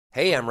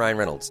Hey, I'm Ryan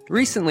Reynolds.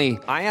 Recently,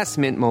 I asked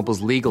Mint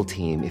Mobile's legal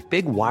team if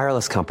big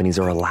wireless companies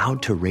are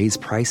allowed to raise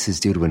prices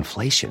due to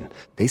inflation.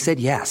 They said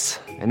yes.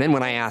 And then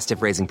when I asked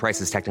if raising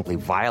prices technically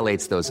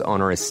violates those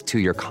onerous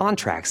two-year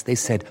contracts, they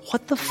said,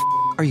 "What the f***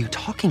 are you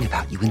talking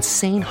about, you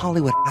insane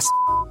Hollywood ass?"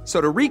 So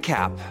to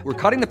recap, we're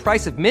cutting the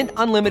price of Mint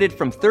Unlimited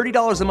from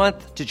 $30 a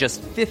month to just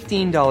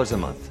 $15 a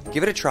month.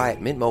 Give it a try at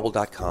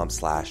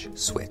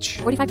mintmobile.com/switch.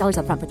 $45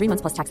 up front for 3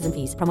 months plus taxes and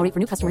fees. Promo rate for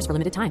new customers for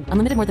limited time.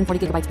 Unlimited more than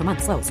 40 gigabytes per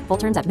month. Slows full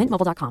terms at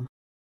mintmobile.com.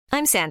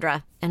 I'm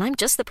Sandra, and I'm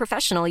just the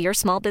professional your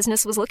small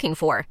business was looking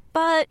for.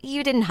 But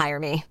you didn't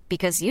hire me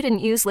because you didn't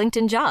use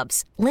LinkedIn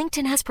Jobs.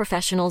 LinkedIn has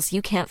professionals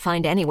you can't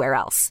find anywhere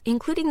else,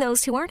 including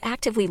those who aren't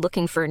actively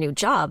looking for a new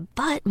job,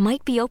 but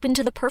might be open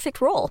to the perfect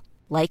role,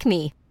 like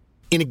me.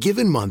 In a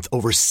given month,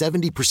 over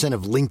 70%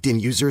 of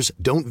LinkedIn users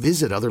don't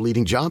visit other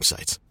leading job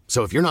sites.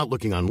 So if you're not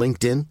looking on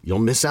LinkedIn, you'll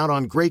miss out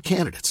on great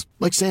candidates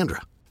like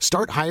Sandra.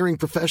 Start hiring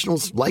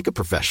professionals like a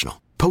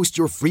professional. Post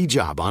your free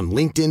job on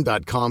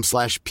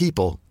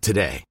linkedin.com/people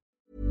today.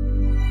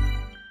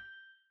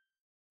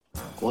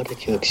 What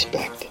did you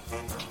expect?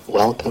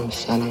 Welcome,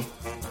 Sonny.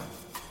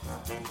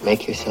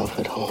 Make yourself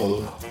at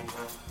home.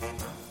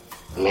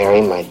 Marry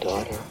my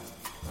daughter.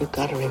 You've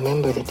got to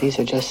remember that these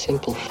are just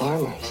simple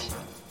farmers.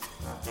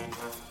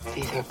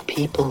 These are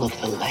people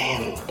of the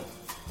land.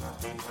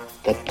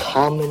 The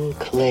common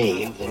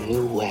clay of the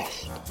New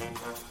West.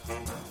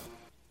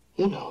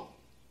 You know.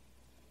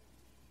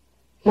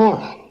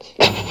 Morons.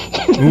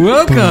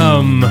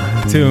 Welcome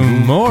to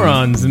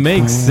Morons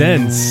Make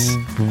Sense,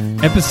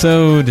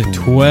 episode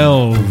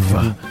 12.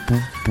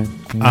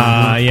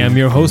 I am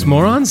your host,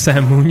 Moron,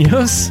 Sam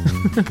Munoz,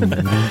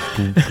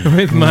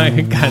 with my,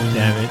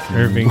 goddammit,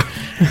 Irving.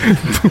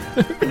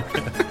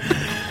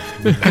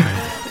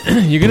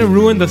 You're gonna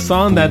ruin the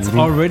song that's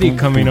already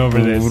coming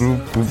over this.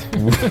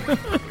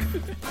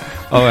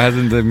 Oh,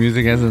 the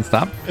music hasn't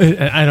stopped?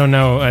 I don't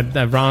know.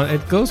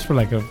 It goes for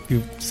like a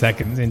few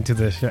seconds into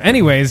the show.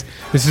 Anyways,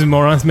 this is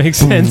Morons Make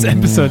Sense,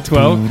 episode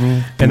 12.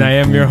 And I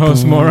am your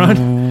host, Moron,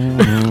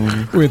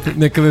 with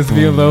Nicholas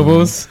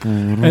Villalobos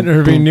and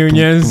Irving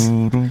Nunez.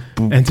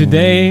 And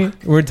today,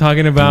 we're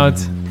talking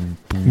about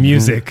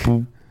music.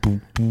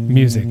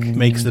 Music.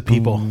 Makes the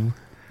people.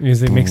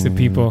 Music makes the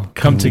people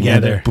come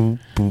together.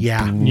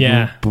 Yeah.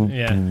 Yeah.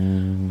 Okay.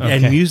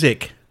 And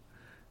music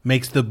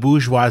makes the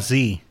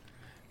bourgeoisie.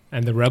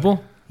 And the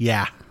rebel?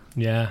 Yeah.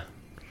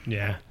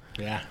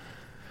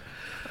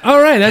 All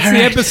right, that's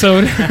the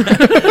episode.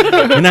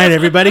 Good night,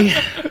 everybody.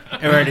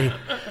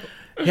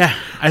 Yeah,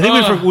 I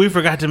think we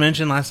forgot to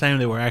mention last time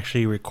that we're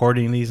actually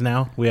recording these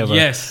now. We have a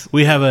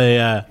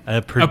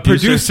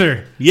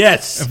producer.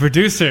 Yes, a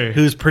producer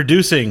who's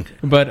producing.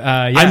 But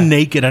I'm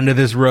naked under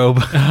this robe.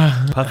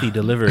 Puffy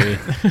delivery.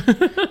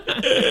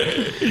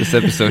 This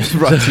episode is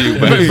brought to you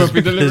by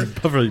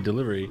Puffy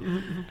Delivery.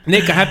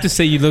 Nick, I have to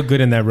say you look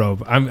good in that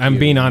robe. I'm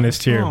being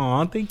honest here.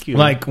 Aw, thank you.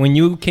 Like when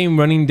you came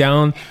running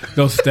down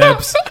those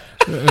steps,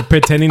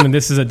 pretending that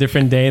this is a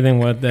different day than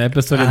what the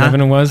episode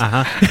 11 was.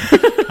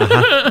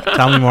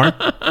 Tell me more.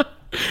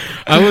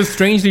 I was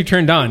strangely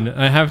turned on.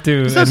 I have to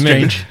Is that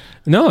admit. strange?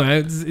 No,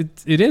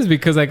 it is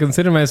because I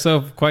consider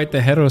myself quite the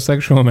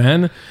heterosexual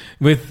man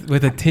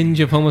with a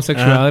tinge of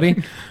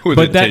homosexuality.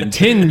 But that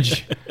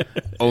tinge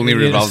only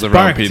revolves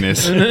around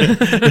penis.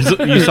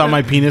 You saw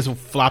my penis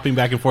flopping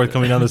back and forth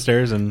coming down the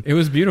stairs, and it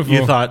was beautiful.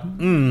 You thought,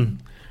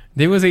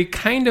 There was a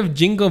kind of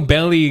jingle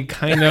belly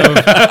kind of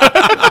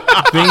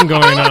thing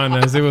going on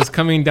as it was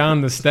coming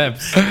down the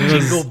steps.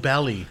 Jingle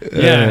belly.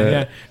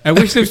 Yeah. I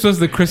wish this was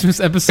the Christmas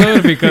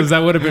episode because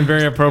that would have been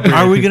very appropriate.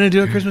 Are we going to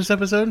do a Christmas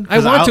episode? I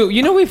want to.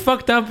 You know, we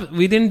fucked up.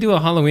 We didn't do a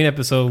Halloween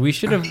episode. We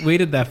should have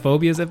waited that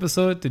Phobias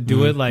episode to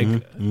do it like,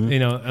 you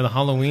know, at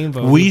Halloween.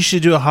 But we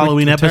should do a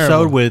Halloween episode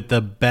terrible. with the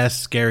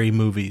best scary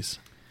movies.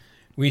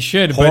 We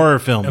should. Horror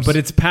films. But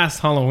it's past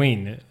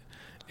Halloween.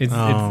 When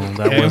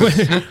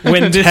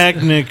this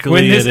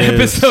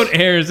episode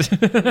airs,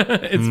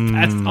 it's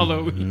past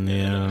Halloween.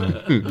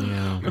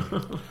 Yeah.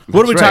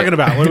 What are we talking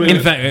about?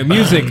 In fact,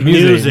 music.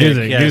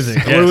 Yes.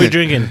 What are we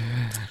drinking?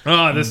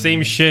 Oh, the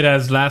same shit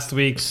as last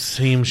week.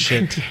 Same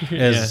shit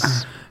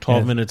as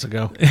 12 minutes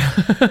ago. We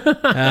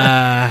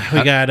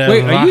got.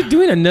 Wait, are you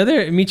doing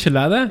another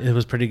michelada? It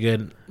was pretty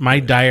good.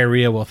 My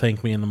diarrhea will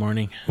thank me in the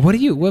morning. What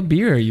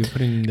beer are you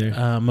putting in there?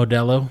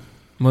 Modelo.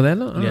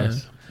 Modelo? Oh.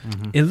 Yes.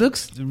 Mm-hmm. It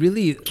looks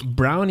really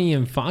browny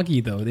and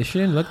foggy, though. They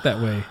shouldn't look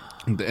that way.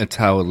 That's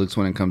how it looks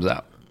when it comes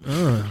out.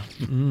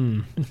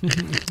 Can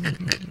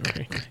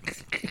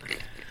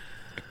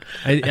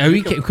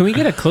we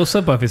get a close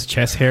up of his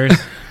chest hairs?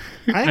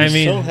 I'm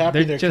so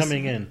happy they're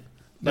coming in.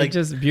 Like,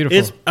 just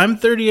beautiful. I'm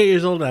 38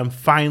 years old and I'm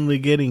finally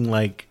getting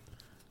like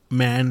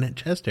man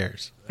chest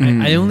hairs.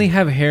 I only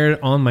have hair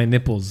on my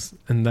nipples,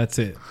 and that's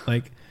it.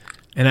 Like.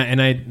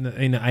 And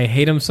I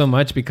hate them so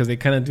much because they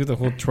kind of do the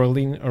whole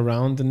twirling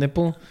around the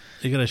nipple.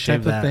 You gotta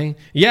shave that thing.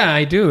 Yeah,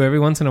 I do every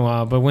once in a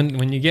while. But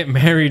when you get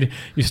married,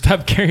 you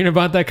stop caring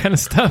about that kind of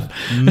stuff.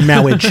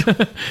 Marriage.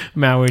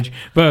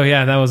 But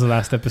yeah, that was the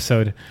last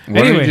episode.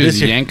 Why don't you just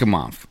yank them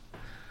off?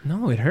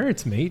 No, it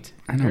hurts, mate.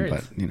 I know,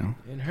 hurts. but, you know.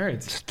 It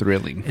hurts. It's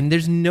thrilling. And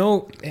there's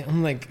no...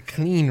 I'm, like,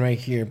 clean right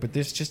here, but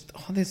there's just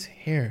all this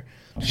hair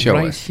Show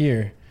right us.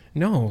 here.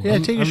 No. Yeah,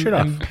 take your shirt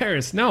off. I'm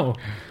embarrassed. No.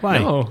 Why?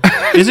 No.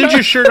 Isn't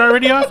your shirt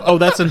already off? Oh,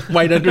 that's a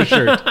white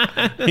undershirt.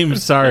 I'm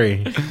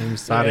sorry. I'm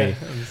sorry.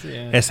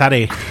 Yeah.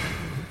 Sorry.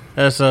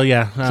 So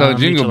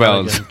Jingle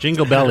bells. Again.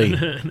 Jingle belly.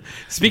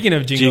 Speaking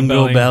of jingle Jingle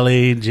belly.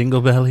 belly.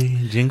 Jingle belly.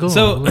 Jingle.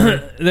 So,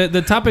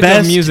 the topic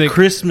best of music...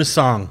 Christmas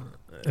song.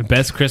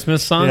 Best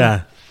Christmas song?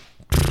 Yeah.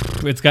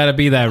 It's got to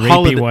be that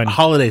rapey one.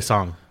 Holiday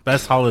song.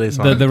 Best holiday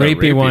song. The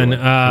rapey one.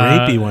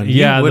 Rapey one.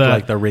 Yeah, You would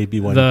like the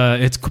rapey one.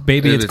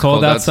 It's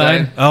cold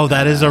outside. Oh,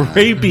 that is a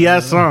rapey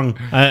ass song.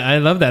 I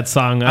love that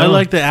song. I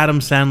like the Adam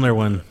Sandler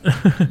one.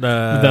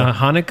 The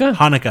Hanukkah?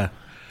 Hanukkah.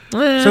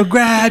 So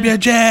grab your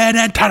gin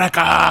and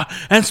tonica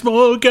and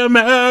smoke your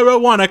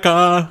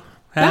marijuana.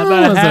 Have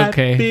That a was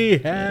happy,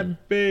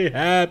 okay.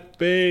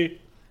 happy.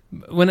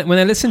 When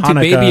I listen to Hanukkah.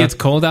 Baby It's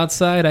Cold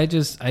Outside,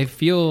 I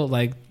feel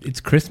like it's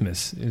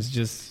Christmas. It's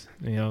just,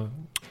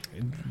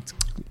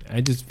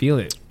 I just feel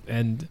it.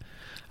 And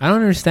I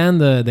don't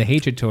understand the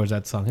hatred towards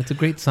that song. It's a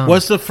great song.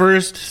 What's the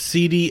first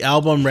CD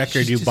album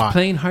record you just bought?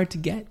 playing hard to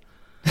get.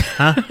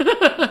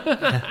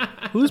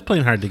 Who's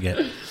playing hard to get?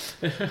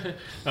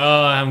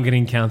 Oh, I'm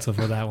getting canceled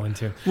for that one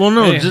too. Well,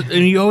 no, Hey.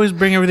 and you always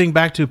bring everything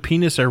back to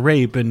penis or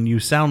rape, and you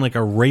sound like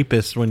a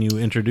rapist when you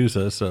introduce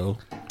us. So,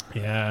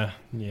 Yeah.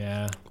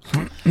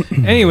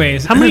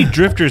 Anyways, how many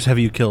drifters have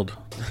you killed?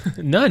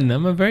 None.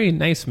 I'm a very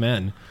nice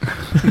man.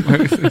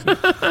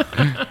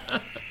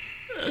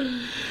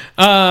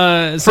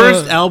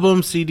 First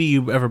album CD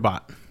you ever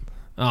bought?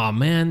 Oh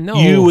man, no.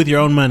 You with your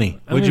own money.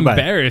 What'd you buy?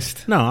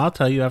 Embarrassed. No, I'll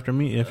tell you after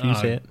me if you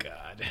say it.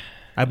 God,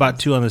 I bought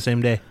 2 on the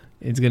same day.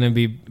 it's gonna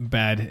be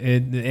bad.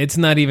 It's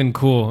not even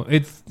cool.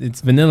 It's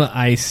Vanilla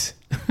Ice.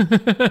 Ooh,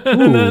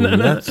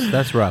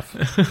 that's rough.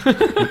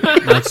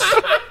 That's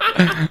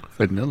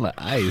Vanilla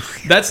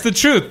Ice. That's the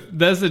truth.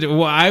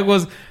 Well, I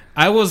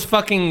was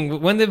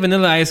fucking... When did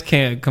Vanilla Ice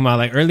come out?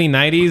 Like early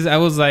 90s? I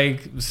was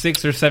like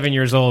 6 or 7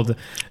 years old.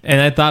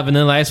 And I thought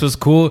Vanilla Ice was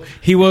cool.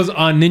 He was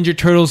on Ninja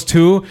Turtles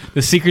 2,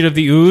 The Secret of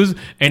the Ooze.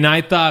 And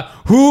I thought,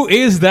 who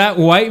is that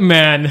white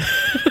man?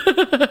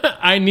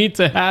 I need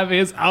to have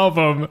his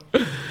album.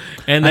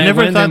 And I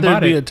never went thought and there'd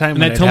bought be it. a time And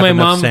when I I'd told have my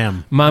enough mom,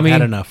 Sam. Mommy,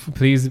 I've had enough.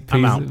 Please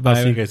I'm out. buy I'll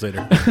see you it." guys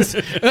later.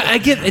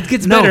 It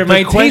gets No, better. the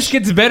My question- taste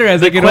gets better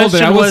as the I get older.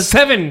 question I was was-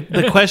 7.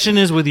 The question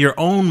is, with your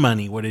own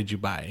money, what did you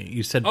buy?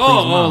 You said, please,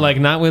 Oh, Mom. like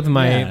not with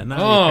my. Yeah, not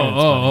with your parents'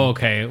 money.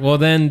 Okay. Well,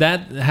 then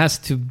that has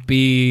to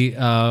be.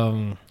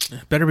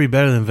 Better be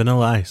better than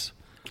Vanilla Ice.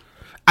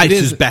 Ice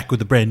is back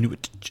with a brand new.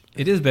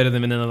 It is better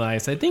than Vanilla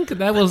Ice. I think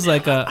that was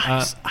like a.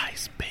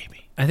 Ice,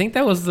 baby. I think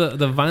that was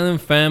the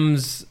Violent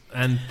Femmes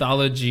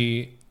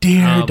anthology.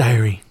 Dear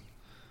Diary.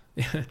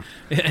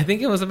 I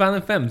think it was a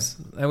Violent Femmes.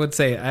 I would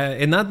say,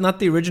 and not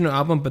the original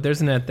album, but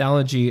there's an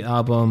anthology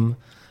album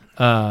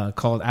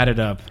called "Add It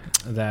Up"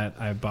 that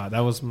I bought.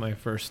 That was my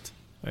first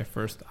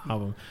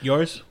album.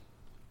 Yours?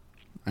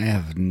 I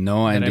have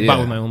no And idea. I bought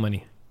with my own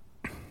money.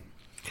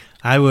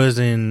 I was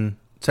in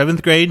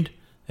 7th grade,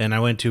 and I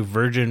went to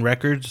Virgin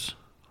Records,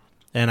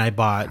 and I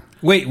bought.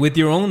 Wait, with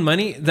your own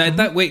money?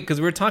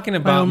 Because we're talking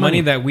about own money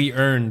money. that we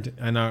earned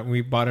and we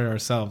bought it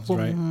ourselves,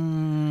 right?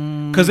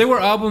 Because they were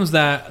albums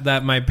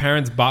that my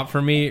parents bought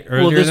for me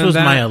earlier. Well, this than was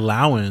that. my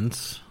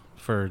allowance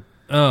for.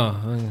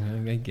 Oh,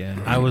 I get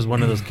it. I was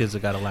one of those kids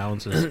that got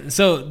allowances.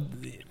 So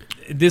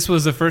this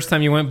was the first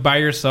time you went by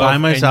yourself, By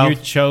myself. and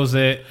you chose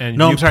it, and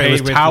No, you I'm sorry. It paid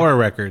was with Tower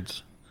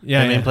Records.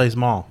 Yeah, in yeah. Place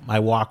Mall. I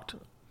walked.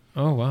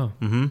 Oh wow.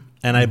 Mm-hmm.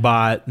 And I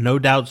bought No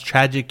Doubt's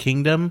Tragic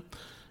Kingdom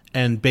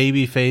and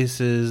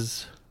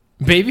Babyface's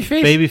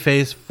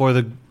Babyface for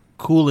the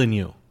Cool in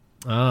You.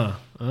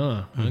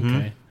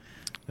 Okay.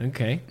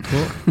 Okay,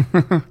 cool.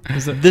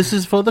 This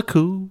is for the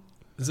cool.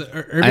 Is it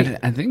Irving?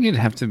 I think it'd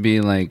have to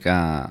be like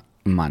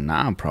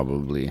Maná,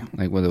 probably.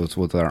 Like whether it's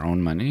with our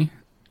own money.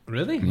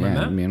 Really? Yeah,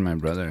 Maná? me and my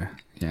brother.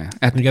 Yeah.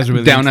 You guys are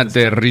really down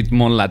into at the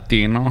Ritmo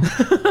Latino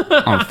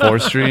on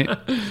 4th Street.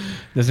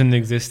 Doesn't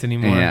exist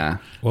anymore. Yeah.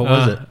 What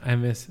was it? I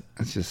miss.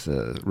 It's just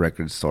a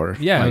record store.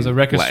 Yeah, it was a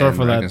record Latin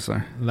store for record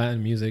store.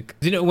 Latin music.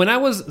 You know, when I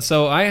was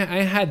I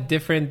had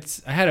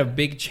a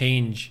big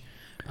change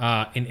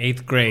in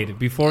 8th grade.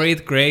 Before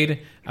 8th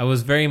grade, I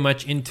was very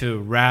much into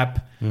rap,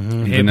 hip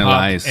Vanilla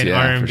hop, Ice, and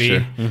yeah, for R&B.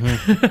 sure.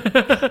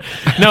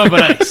 No,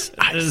 but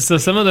so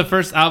some of the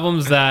first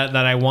albums that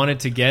I wanted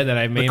to get that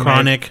I made The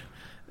Chronic.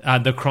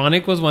 The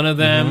Chronic was one of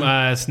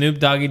them. Snoop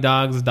Doggy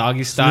Dogg's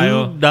Doggy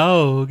Style. Snoop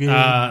Doggy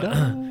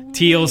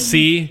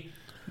TLC.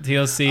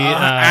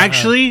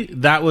 Actually,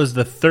 that was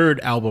the 3rd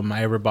album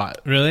I ever bought.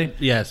 Really?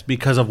 Yes,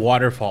 because of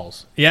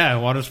Waterfalls. Yeah,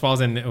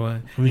 Waterfalls and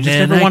We just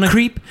then never I wanna-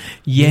 creep.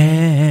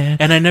 Yeah,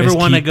 And I never Let's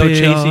wanna keep go it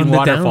chasing on the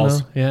down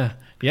waterfalls. low.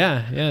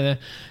 Yeah.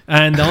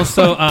 And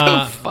also,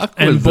 fuck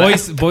and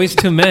was Boys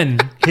to Men.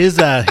 His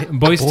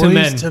Boys to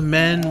Men. to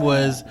Men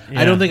was. Yeah.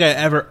 I don't think I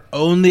ever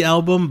owned the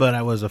album, but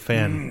I was a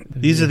fan.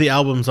 These are the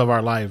albums of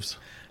our lives.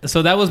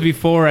 So that was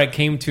before I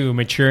came to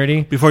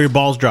maturity. Before your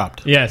balls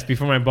dropped. Yes,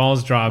 before my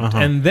balls dropped.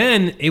 And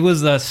then it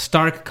was a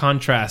stark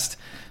contrast.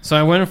 So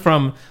I went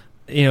from,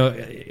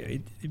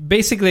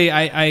 basically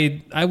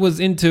I was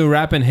into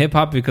rap and hip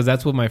hop because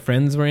that's what my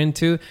friends were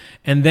into.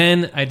 And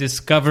then I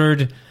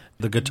discovered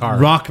the guitar,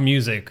 rock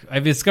music. I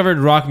discovered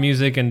rock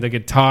music and the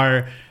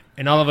guitar.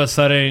 And all of a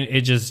sudden,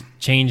 it just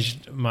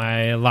changed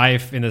my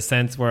life in the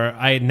sense where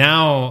I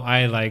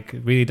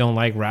really don't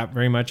like rap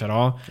very much at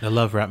all. I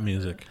love rap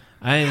music.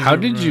 How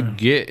did you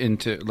get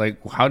into,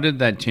 how did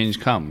that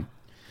change come?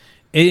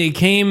 It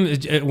came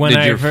when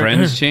Did your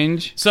friends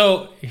change?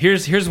 So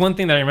here's one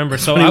thing that I remember.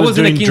 So He I was was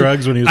doing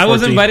drugs when he was 14. I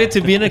was invited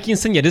to be in a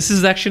quinceañera. This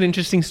is actually an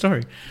interesting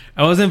story.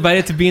 I was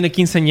invited to be in a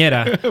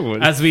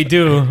quinceañera, as we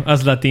do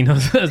as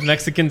Latinos, as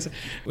Mexicans.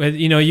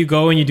 You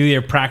go and you do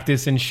your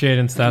practice and shit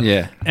and stuff.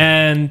 Yeah.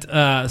 And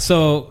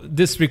so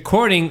this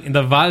recording,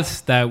 the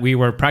vals that we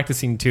were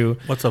practicing to.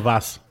 What's a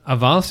vals? A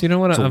vals? You know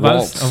what? It's a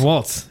vals? waltz. A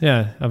waltz.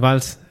 Yeah, a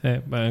vals.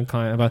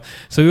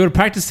 So we would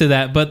practice to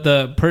that, but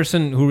the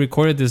person who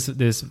recorded this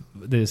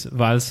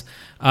vals,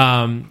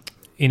 after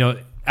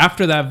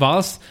that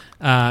vals,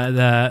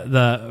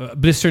 the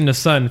Blister in the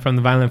Sun from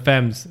the Violent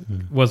Femmes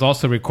was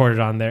also recorded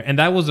on there, and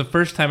that was the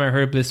first time I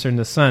heard Blister in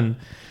the Sun.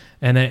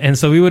 And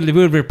so we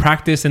would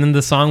practice, and then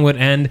the song would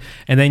end,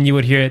 and then you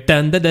would hear it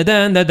dun dun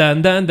dun dun dun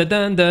dun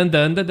dun dun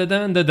dun dun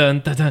dun dun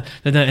dun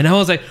dun, and I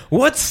was like,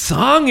 "What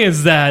song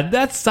is that?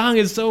 That song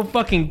is so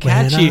fucking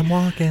catchy." When I'm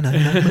walking,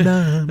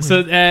 I'm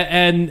So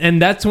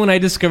and that's when I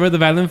discovered the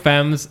Violent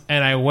Femmes,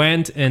 and I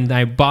went and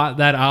I bought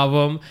that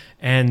album,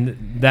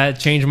 and that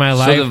changed my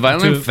life. So the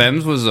Violent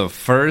Femmes was the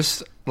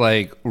first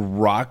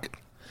rock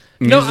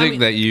music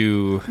that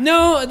you...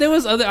 No, there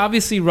was other,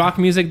 obviously, rock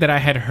music that I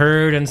had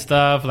heard and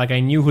stuff. Like, I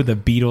knew who the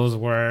Beatles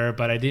were,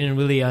 but I didn't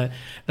really... it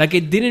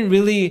didn't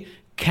really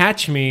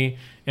catch me.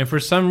 And for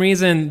some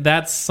reason,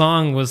 that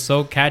song was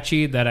so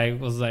catchy that I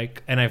was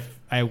like... And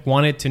I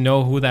wanted to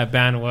know who that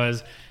band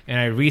was. And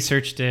I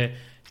researched it.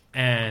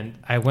 And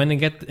I went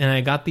and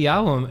I got the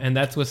album. And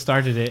that's what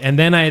started it. And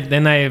then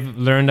I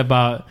learned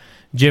about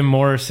Jim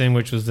Morrison,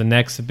 which was the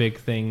next big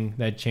thing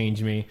that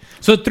changed me.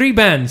 So three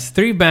bands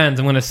I'm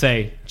going to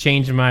say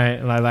changed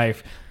my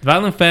life: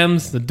 Violent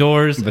Femmes, The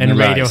Doors,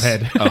 Vanilla and Ice.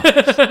 Radiohead.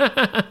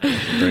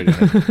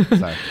 Radiohead.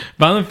 Sorry.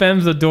 Violent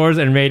Femmes, The Doors,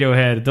 and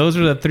Radiohead. Those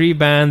are the three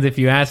bands. If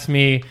you ask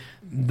me,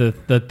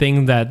 the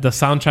thing that the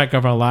soundtrack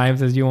of our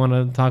lives, as you want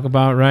to talk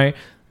about, right?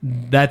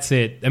 That's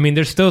it. I mean,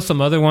 there's still some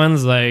other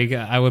ones. Like,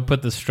 I would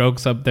put the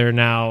Strokes up there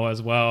now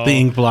as well. The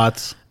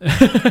Inkblots.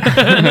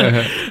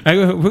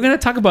 We're going to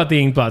talk about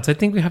the Inkblots. I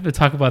think we have to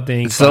talk about the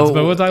Inkblots,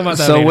 but we'll talk about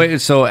that later.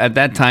 So at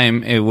that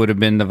time, it would have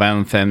been the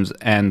Violent Femmes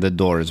and the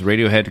Doors.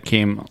 Radiohead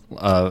came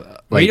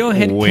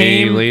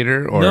came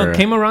later? Or no,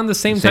 came around the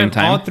same time.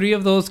 All three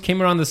of those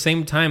came around the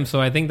same time, so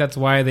I think that's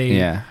why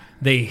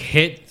they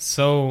hit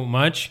so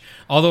much.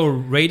 Although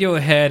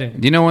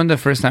Radiohead... Do you know when the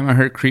first time I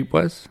heard Creep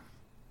was?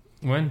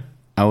 When?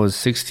 I was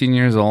 16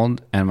 years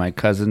old, and my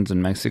cousins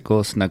in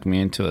Mexico snuck me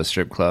into a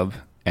strip club,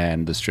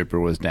 and the stripper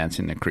was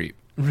dancing to Creep.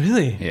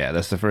 Really? Yeah,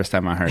 that's the first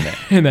time I heard it.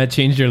 And that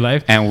changed your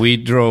life? And we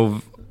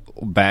drove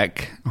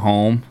back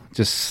home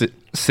just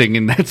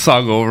singing that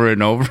song over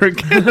and over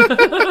again. Was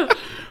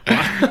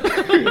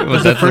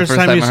that the first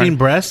time you seen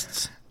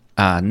breasts?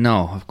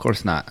 No, of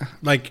course not.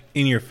 Like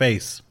in your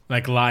face?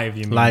 Like live,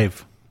 you mean?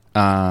 Live.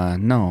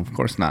 No, of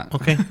course not.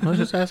 Okay, I was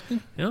just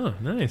asking. Oh,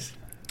 nice.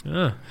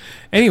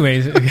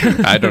 Anyways.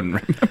 I don't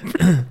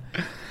remember.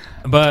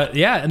 But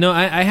yeah, no,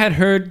 I had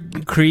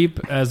heard Creep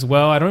as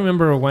well. I don't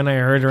remember when I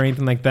heard or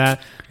anything like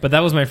that, but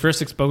that was my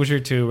first exposure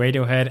to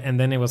Radiohead, and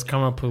then it was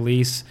Karma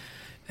Police,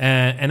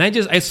 and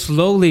I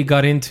slowly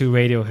got into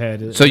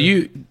Radiohead. So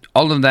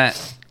all of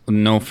that,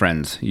 no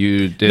friends.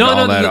 You did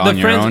all that on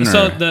your own?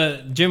 So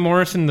the Jim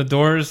Morrison, The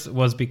Doors,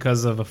 was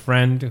because of a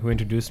friend who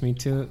introduced me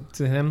to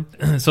him.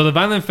 So the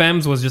Violent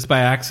Femmes was just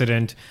by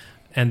accident,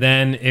 and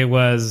then it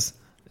was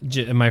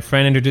my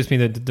friend introduced me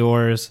to The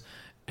Doors.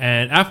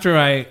 And after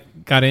I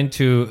got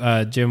into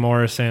Jim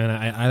Morrison,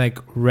 I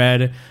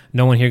read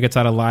No One Here Gets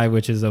Out Alive,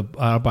 which is a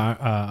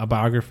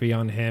biography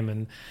on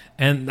him,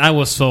 and I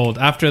was sold.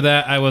 After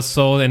that, I was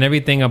sold, and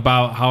everything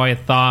about how I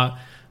thought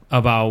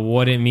about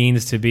what it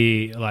means to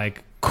be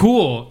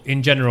cool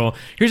in general.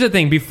 Here's the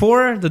thing: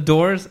 before The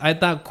Doors, I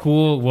thought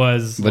cool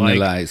was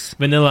Vanilla Ice.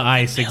 Vanilla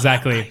Ice,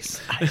 exactly.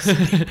 Ice.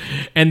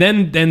 and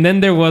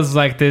then there was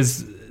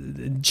this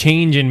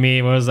change in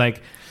me where it was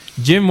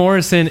Jim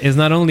Morrison is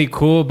not only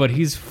cool, but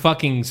he's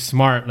fucking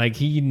smart.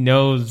 He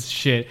knows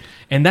shit.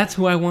 And that's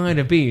who I wanted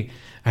to be.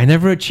 I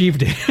never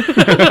achieved it.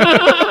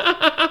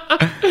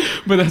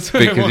 But that's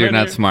what because you're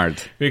not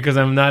smart. Because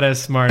I'm not as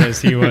smart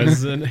as he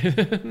was.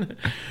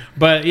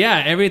 But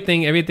yeah,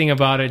 everything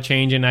about it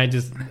changed, and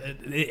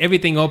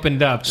everything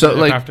opened up.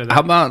 So after that. How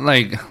about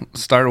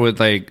start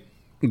with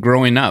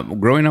growing up?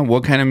 Growing up,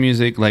 what kind of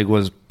music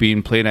was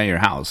being played at your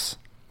house?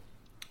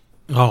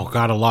 Oh,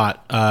 God, a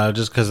lot.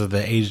 Just because of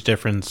the age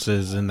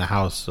differences in the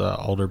house,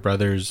 older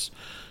brothers.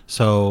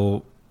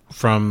 So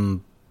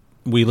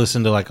we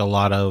listened to a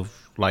lot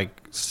of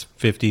like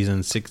 50s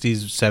and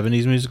 60s,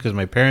 70s music because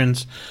my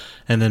parents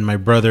and then my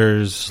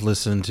brothers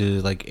listened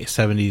to like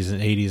 70s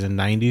and 80s and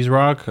 90s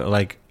rock,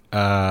 like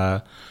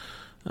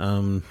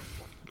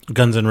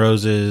Guns N'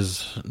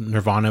 Roses,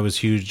 Nirvana was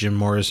huge, Jim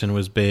Morrison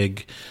was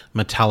big,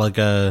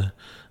 Metallica.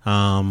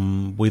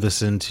 We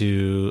listened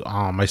to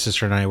my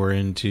sister and I were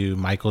into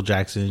Michael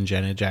Jackson,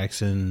 Janet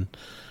Jackson,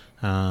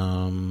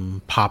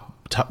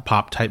 pop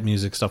type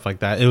music, stuff like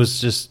that. It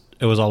was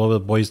all over the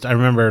boys. I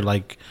remember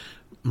like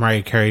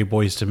Mariah Carey,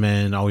 Boyz II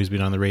Men, always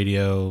being on the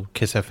radio,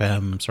 Kiss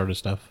FM sort of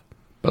stuff.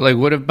 But like,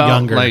 what about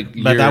younger?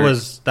 Like, but that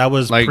was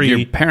like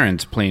your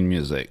parents playing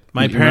music.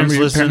 My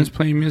parents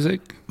playing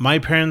music. My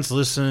parents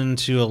listened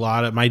to a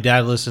lot of. My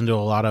dad listened to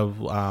a lot of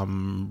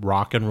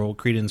rock and roll,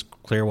 Creedence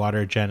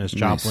Clearwater, Janis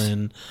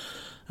Joplin.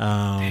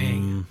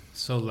 Dang,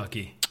 so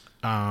lucky.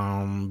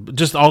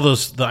 Just all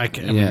those. I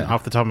mean,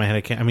 off the top of my head,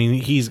 I can't. I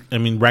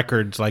mean,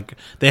 records, like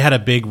they had a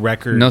big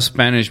record. No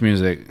Spanish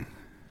music.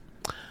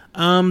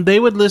 They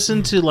would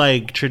listen to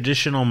like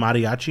traditional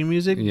mariachi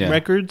music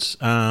records.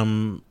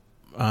 I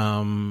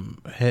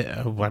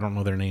don't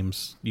know their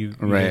names. You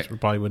guys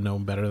probably would know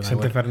better than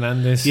Vicente I would.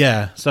 Fernandez.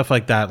 Yeah, stuff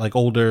like that, like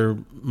older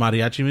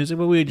mariachi music.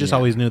 But we just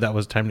always knew that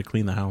was time to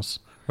clean the house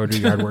or do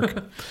yard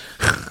work.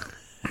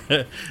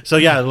 So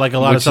yeah, like a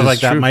lot of stuff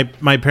like that.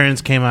 My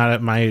parents came out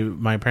of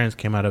my parents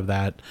came out of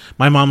that.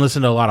 My mom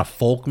listened to a lot of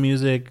folk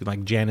music,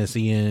 like Janis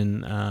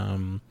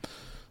Ian,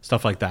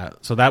 stuff like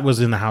that. So that was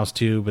in the house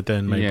too. But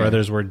then my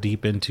brothers were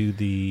deep into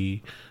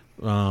the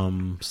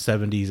 70s,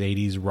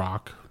 80s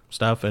rock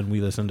stuff, and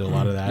we listened to a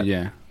lot of that.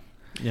 Yeah.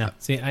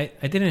 See, I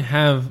didn't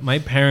have my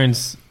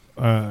parents.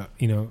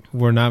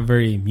 Were not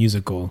very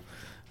musical.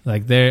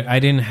 Like I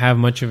didn't have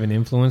much of an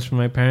influence from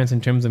my parents in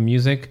terms of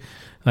music.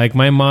 Like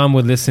my mom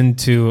would listen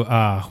to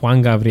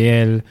Juan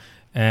Gabriel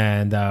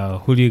and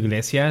Julio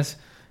Iglesias,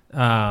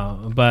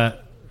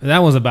 but that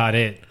was about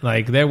it.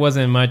 Like there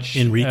wasn't much.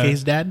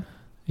 Enrique's dad.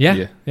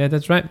 Yeah,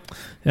 that's right.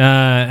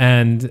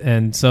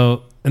 And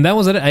so. And that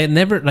was it. I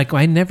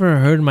never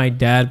heard my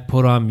dad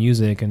put on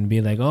music and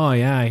be like, "Oh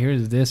yeah,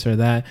 here's this or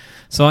that."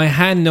 So I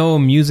had no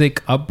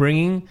music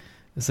upbringing.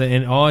 So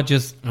and all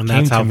just and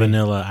that's how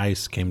Vanilla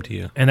Ice came to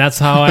you. And that's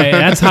how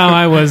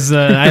I was.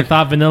 I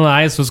thought Vanilla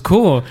Ice was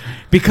cool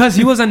because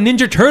he was on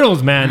Ninja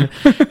Turtles, man.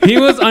 He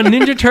was on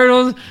Ninja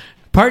Turtles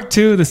Part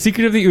 2, The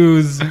Secret of the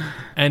Ooze,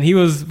 and he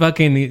was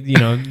fucking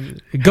go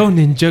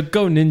ninja,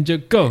 go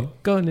ninja, go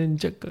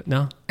ninja, go.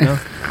 No, you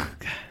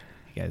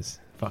guys,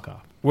 fuck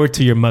off. Word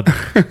to your mother.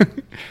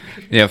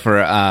 Yeah,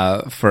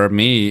 for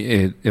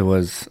me, it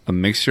was a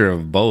mixture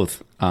of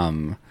both.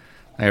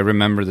 I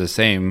remember the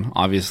same.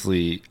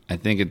 Obviously, I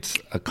think it's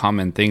a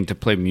common thing to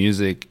play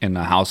music in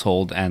a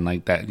household and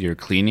like that you're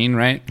cleaning,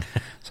 right?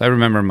 So I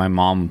remember my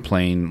mom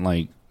playing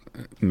like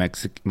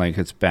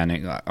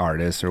Hispanic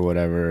artists or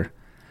whatever.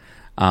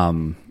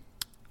 But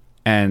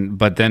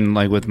then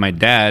like with my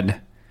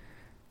dad,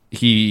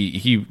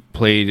 he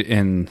played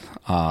in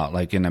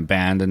like in a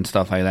band and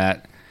stuff like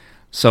that.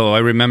 So I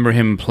remember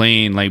him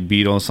playing like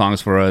Beatles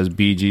songs for us,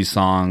 Bee Gees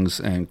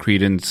songs, and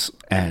Creedence,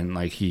 and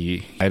like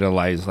he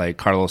idolized like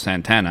Carlos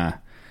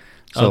Santana.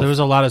 So there was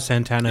a lot of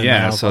Santana. In the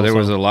house so there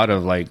was a lot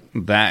of like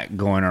that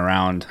going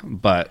around.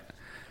 But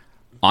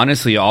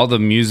honestly, all the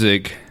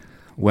music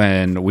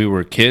when we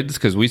were kids,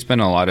 because we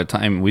spent a lot of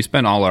time, we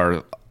spent all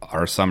our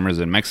summers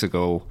in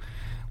Mexico.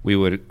 We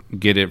would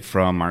get it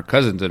from our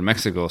cousins in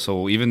Mexico.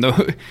 So even though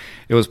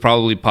it was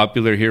probably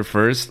popular here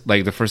first,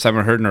 like the first time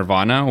I heard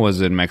Nirvana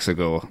was in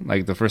Mexico.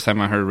 Like the first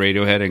time I heard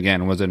Radiohead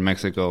again was in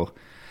Mexico.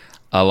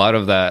 A lot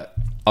of that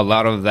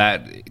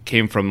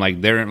came from like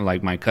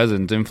my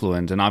cousins'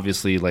 influence, and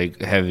obviously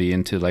like heavy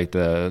into like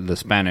the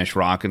Spanish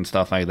rock and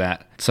stuff like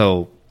that.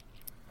 So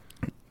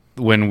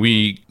when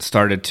we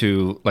started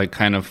to like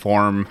kind of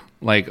form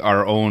like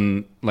our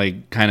own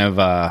like kind of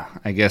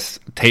I guess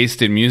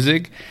taste in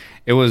music,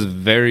 it was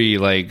very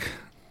like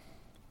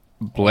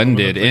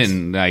blended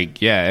in,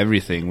 like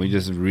everything. We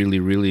just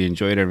really, really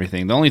enjoyed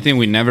everything. The only thing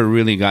we never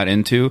really got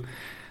into,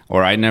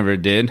 or I never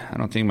did, I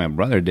don't think my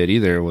brother did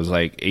either, was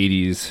like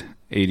 80s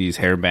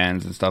hair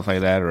bands and stuff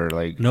like that, or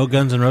like no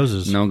Guns N'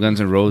 Roses,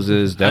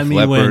 Def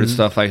Leppard,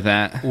 stuff like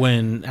that.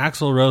 When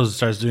Axl Rose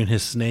starts doing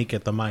his snake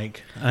at the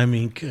mic, I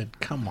mean,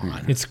 come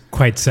on, it's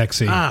quite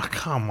sexy.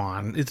 Come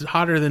on, it's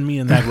hotter than me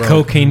in that robe.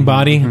 Cocaine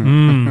body.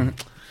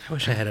 I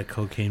wish I had a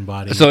cocaine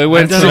body. So it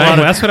went.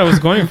 That's what I was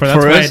going for.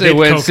 That's for why us, I did it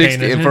went cocaine.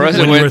 60, for us,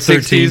 it went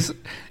 60s.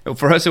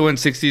 For us, it went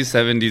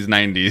 60s, 70s,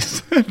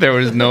 90s. There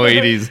was no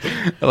 80s.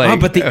 Like,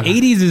 but the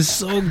 80s is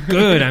so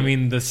good. I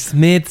mean, the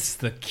Smiths,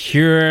 the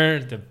Cure,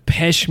 the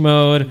Depeche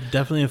Mode.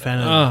 Definitely a fan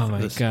of. Oh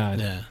my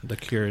god. Yeah, the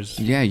Cures.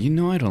 Yeah,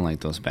 I don't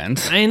like those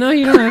bands. I know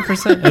you don't like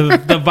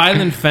the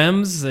Violent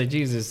Femmes.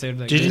 Jesus,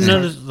 like, did you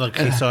notice?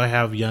 Okay, so I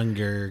have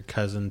younger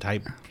cousins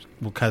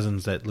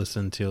that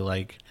listen to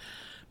like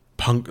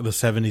punk, the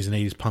 70s and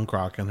 80s punk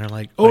rock, and they're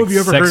like, "Oh, have you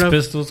ever heard of Sex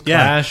Pistols,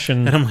 Clash?"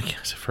 And I'm like,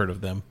 "Yes, I've heard of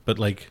them," but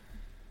like,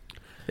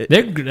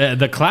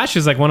 the Clash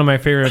is like one of my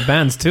favorite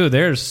bands too.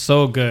 They're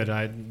so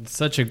good.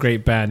 Such a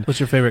great band. What's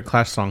your favorite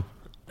Clash song?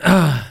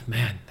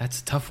 Man,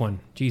 that's a tough one.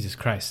 Jesus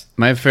Christ.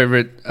 My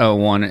favorite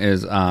one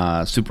is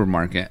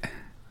Supermarket.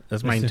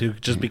 That's mine too,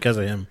 just because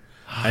of him.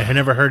 I had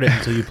never heard it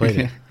until you played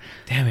it.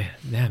 Damn it.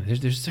 Damn,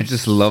 there's I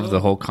just love the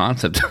whole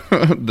concept.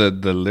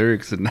 the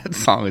lyrics in that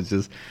song is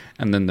just,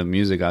 and then the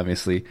music,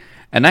 obviously.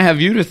 And I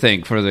have you to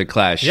thank for the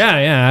Clash.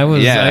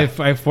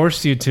 I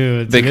forced you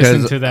to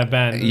listen to that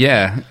band.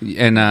 Yeah,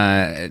 and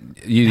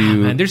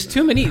man, there's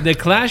too many. The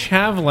Clash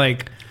have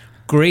like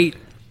great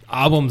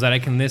albums that I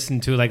can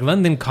listen to. Like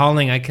London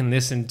Calling, I can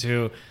listen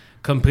to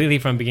completely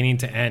from beginning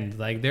to end.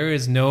 Like there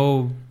is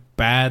no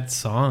bad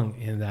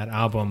song in that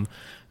album.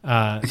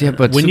 Yeah,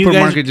 but when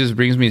Supermarket just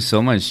brings me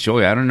so much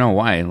joy. I don't know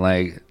why.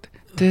 Like.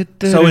 So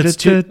it's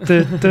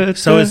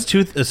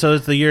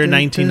the year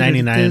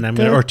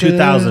 1999 or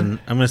 2000.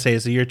 I'm gonna say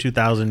it's the year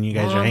 2000. You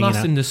guys are hanging lost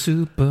out in the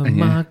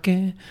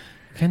supermarket,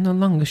 can no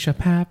longer shop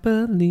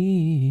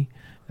happily.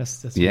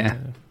 That's yeah.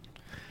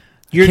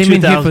 Year Came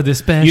 2000. in here for the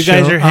special You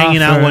guys are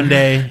hanging out offer. one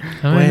day.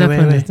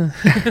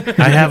 Wait.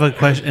 I have a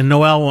question. And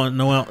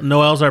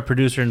Noel's our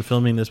producer in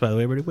filming this. By the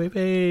way,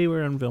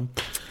 we're on film.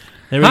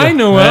 Hi,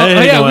 Noel.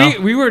 Hey, Noel.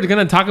 Noel. We were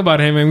going to talk about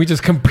him, and we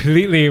just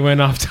completely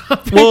went off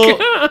topic. Well,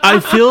 I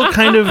feel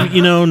kind of,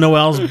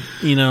 Noel's,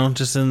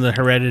 just in the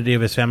heredity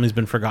of his family's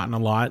been forgotten a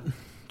lot,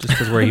 just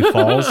because where he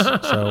falls.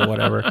 So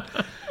whatever.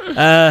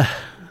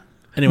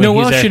 Anyway,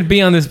 Noel should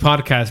be on this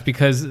podcast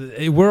because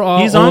we're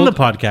all. He's on the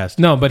podcast.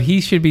 No, but he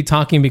should be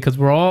talking because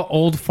we're all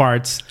old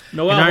farts.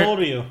 Noel, how old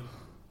are you?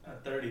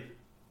 30.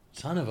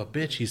 Son of a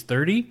bitch, he's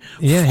 30?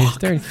 Yeah, he's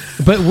 30.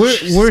 But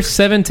we're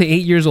 7 to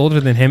 8 years older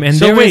than him, and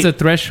so there wait, is a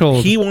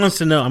threshold. He wants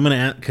to know. I'm going to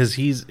ask because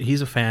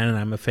he's a fan and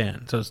I'm a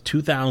fan. So it's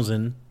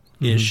 2000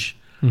 ish.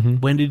 Mm-hmm.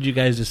 When did you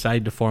guys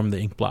decide to form the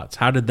Inkblots?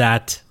 How did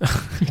that?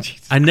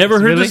 I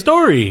never heard the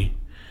story.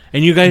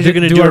 And you guys are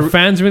going to do our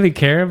fans really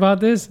care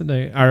about this?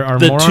 Our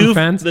moron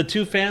fans? The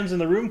two fans in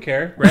the room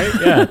care, right?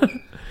 Yeah.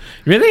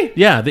 Really?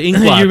 Yeah, the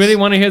Inkblots. You really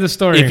want to hear the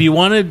story? If you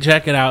want to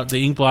check it out,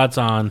 the Inkblots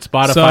on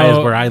Spotify is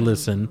where I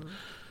listen.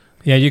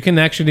 Yeah, you can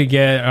actually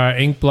get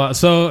Inkblot.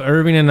 So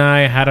Irving and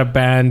I had a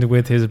band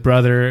with his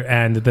brother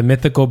and the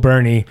mythical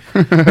Bernie,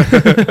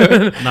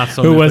 Not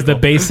so who was the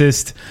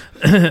bassist.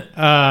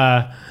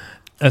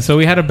 So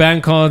we had a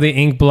band called the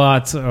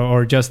Inkblots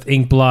or just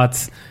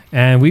Inkblots,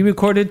 and we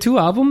recorded 2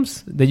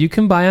 albums that you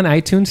can buy on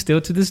iTunes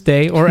still to this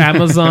day, or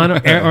Amazon,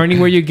 or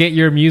anywhere you get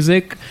your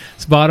music,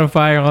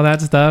 Spotify, all that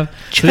stuff.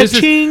 So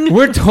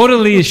we're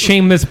totally a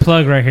shameless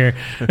plug right here.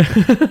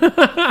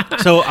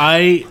 So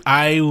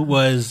I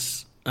was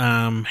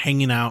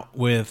hanging out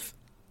with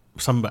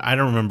somebody, I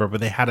don't remember, but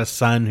they had a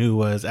son who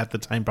was at the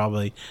time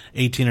probably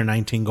 18 or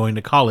 19 going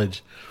to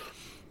college.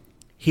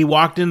 He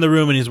walked in the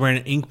room and he's wearing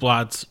an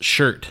Inkblots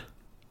shirt.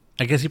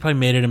 I guess he probably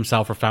made it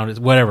himself or found it,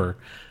 whatever.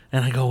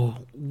 And I go,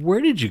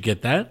 where did you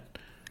get that?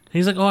 And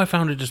he's like, oh, I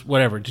found it just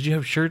whatever. Did you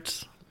have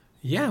shirts?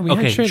 Yeah, we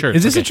had shirts.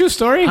 Is this a true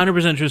story?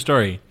 100% true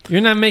story.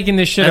 You're not making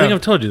this shit I think up.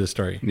 I've told you this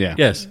story. Yeah.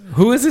 Yes.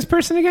 Who is this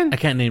person again? I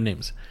can't name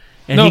names.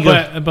 And no,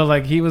 but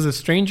like he was a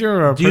stranger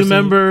or a do you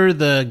remember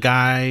the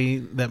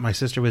guy that my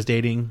sister was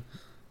dating?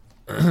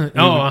 Okay,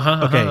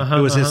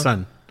 it was his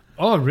son.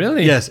 Oh,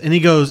 really? Yes. And he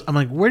goes, I'm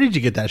like, where did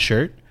you get that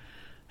shirt?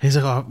 He's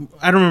like, oh,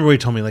 I don't remember what he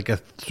told me, like a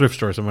thrift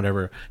store or something,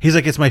 whatever. He's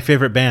like, it's my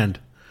favorite band.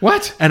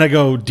 What? And I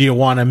go, do you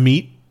want to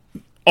meet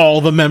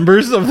all the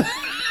members of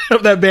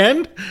that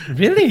band?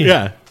 Really?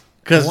 Yeah.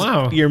 Because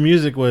your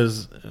music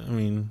was,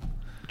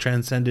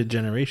 transcended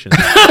generations.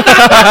 Get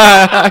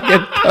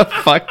the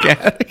fuck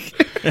out of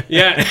here.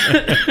 Yeah.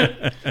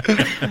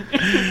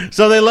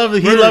 So they love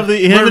the.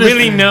 We're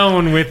really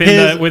known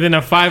within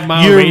a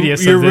 5-mile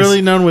radius. You're of this,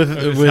 really known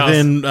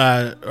within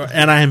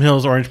Anaheim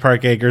Hills, Orange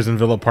Park Acres, and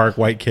Villa Park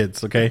White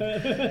Kids.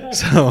 Okay,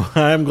 so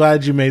I'm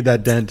glad you made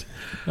that dent.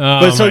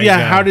 God.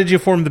 How did you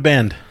form the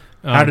band?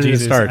 How did it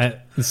start?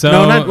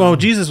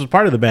 Jesus was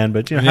part of the band,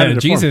 but how did it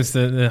Jesus.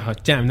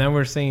 Damn, now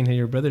we're saying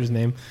your brother's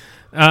name.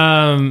 So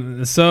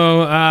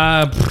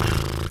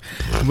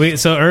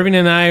Irving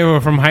and I were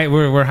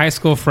we're high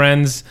school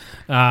friends.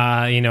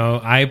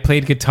 I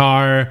played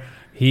guitar.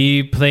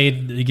 He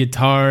played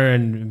guitar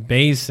and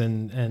bass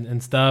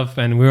and stuff.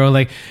 And we were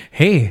like,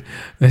 hey,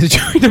 let's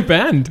join a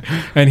band.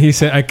 And he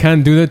said, I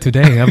can't do that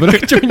today. I'm going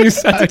to join you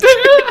Saturday.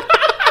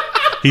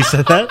 He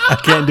said that? I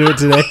can't do it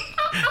today.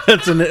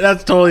 That's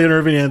totally an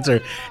Irving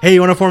answer. Hey, you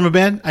want to form a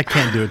band? I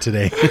can't do it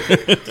today.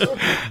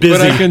 Busy.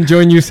 But I can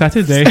join you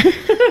Saturday.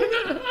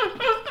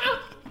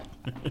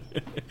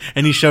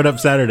 And he showed up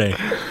Saturday.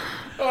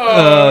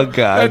 Oh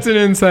God, that's an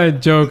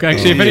inside joke.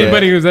 Actually, if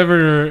anybody who's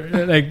ever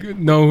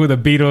know who the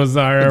Beatles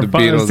are or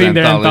Beatles seen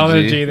their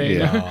anthology, they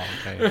know. Oh,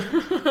 okay.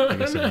 I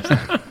guess it makes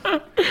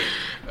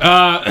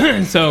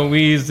sense. So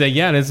we said,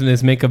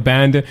 let's make a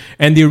band.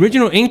 And the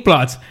original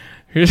Inkblots.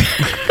 Here's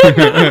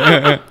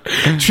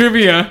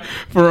trivia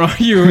for all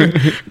you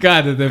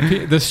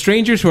the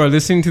strangers who are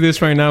listening to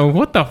this right now.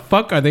 What the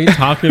fuck are they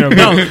talking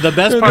about? No, the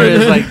best part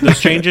is the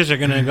strangers are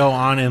going to go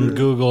on and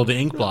Google the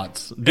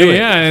Inkblots.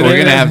 Yeah, we're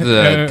going to have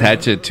to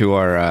attach it to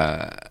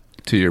our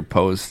to your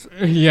post.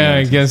 Yeah,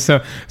 I guess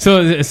so.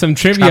 So some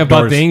trivia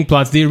about the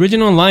Inkblots. The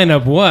original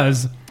lineup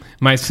was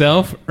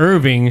myself,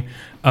 Irving,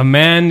 a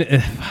man.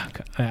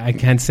 Fuck, I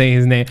can't say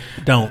his name.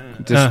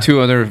 Don't. Just two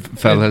other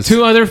fellas.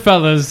 Two other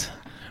fellas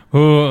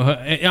who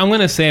I'm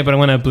gonna say it, but I'm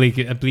gonna bleep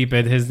it.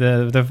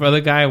 The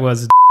other guy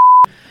was,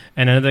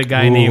 and another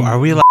guy named. Are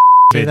we allowed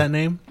to say that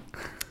name?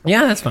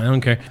 Yeah, that's fine. I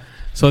don't care.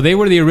 So they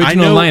were the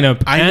original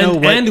lineup,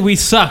 and we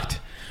sucked.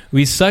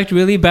 We sucked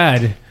really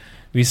bad.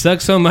 We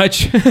sucked so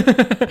much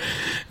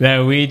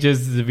that we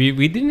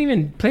didn't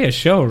even play a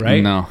show,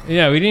 right? No.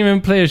 Yeah, we didn't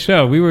even play a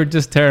show. We were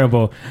just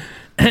terrible.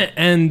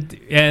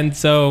 and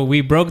so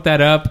we broke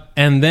that up,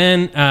 and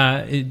then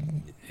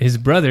his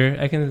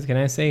brother, can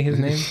I say his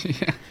name?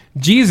 Yeah.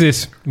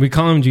 Jesus. We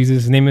call him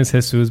Jesus. His name is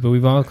Jesus, but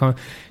we've all called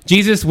him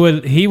Jesus.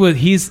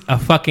 He's a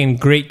fucking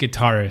great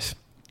guitarist.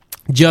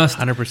 Just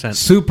 100%.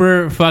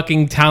 Super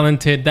fucking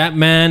talented. That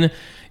man,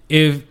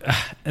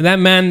 that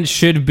man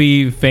should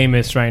be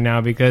famous right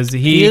now because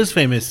he is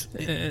famous.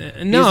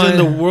 No, he's in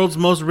the world's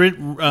most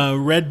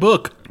read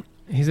book.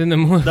 He's in the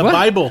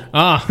Bible.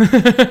 Ah,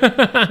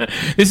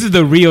 this is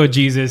the real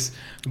Jesus.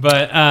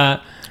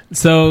 But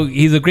so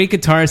he's a great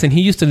guitarist, and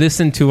he used to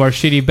listen to our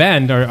shitty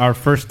band, our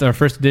first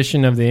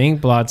edition of the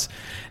Inkblots,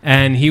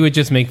 and he would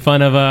just make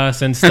fun of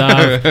us and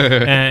stuff,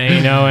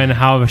 and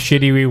how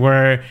shitty we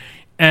were.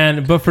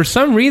 But for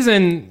some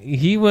reason,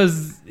 he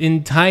was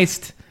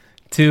enticed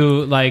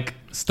to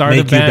start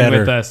a band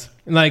with us.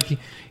 I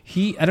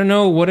don't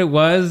know what it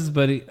was,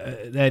 but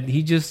that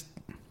he just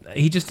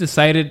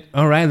decided,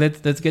 all right,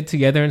 let's get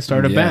together and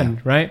start a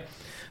band, right?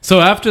 So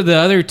after the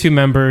other two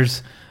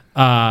members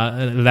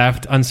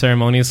left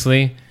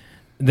unceremoniously,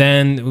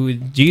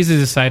 then Jesus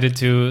decided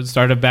to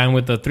start a band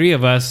with the three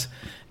of us.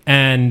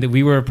 And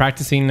we were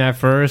practicing at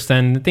first,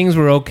 and things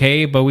were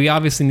okay, but we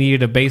obviously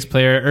needed a bass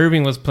player.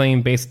 Irving was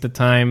playing bass at the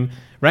time,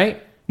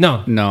 right?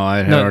 No,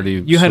 I had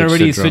already. You had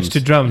already switched to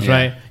drums,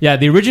 right? Yeah,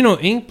 the original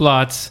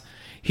Inkblots,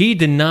 he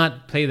did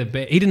not play the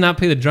bass. He did not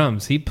play the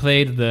drums. He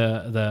played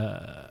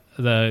the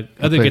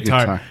other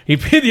guitar. He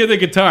played the other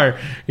guitar.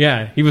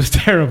 Yeah, he was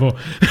terrible.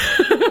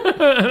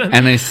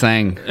 And they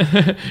sang.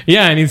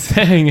 Yeah, and he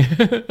sang.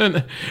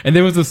 And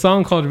there was a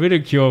song called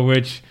Ridicule,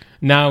 which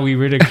now we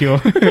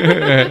ridicule.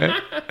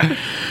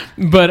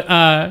 But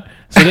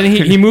so then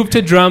he moved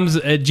to drums.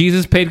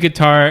 Jesus played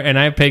guitar, and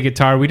I played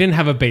guitar. We didn't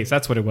have a bass.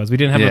 That's what it was. We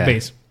didn't have a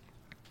bass.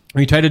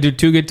 We tried to do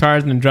two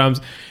guitars and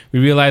drums. We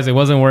realized it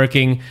wasn't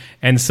working.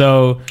 And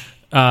so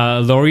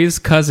Lori's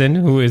cousin,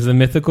 who is the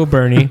mythical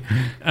Bernie.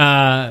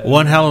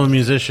 One hell of a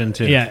musician,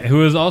 too. Yeah,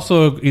 he's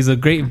a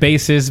great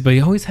bassist, but he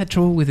always had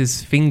trouble with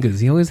his fingers.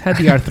 He always had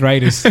the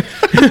arthritis.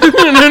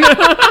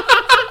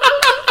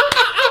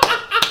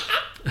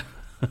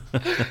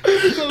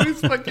 He's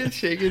always fucking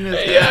shaking his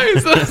head. Yeah,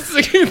 he's always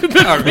shaking the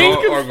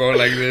fingers. Or go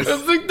like this.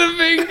 It's like the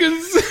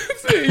fingers.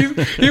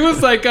 He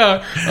was like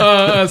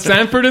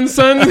Sanford and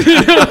Son.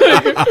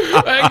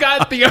 I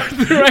got the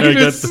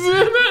arthritis.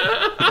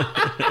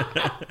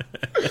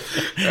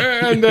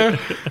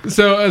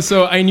 And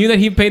so I knew that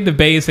he played the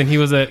bass, and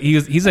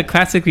he's a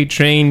classically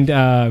trained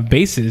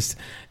bassist.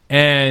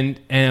 And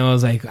I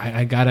was like,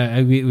 I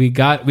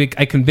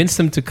convinced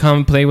him to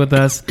come play with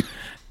us,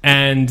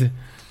 and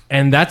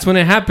that's when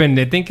it happened.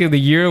 I think the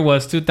year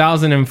was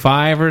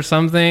 2005 or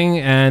something,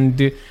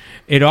 and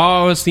it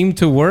all seemed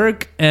to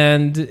work,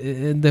 and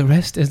the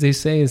rest, as they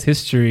say, is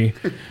history.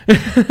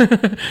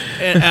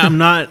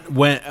 And I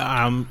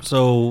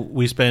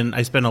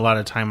spend a lot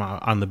of time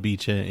on the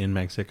beach in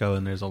Mexico,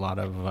 and there's a lot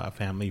of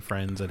family,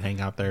 friends that hang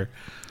out there.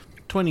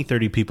 20,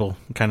 30 people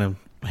kind of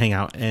hang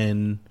out,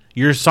 and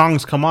your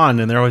songs come on,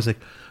 and they're always like,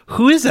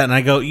 who is that? And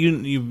I go,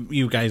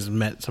 you guys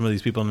met some of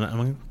these people, and I'm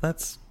like,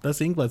 that's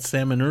Inkblots,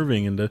 Sam and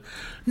Irving, and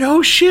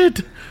no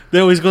shit. They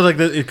always go like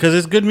that because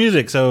it's good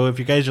music. So if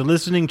you guys are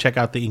listening, check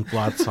out the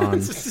Inkblots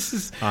on.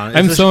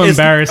 I'm so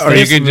embarrassed. Or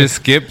you can just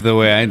skip the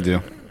way I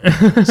do.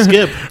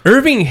 Skip.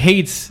 Irving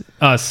hates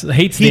us.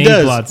 Hates he the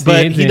does, Inkblots.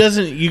 but he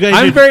doesn't. You guys.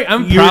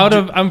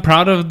 I'm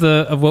proud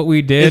of what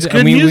we did. It's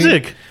good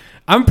music.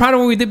 I'm proud of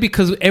what we did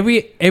because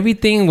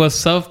everything was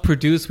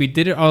self-produced. We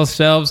did it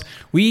ourselves.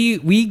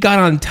 We got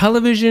on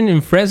television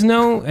in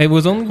Fresno. It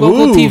was only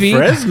local TV.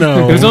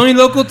 Fresno. It was only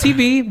local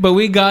TV, but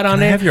we got on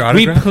Can I it. have your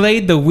autograph? We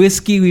played the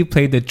Whiskey. We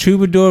played the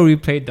Troubadour. We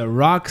played the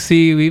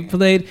Roxy.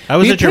 I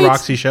was at your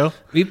Roxy show.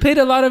 We played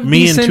a lot of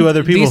and two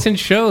other people. Decent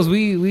shows.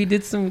 We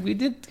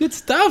did good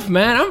stuff,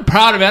 man. I'm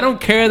proud of it. I don't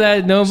care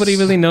that nobody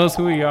really knows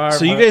who we are.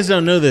 So you guys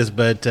don't know this,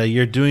 but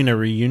you're doing a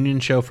reunion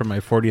show for my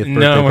 40th birthday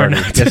No, we're party.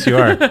 not. Yes, you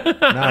are. No,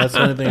 that's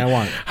the only thing I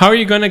want. How are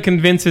you going to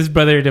convince his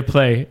brother to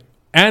play?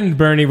 And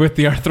Bernie with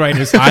the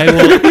arthritis. I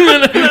will.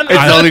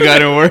 It's only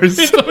gotten worse.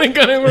 It's only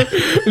gotten worse.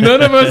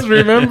 None of us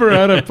remember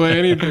how to play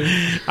anything.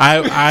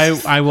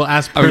 I will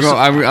ask.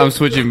 I'm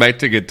switching back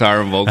to guitar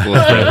and vocals.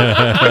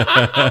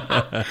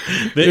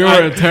 You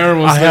are a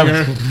terrible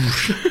singer.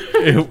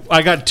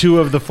 I got 2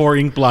 of the 4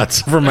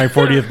 Inkblots for my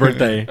 40th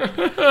birthday.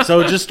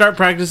 So just start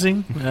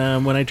practicing.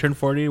 When I turn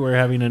 40, we're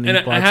having an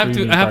Inkblots.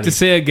 And I have to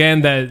say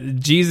again that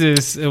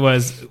Jesus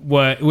was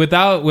what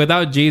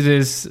without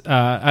Jesus.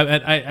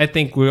 I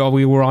think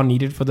we were all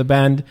needed for the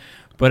band,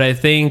 but I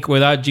think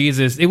without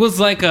Jesus, it was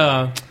like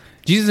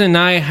Jesus and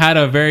I had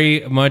a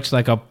very much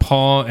like a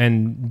Paul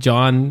and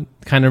John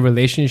kind of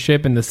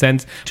relationship in the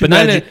sense, too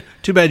bad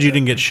you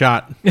didn't get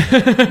shot.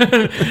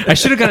 I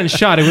should have gotten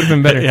shot. It would have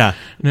been better. Yeah.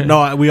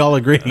 No, we all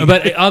agree.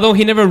 But although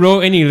he never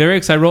wrote any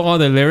lyrics, I wrote all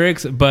the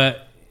lyrics,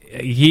 but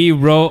he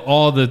wrote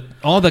all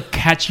the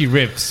catchy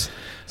riffs.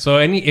 So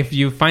if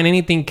you find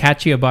anything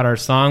catchy about our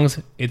songs,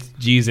 it's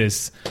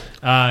Jesus.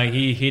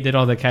 He did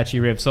all the catchy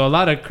riffs. So a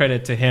lot of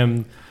credit to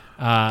him.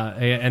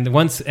 And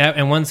once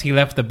he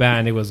left the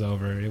band, it was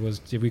over.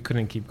 We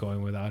couldn't keep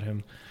going without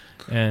him.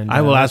 And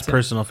I will ask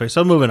personal favor.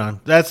 So moving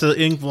on. That's the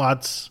ink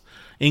blots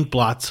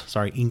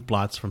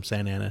from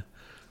Santa Ana.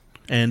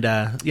 And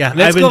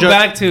let's go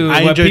back to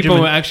what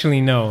people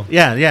actually know.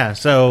 Yeah.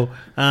 So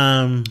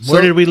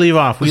where did we leave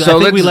off? I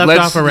think we left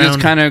off around.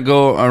 Let's kind of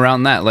go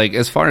around that. Like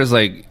as far as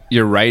like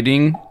your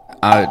writing,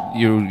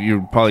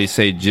 you probably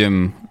say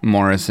Jim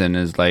Morrison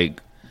is like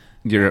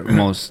your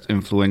most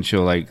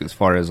influential, like as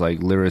far as like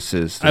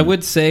lyricist. I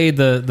would say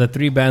the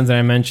three bands that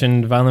I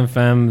mentioned: Violent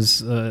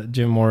Femmes,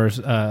 Jim Morris,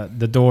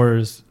 The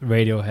Doors,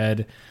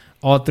 Radiohead.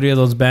 All three of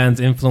those bands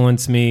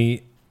influenced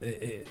me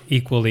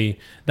equally.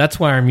 That's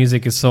why our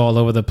music is so all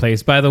over the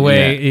place. By the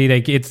way,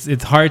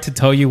 it's hard to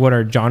tell you what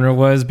our genre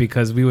was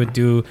because we would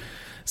do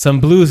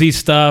some bluesy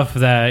stuff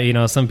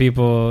that some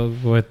people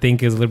would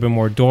think is a little bit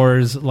more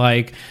Doors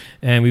like,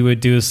 and we would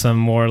do some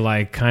more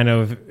like kind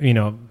of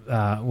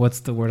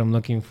what's the word I'm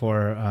looking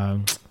for?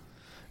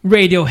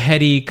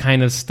 Radioheady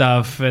kind of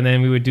stuff, and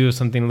then we would do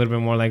something a little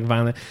bit more like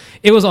violent.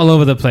 It was all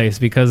over the place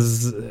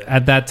because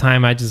at that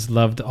time I just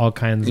loved all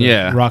kinds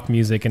of rock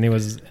music, and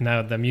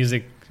the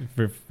music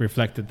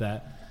reflected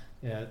that.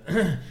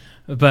 Yeah.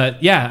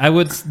 But yeah, I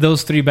would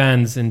those three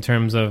bands in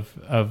terms of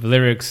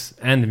lyrics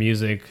and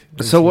music.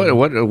 So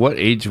what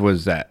age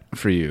was that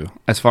for you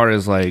as far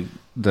as like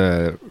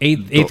the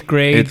eighth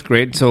grade? Eighth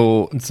grade.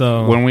 So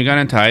when we got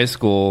into high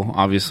school,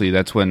 obviously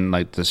that's when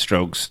like the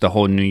Strokes, the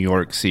whole New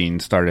York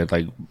scene started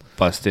like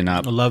busting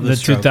up. I love the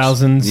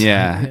 2000s.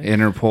 Yeah,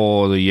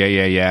 Interpol, the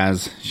Yeah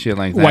Yeahs, shit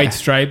like that. White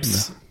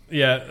Stripes.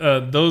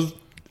 Yeah,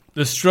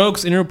 the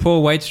Strokes,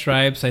 Interpol, White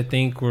Stripes, I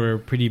think were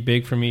pretty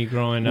big for me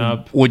growing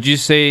up. Would you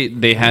say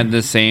they had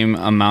the same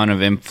amount of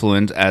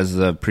influence as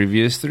the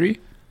previous three?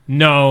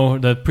 No,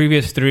 the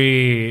previous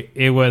three,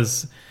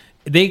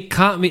 they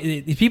caught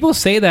me. People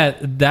say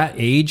that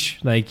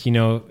age, like,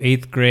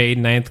 8th grade,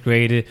 9th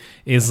grade,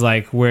 is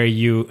like where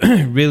you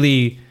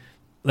really,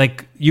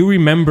 like, you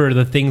remember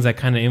the things that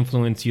kind of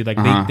influence you.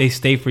 Like, they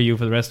stay for you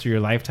for the rest of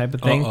your life type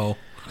of thing. Uh-oh.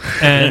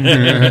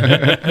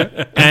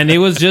 And it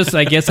was just,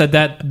 I guess,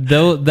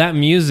 that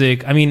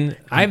music. I mean,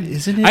 I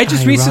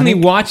just recently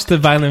watched the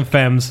Violent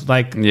Femmes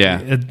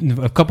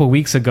a couple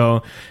weeks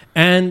ago,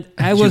 and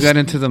you got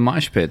into the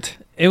mosh pit.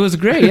 It was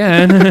great,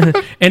 yeah,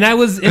 and I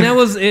was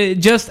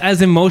just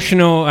as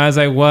emotional as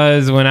I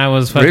was when I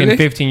was fucking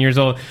 15 years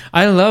old.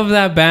 I love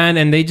that band,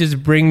 and they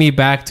just bring me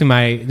back to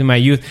my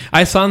youth.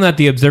 I saw them at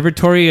the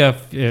Observatory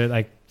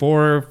like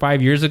 4 or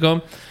 5 years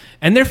ago.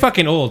 And they're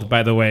fucking old,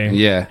 by the way.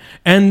 Yeah.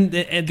 And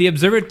the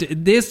Observatory,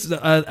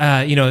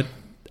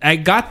 I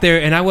got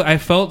there and I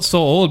felt so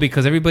old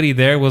because everybody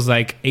there was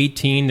like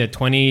 18 to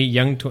 20,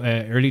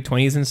 early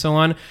 20s and so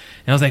on.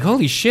 And I was like,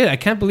 holy shit, I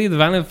can't believe the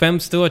Violent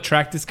Femmes still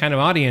attract this kind of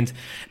audience.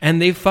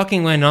 And they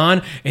fucking went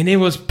on and it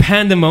was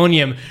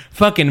pandemonium.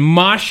 Fucking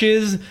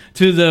moshes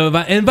to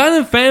and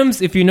Violent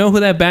Femmes, if you know who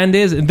that band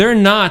is, they're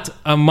not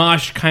a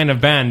mosh kind of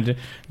band.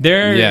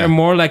 They're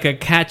more like a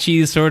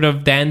catchy sort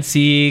of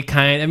dancey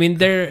kind. I mean,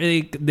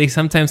 they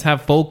sometimes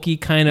have folky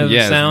kind of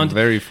sound.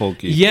 Very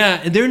folky.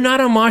 Yeah, they're not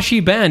a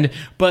moshy band,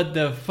 but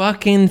the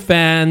fucking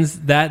fans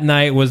that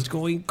night was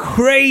going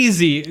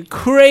crazy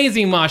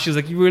moshes.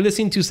 Like you were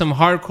listening to some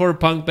hardcore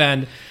punk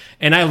band,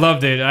 and I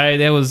loved it.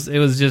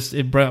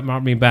 It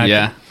brought me back.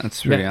 Yeah,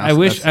 that's really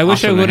awesome.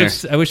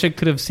 I wish I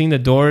could have seen the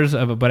Doors,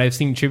 but I've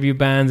seen tribute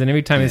bands, and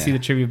every time I see the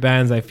tribute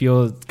bands, I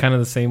feel kind of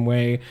the same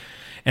way.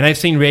 And I've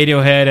seen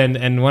Radiohead,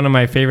 and one of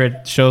my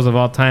favorite shows of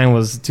all time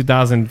was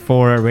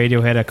 2004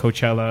 Radiohead at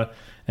Coachella,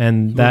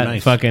 and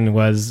that fucking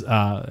was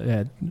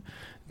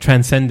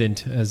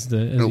transcendent, as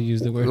you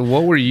use the word.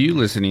 What were you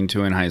listening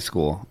to in high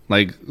school?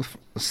 Like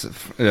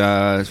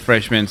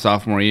freshman,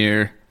 sophomore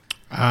year?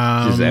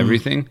 Just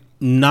everything?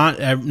 No.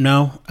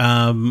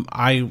 You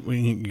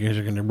guys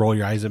are going to roll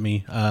your eyes at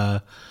me.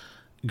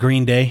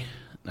 Green Day.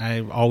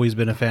 I've always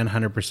been a fan,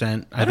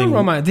 100%.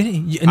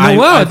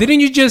 Didn't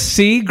you just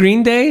see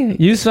Green Day?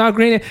 You saw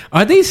Green Day.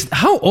 Are they?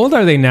 How old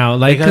are they now?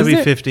 Like, they gotta be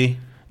 50.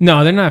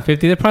 No, they're not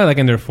 50. They're probably like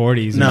in their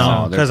 40s.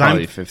 No, because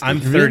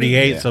I'm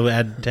 38, so it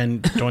had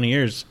 10, 20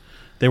 years.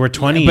 They were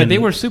 20. But they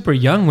were super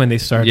young when they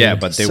started. Yeah,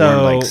 but they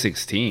weren't like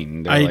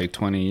 16. They were like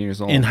 20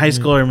 years old. In high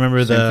school, I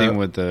remember Same thing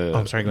with the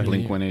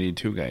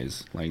Blink-182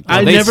 guys. Like,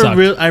 I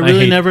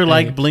really never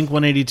liked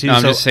Blink-182. No,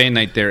 I'm just saying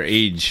like their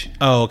age.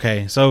 Oh,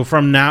 okay. So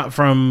from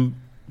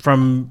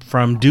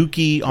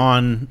Dookie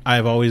on, I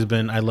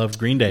love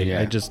Green Day.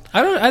 Yeah.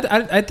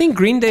 I think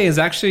Green Day is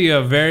actually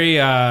a very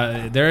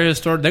they're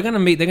historic. They're gonna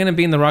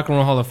be in the Rock and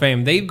Roll Hall of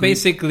Fame. They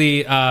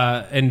basically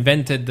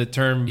invented the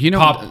term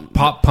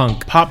pop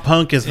punk. Pop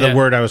punk is the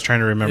word I was trying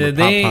to remember. Pop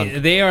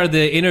punk. They are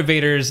the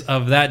innovators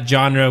of that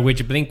genre,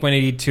 which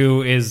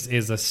Blink-182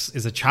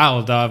 is a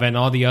child of, and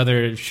all the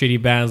other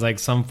shitty bands like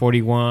Sum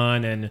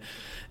 41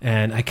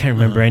 and I can't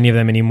remember any of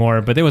them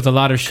anymore. But there was a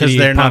lot of shitty because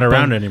they're not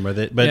around punk anymore.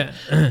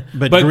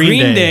 But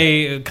Green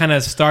Day kind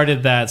of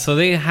started that, so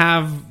they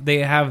have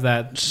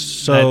that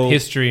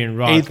history in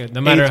rock.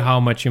 No matter how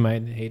much you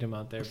might hate them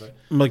out there, but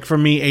like for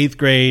me, 8th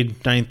grade,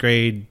 9th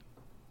grade,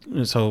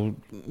 so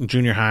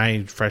junior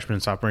high, freshman,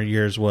 sophomore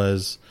years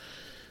was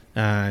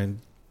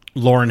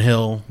Lauryn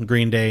Hill,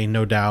 Green Day,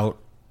 no doubt,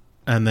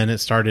 and then it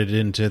started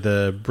into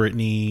the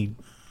Britney,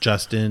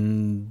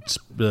 Justin,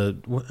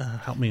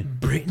 help me.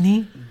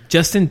 Britney?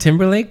 Justin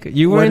Timberlake?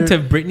 You were into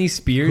Britney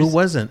Spears? Who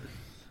wasn't?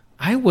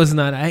 I was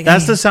not.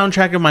 That's the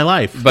soundtrack of my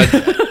life. But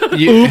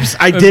oops,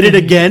 I did it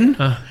again.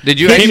 Did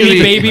you Hit actually,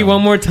 Me Baby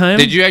one more time?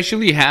 Did you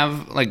actually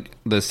have like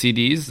the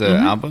CDs, the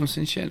albums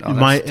and shit? Oh,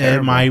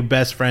 my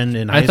best friend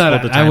in high school thought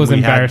at the time, I was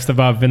embarrassed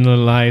about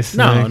Vanilla Ice.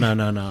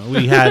 No.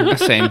 We had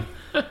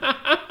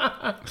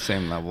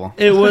same level.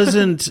 It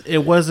wasn't.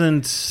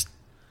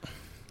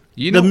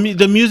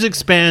 The music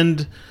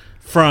spanned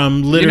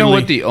from literally. You know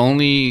what? The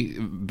only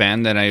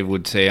band that I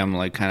would say I'm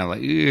like kind of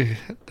like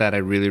that I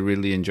really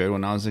really enjoyed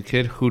when I was a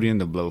kid, Hootie and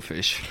the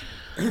Blowfish.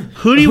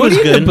 Hootie was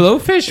good. The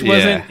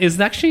Blowfish is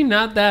actually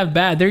not that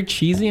bad. They're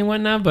cheesy and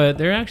whatnot, but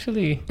they're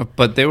actually.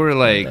 But they were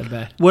like.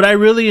 What I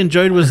really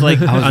enjoyed was like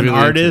an really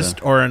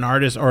artist or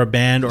a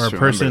band or a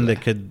person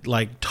that could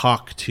like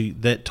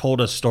that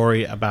told a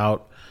story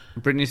about.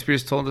 Britney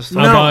Spears told us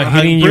about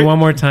hitting you one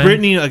more time.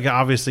 Britney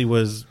obviously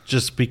was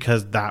just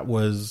because that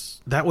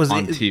was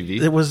on TV.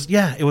 It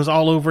was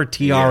all over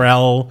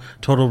TRL,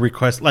 Total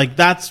Request. Like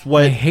that's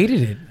what I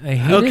hated it. I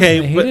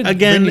hated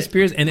again, Britney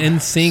Spears and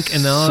NSYNC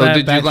and all so that.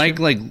 So did you like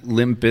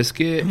Limp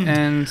Bizkit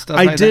and stuff?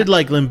 I did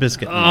like Limp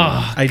Bizkit.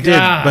 I did,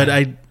 but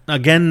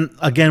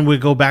again we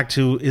go back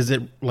to, is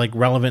it like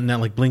relevant now?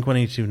 Like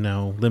Blink-182,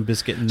 no. Limp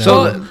Bizkit, no.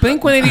 So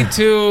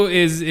Blink-182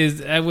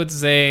 is I would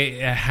say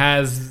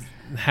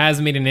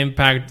has made an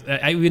impact.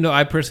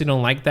 I personally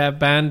don't like that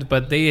band,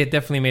 but they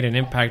definitely made an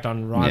impact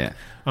on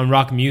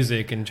rock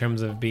music in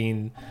terms of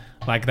being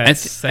like that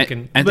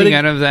second. I think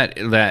out of that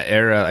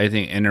era, I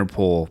think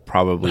Interpol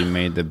probably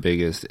made the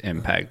biggest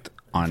impact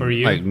on for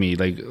you? Like me,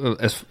 like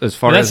as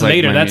far that's as like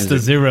later. That's music. the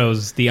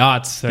zeros, the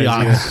aughts. The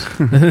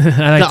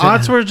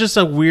aughts were just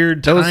a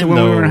weird time. That was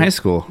when we were in high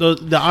school. The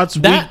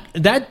aughts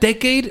that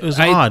decade was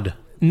odd.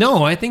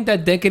 No, I think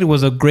that decade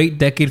was a great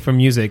decade for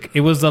music.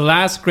 It was the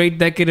last great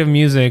decade of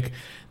music.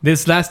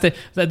 This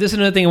is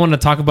another thing I want to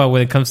talk about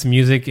when it comes to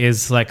music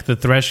is like the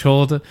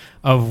threshold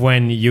of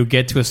when you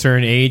get to a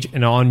certain age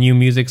and all new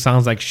music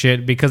sounds like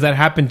shit, because that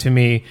happened to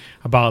me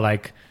about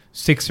like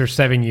 6 or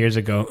 7 years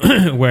ago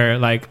where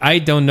like I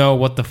don't know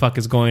what the fuck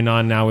is going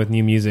on now with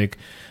new music.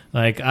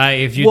 Like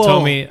if you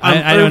told me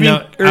I don't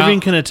know.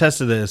 Irving can attest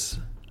to this.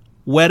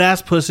 Wet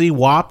Ass Pussy,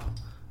 WAP.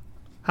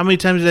 How many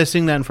times did I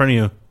sing that in front of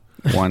you?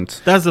 Once.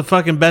 That's the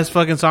fucking best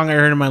fucking song I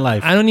heard in my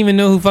life. I don't even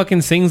know who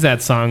fucking sings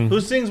that song. Who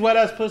sings Wet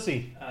Ass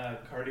Pussy?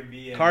 Cardi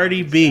B.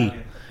 Cardi B.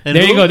 And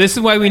there you go. This is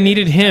why we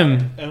needed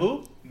him. And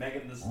who?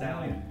 Megan Thee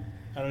Stallion.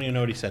 I don't even know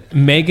what he said.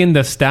 Megan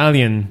Thee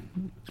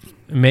Stallion.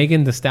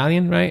 Megan Thee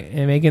Stallion, right?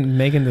 And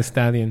Megan Thee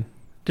Stallion.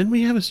 Didn't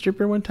we have a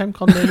stripper one time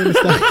called Megan Thee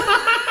Stallion?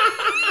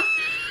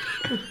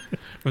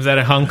 Was that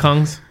at Hong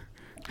Kong's?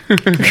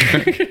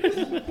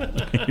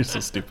 You're so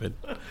stupid.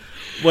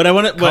 What I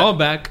want to call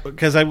back,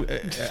 because I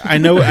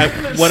know I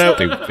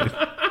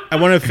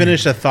want to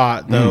finish a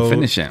thought though.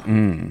 Finish it.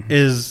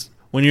 Is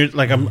when you're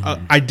like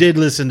I did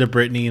listen to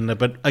Britney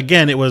but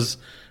again it was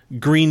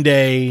Green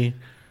Day,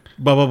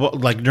 blah blah blah,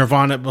 like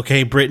Nirvana,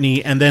 okay,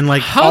 Britney, and then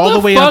like how all the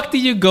way fuck up. Do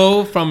you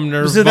go from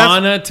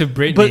Nirvana to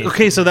Britney? But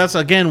okay, so that's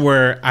again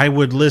where I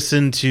would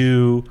listen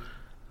to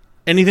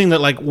anything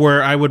that like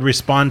where I would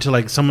respond to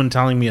like someone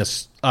telling me a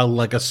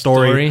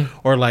story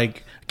or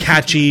like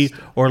catchy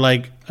or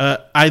like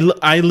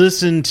I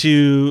listened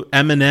to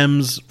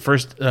Eminem's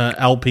first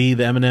LP,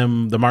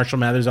 the Marshall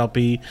Mathers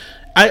LP.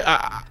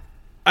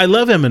 I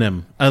love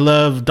Eminem. I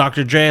love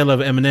Dr. Dre. I love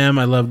Eminem.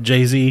 I love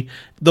Jay-Z.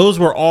 Those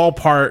were all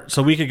part.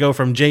 So we could go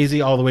from Jay-Z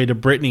all the way to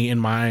Britney in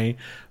my.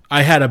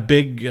 I had a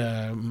big,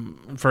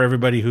 for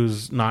everybody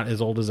who's not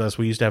as old as us,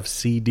 we used to have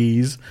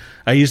CDs.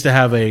 I used to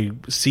have a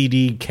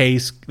CD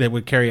case that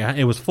would carry,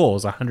 it was full. It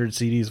was 100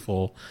 CDs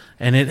full.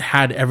 And it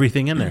had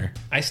everything in there.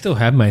 I still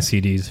have my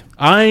CDs.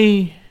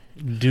 I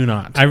do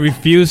not. I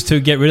refuse to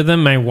get rid of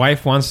them. My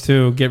wife wants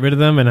to get rid of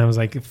them. And I was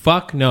like,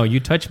 fuck no, you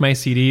touch my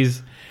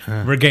CDs.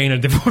 we're getting a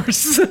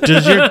divorce.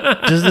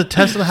 Does the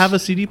Tesla have a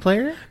CD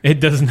player? It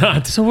does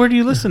not. So where do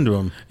you listen to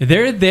them?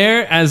 They're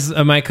there as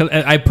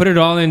I put it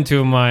all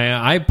into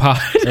my iPod,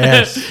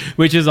 Yes.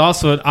 which is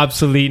also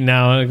obsolete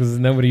now because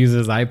nobody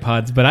uses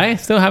iPods. But I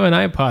still have an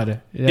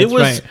iPod.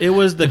 That's It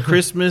was the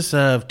Christmas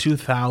of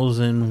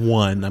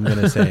 2001. I'm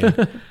gonna say,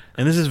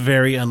 and this is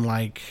very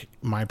unlike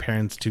my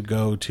parents to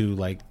go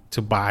to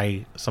to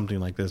buy something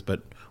like this.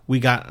 But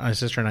my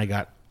sister and I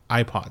got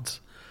iPods.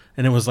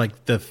 And it was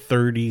like the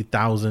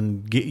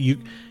 30,000.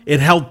 It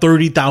held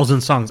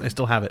 30,000 songs. I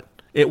still have it.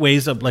 It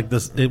weighs up like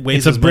this. It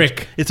weighs. It's a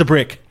brick. It's a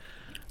brick.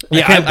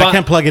 Yeah, I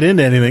can't plug it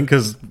into anything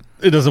because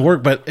it doesn't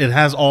work. But it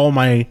has all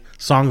my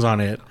songs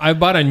on it. I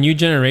bought a new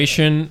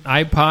generation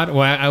iPod.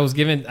 Well,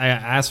 I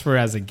asked for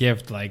it as a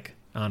gift, like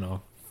I don't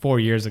know, 4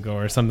 years ago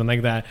or something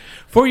like that.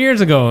 4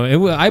 years ago,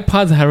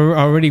 iPods had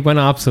already went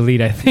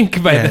obsolete, I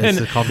think, by then.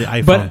 It's called the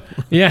iPhone. But,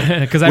 yeah,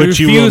 because I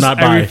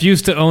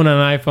refuse to own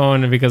an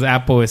iPhone because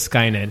Apple is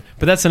Skynet.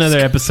 But that's another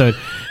episode.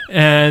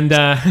 And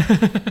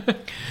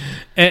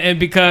and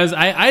because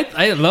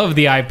I love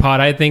the iPod.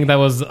 I think that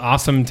was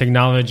awesome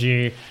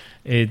technology.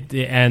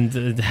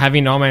 And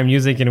having all my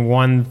music in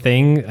one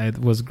thing, it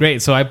was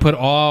great. So I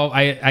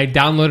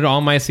downloaded all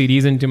my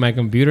CDs into my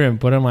computer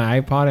and put on my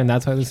iPod, and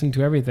that's how I listen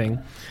to everything.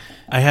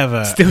 I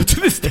have still to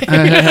this day.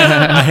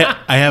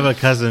 I have a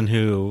cousin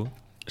who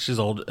she's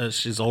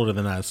older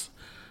than us,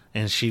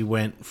 and she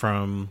went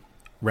from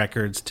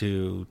records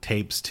to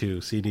tapes to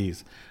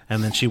CDs,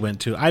 and then she went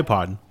to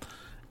iPod.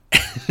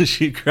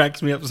 She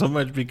cracks me up so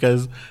much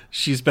because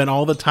she spent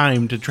all the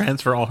time to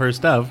transfer all her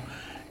stuff.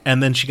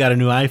 And then she got a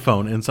new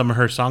iPhone, and some of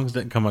her songs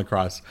didn't come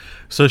across.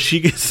 So she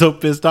gets so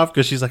pissed off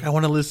because she's like, I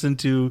want to listen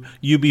to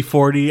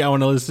UB40. I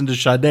want to listen to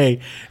Sade.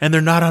 And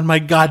they're not on my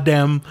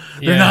goddamn...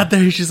 They're not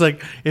there. She's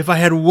like, if I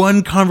had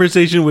one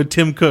conversation with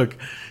Tim Cook,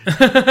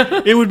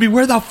 it would be,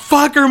 where the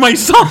fuck are my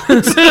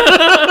songs?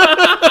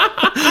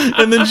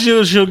 And then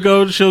she'll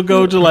go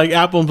to like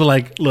Apple and be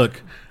like,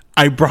 look,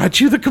 I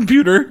brought you the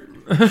computer.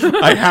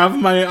 I have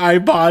my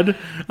iPod.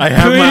 I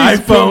have my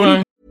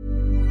iPhone.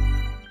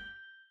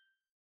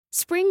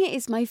 Spring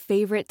is my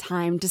favorite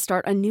time to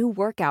start a new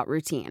workout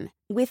routine.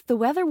 With the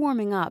weather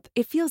warming up,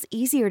 it feels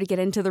easier to get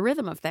into the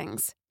rhythm of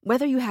things.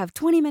 Whether you have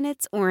 20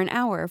 minutes or an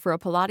hour for a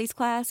Pilates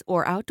class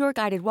or outdoor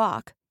guided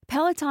walk,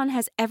 Peloton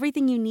has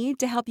everything you need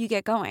to help you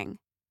get going.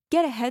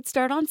 Get a head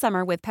start on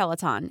summer with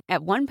Peloton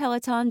at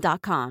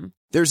onepeloton.com.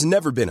 There's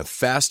never been a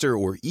faster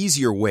or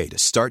easier way to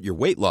start your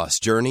weight loss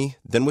journey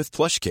than with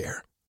PlushCare.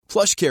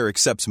 PlushCare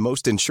accepts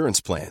most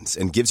insurance plans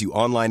and gives you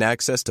online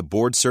access to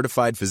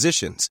board-certified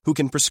physicians who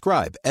can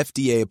prescribe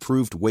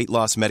FDA-approved weight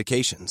loss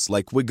medications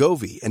like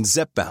Wegovy and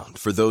Zepbound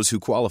for those who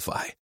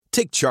qualify.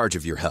 Take charge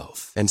of your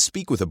health and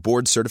speak with a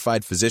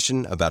board-certified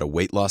physician about a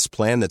weight loss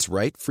plan that's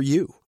right for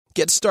you.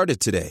 Get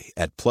started today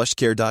at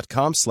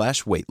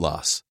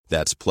plushcare.com/weightloss.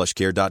 That's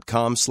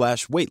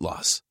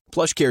plushcare.com/weightloss.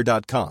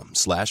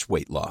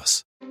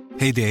 plushcare.com/weightloss.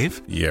 Hey,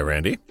 Dave. Yeah,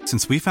 Randy.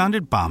 Since we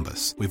founded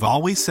Bombas, we've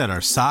always said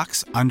our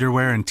socks,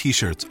 underwear, and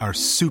T-shirts are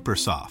super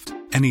soft.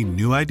 Any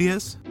new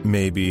ideas?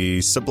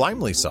 Maybe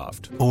sublimely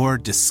soft. Or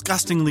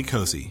disgustingly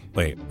cozy.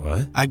 Wait,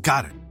 what? I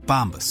got it.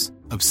 Bombas.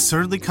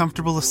 Absurdly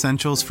comfortable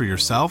essentials for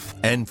yourself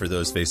and for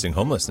those facing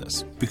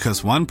homelessness.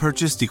 Because one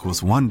purchased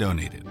equals one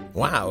donated.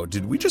 Wow,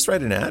 did we just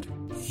write an ad?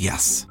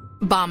 Yes.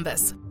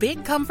 Bombas.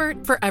 Big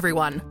comfort for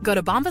everyone. Go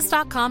to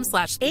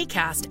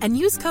bombas.com/ACAST and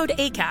use code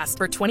ACAST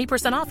for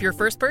 20% off your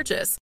first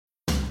purchase.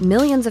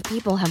 Millions of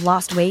people have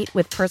lost weight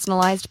with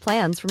personalized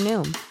plans from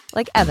Noom.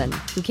 Like Evan,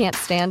 who can't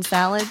stand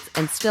salads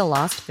and still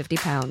lost 50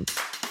 pounds.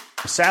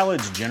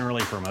 Salads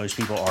generally for most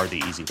people are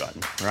the easy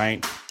button,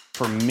 right?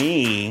 For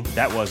me,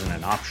 that wasn't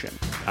an option.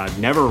 I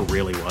never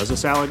really was a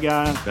salad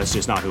guy. That's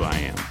just not who I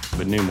am.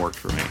 But Noom worked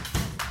for me.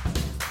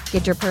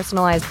 Get your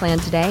personalized plan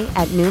today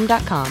at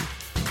Noom.com.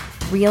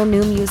 Real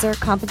Noom user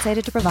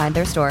compensated to provide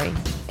their story.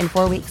 In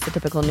 4 weeks, the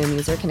typical Noom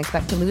user can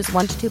expect to lose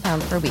 1 to 2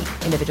 pounds per week.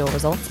 Individual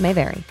results may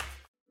vary.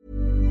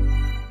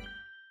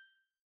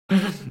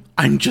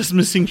 I'm just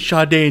missing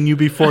Sade and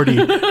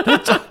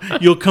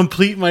UB40. You'll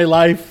complete my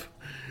life.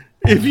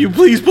 If you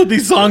please put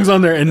these songs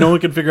on there, and no one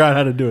can figure out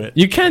how to do it.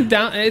 You can't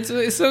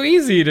it's so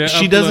easy to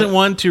She upload. doesn't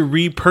want to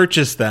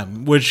repurchase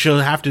them, which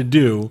she'll have to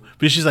do.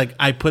 But she's like,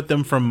 I put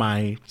them from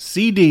my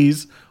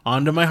CDs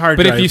onto my hard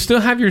drive. But if you still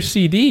have your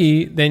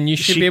CD, then you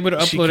should be able to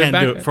upload it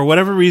back. Do it. For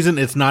whatever reason,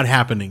 it's not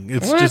happening.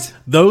 It's just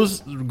those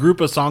group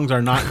of songs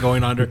are not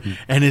going under,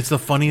 and it's the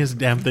funniest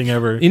damn thing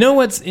ever. You know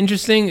what's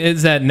interesting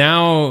is that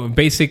now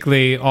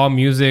basically all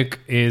music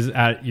is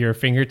at your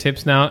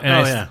fingertips now.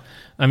 And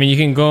I mean, you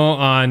can go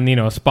on,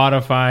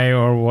 Spotify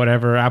or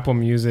whatever, Apple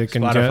Music,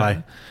 and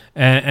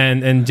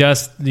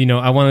just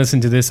I want to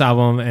listen to this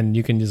album, and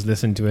you can just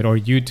listen to it, or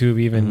YouTube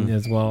even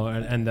as well.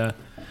 And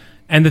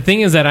the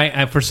thing is that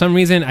I for some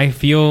reason I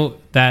feel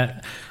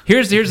that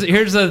here's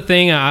the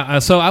thing.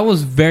 So I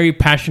was very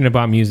passionate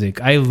about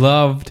music. I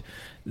loved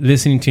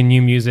listening to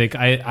new music.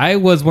 I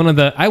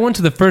went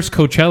to the first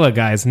Coachella,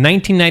 guys,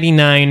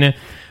 1999.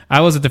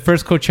 I was at the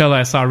first Coachella.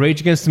 I saw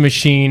Rage Against the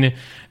Machine,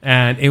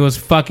 and it was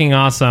fucking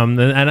awesome.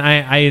 And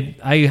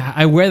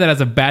I wear that as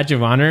a badge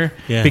of honor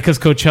because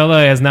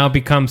Coachella has now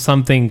become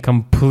something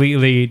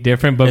completely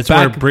different. But it's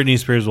where Britney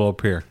Spears will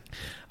appear.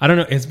 I don't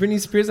know. Is Britney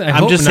Spears?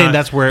 I'm just saying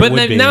that's where it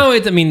would be. Now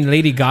it's, I mean,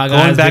 Lady Gaga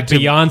has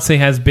been, Beyonce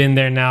has been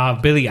there now.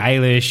 Billie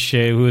Eilish,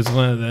 who is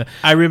one of the...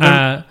 I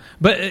remember...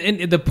 but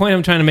the point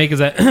I'm trying to make is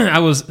that I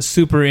was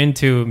super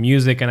into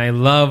music, and I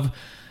love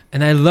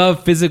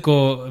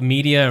physical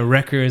media,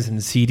 records and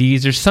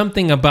CDs. There's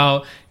something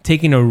about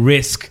taking a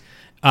risk.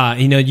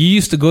 You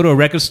used to go to a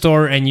record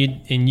store and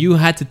you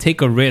had to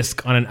take a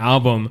risk on an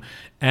album,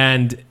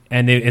 and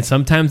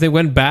sometimes it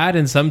went bad,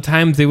 and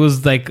sometimes it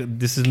was like,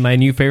 this is my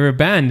new favorite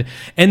band.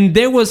 And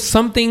there was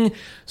something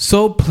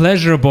so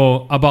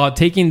pleasurable about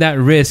taking that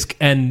risk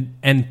and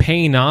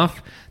paying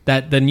off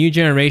that the new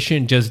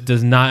generation just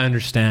does not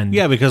understand.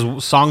 Yeah,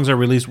 because songs are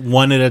released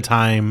one at a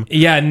time.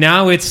 Yeah,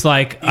 now it's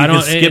like I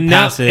don't skip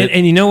past it.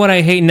 And you know what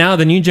I hate now?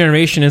 The new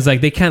generation is like,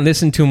 they can't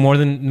listen to more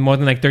than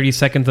like 30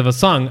 seconds of a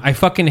song. I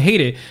fucking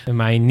hate it. And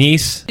my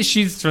niece,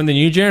 she's from the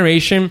new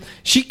generation.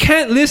 She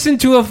can't listen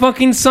to a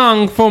fucking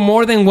song for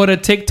more than what a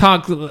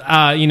TikTok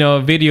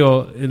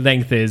video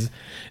length is.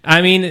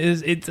 I mean,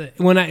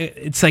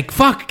 it's like,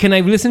 fuck, can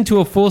I listen to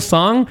a full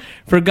song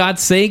for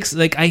God's sakes?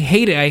 Like, I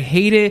hate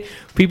it.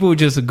 People would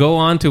just go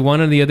on to one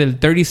or the other,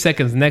 30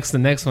 seconds, the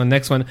next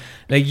one.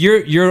 Like,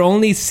 you're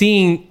only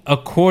seeing a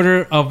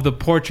quarter of the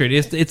portrait.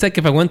 It's like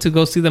if I went to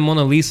go see the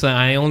Mona Lisa,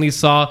 I only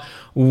saw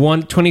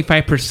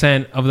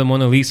 25% of the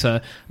Mona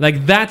Lisa.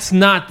 Like, that's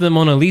not the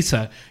Mona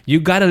Lisa. You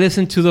gotta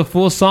listen to the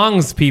full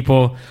songs,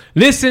 people.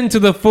 Listen to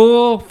the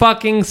full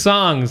fucking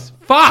songs.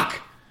 Fuck!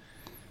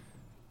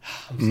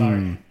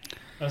 I'm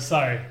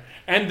sorry.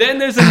 And then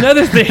there's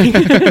another thing.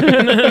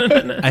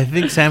 I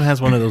think Sam has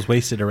one of those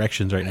wasted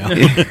erections right now.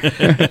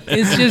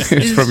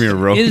 It's from your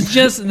rope. It's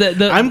just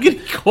I'm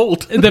getting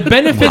cold. The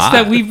benefits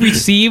that we've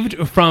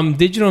received from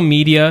digital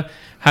media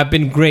have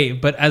been great,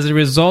 but as a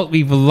result,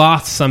 we've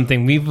lost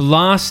something. We've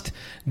lost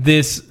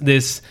this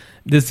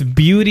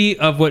beauty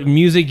of what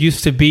music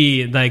used to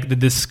be, like the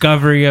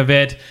discovery of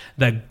it,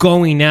 the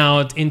going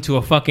out into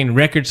a fucking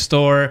record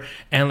store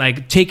and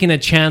like taking a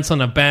chance on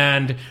a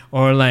band,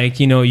 or like,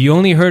 you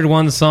only heard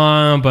one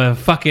song, but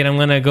fuck it, I'm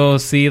gonna go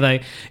see,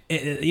 like,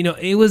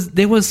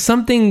 there was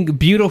something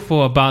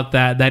beautiful about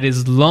that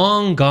is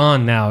long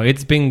gone now.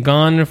 It's been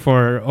gone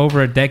for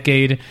over a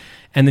decade.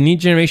 And the new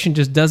generation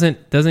just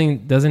doesn't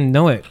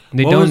know it.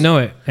 They don't know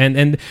it.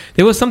 And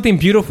there was something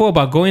beautiful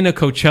about going to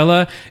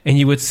Coachella, and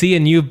you would see a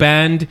new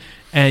band,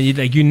 and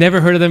you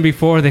never heard of them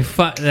before.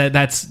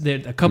 That's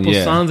a couple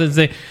songs, and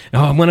say,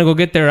 "Oh, I'm gonna go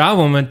get their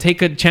album and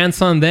take a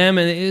chance on them."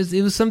 And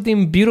it was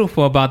something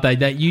beautiful about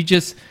that you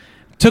just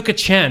took a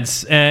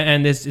chance,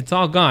 and it's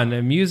all gone.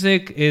 And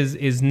music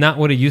is not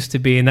what it used to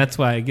be, and that's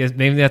why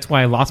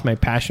I lost my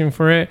passion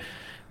for it.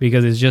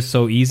 Because it's just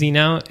so easy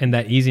now, and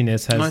that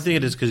easiness has... No, I think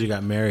it is because you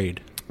got married.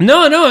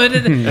 No.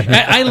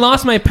 I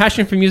lost my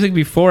passion for music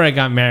before I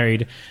got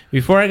married.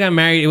 Before I got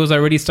married, it was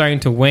already starting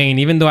to wane.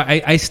 Even though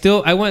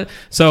I went...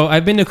 So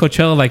I've been to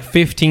Coachella like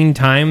 15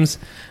 times.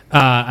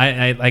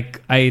 I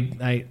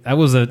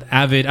was an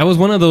avid... I was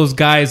one of those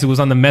guys who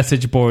was on the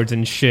message boards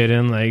and shit,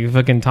 and like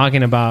fucking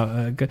talking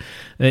about...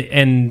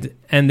 and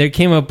there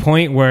came a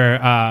point where,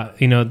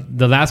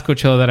 the last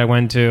Coachella that I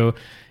went to,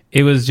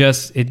 it was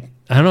just...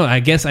 I don't know. I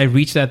guess I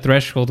reached that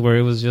threshold where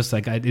it was just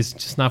like, it's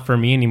just not for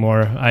me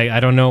anymore. I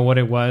don't know what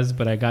it was,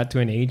 but I got to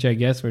an age, I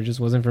guess, where it just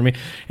wasn't for me.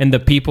 And the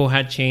people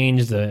had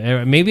changed.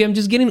 Maybe I'm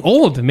just getting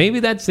old. Maybe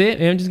that's it.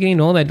 I'm just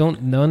getting old. I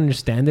don't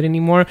understand it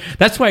anymore.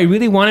 That's why I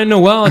really wanted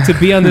Noel to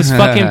be on this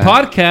fucking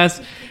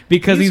podcast,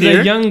 because he's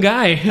a young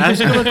guy.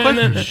 Ask him a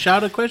question.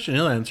 Shout a question.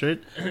 He'll answer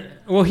it.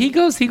 Well, he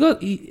goes. I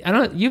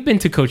don't. You've been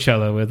to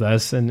Coachella with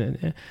us,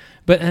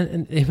 but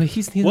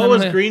he's what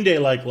was Green Day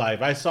like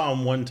live? I saw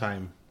him one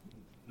time.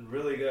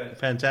 Really good.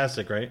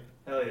 Fantastic, right?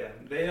 Hell yeah.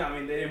 They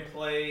didn't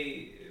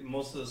play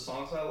most of the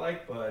songs I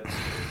like, but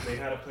they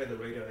had to play the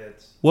radio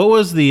hits. What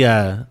was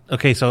the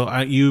okay, so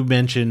you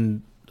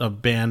mentioned a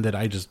band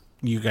that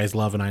you guys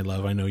love and I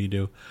love. I know you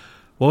do.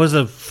 What was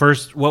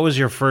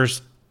your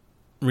first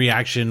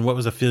reaction? What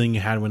was the feeling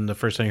you had when the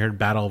first time you heard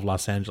Battle of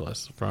Los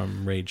Angeles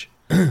from Rage?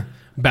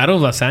 Battle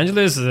of Los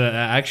Angeles,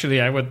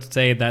 actually I would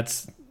say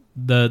that's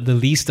the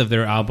least of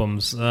their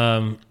albums.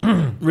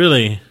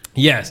 Really?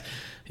 Yes.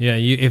 Yeah,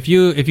 if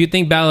you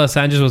think Battle of Los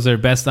Angeles was their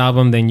best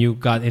album, then you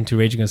got into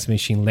Rage Against the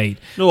Machine late.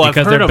 No, I've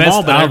heard them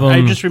all, but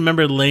I just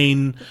remember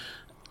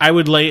I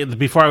would lay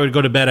before I would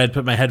go to bed. I'd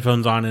put my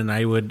headphones on, and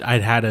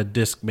I'd had a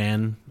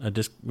Discman, a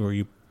disc where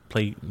you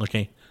play.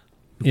 Okay,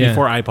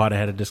 before iPod, I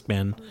had a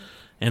Discman,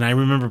 and I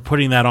remember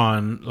putting that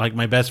on. Like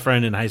my best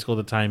friend in high school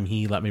at the time,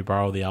 he let me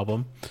borrow the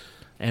album,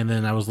 and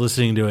then I was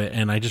listening to it,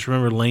 and I just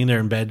remember laying there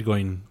in bed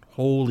going,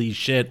 "Holy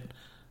shit!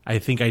 I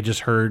think I just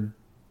heard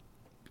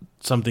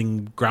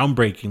something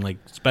groundbreaking, like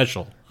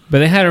special." But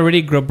they had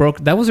already broke.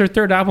 That was their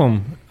third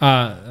album.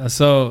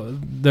 So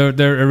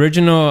their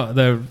original,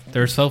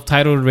 their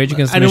self-titled Rage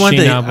Against the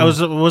Machine album. I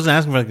wasn't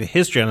asking for like the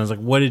history, and I was like,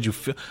 "What did you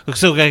feel?"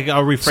 So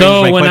I'll rephrase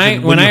so my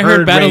question. When I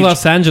heard Battle Rage,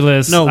 Los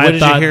Angeles, I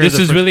thought this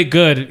is really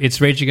good.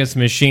 It's Rage Against the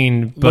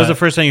Machine. What was the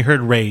first time you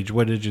heard Rage?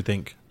 What did you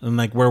think? And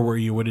like, where were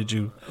you? What did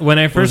you? When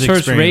I first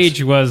heard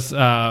Rage was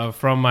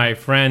from my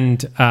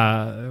friend,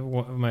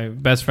 my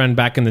best friend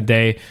back in the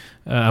day.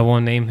 I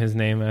won't name his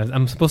name.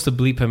 I'm supposed to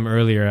bleep him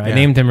earlier. I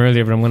named him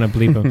earlier, but I'm going to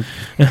bleep him.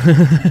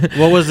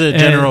 What was the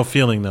general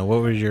feeling, though?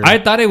 What was your? I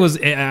thought it was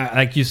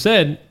like you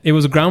said. It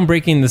was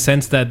groundbreaking in the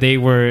sense that they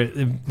were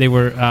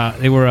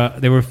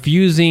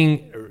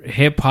fusing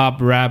hip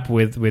hop rap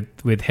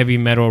with heavy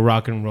metal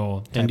rock and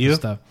roll type of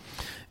stuff.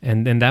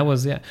 And that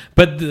was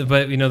but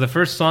the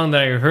first song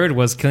that I heard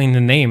was "Killing the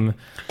Name,"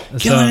 in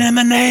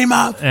the name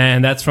of,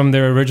 and that's from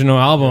their original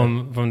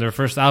album, from their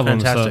first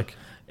album. Fantastic. So,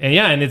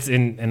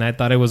 and I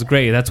thought it was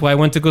great. That's why I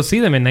went to go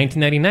see them in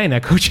 1999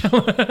 at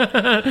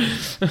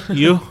Coachella.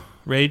 You,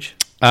 Rage?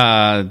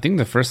 I think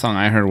the first song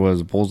I heard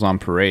was "Bulls on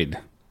Parade."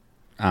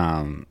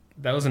 That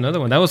was another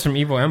one. That was from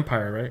Evil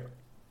Empire, right?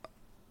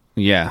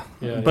 Yeah.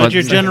 But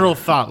your general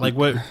thought, like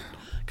what?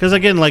 Because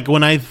again, like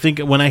when I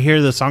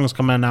hear the songs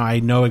come out now, I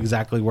know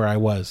exactly where I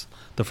was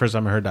the first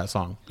time I heard that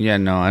song. Yeah,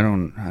 no, I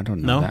don't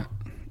know that.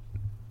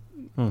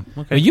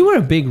 Okay. You were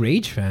a big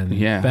Rage fan,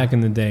 back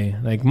in the day,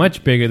 like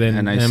much bigger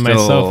than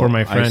myself or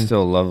my friend. I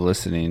still love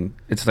listening.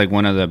 It's like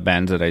one of the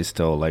bands that I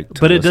still like.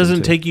 But it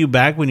doesn't take you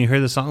back when you hear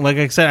the song. Like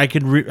I said, I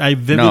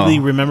vividly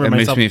remember it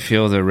myself. Makes me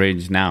feel the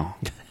rage now,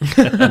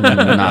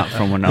 not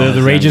from when I was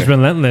the rage younger. is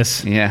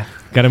relentless. Yeah,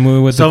 got to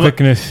move with the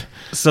quickness.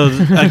 So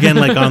again,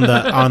 like on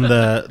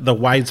the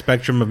wide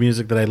spectrum of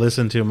music that I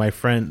listened to, my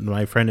friend and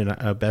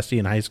bestie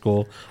in high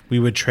school, we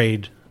would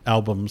trade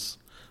albums.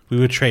 We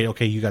would trade,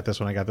 okay, you got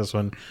this one, I got this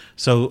one.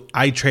 So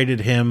I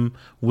traded him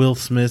Will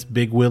Smith's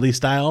Big Willie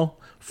style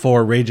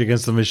for Rage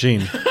Against the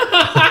Machine.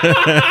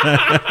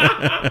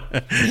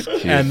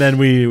 And then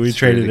we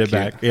traded it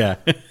back. Yeah.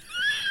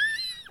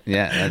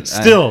 Yeah.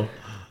 Still,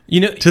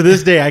 to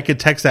this day, I could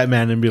text that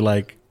man and be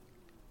like,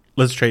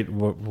 let's trade,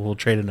 we'll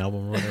trade an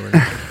album or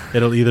whatever.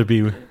 It'll either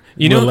be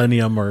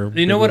Millennium or...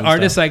 You know what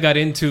artist I got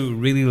into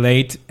really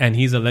late, and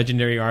he's a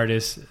legendary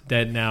artist,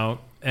 dead now.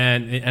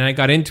 And I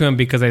got into him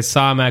because I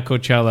saw him at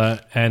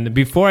Coachella. And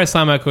before I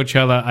saw him at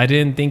Coachella, I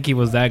didn't think he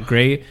was that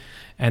great.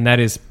 And that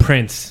is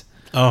Prince.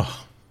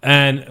 Oh.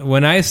 And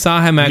when I saw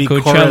him at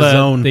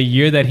Coachella, the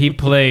year that he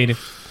played,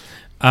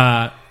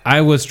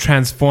 I was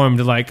transformed.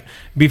 Like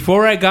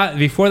before that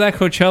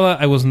Coachella,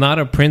 I was not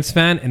a Prince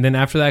fan. And then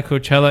after that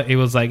Coachella, it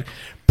was like,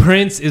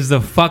 Prince is the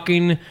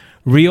fucking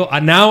real.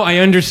 Now I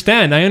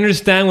understand. I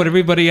understand what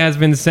everybody has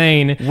been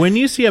saying. When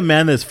you see a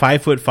man that's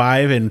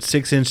 5'5" and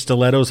 6-inch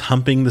stilettos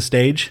humping the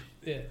stage,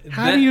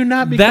 how do you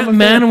not become that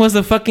man? Was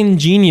a fucking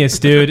genius,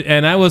 dude.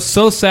 And I was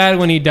so sad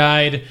when he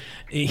died.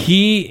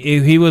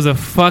 He was a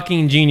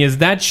fucking genius.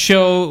 That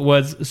show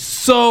was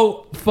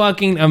so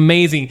fucking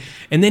amazing.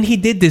 And then he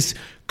did this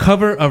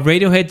cover of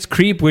Radiohead's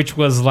 "Creep," which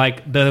was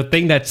like the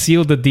thing that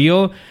sealed the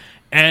deal.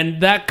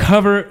 And that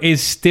cover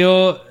is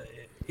still...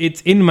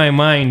 It's in my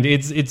mind.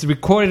 It's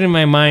recorded in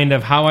my mind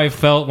of how I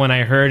felt when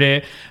I heard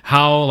it,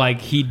 how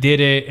like he did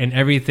it and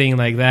everything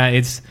like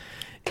that.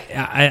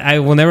 I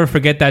will never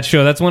forget that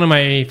show. That's one of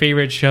my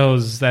favorite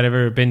shows that I've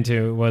ever been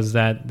to, was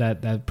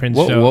that Prince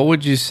show. What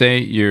would you say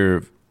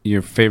your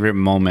favorite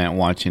moment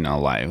watching a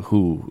live?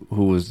 Who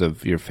was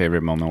your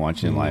favorite moment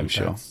watching a live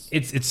show?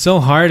 It's so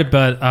hard,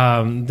 but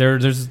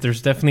there's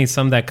definitely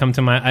some that come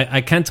to mind.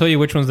 I can't tell you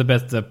which one's the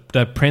best.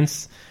 The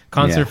Prince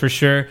concert for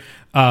sure.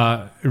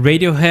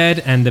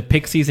 Radiohead and the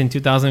Pixies in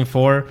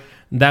 2004.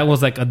 That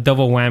was like a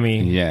double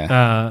whammy.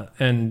 Yeah.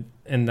 And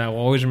I will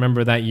always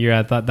remember that year.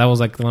 I thought that was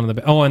like one of the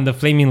best. Oh, and the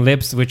Flaming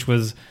Lips, which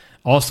was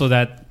also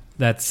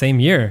that same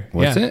year.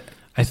 Was it?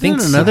 I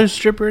think another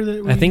stripper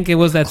that I think it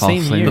was that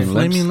same year. The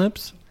Flaming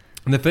Lips.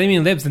 The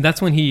Flaming Lips, and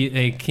that's when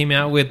he came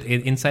out with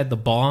Inside the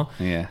Ball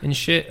and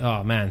shit.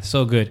 Oh man,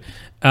 so good.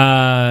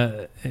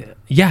 Yeah,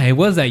 it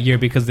was that year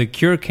because The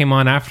Cure came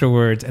on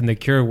afterwards, and The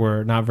Cure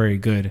were not very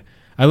good.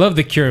 I love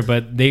The Cure,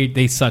 but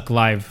they suck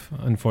live,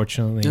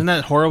 unfortunately. Isn't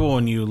that horrible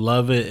when you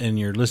love it and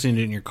you're listening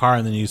to it in your car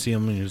and then you see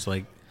them and you're just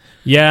like...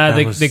 Yeah,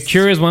 The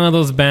Cure is one of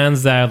those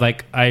bands that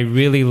like I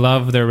really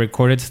love their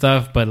recorded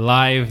stuff, but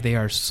live they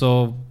are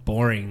so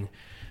boring.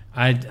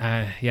 I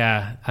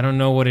don't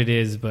know what it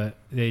is, but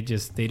they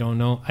don't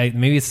know.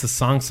 Maybe it's the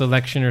song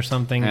selection or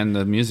something. And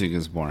the music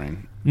is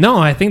boring. No,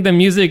 I think the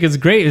music is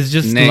great. It's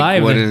just Nick,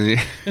 live. What is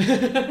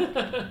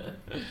it?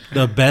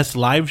 The best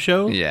live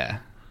show? Yeah.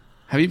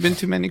 Have you been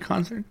to many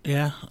concerts?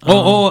 Yeah.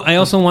 I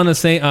also want to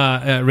say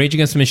Rage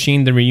Against the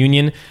Machine, the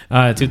reunion,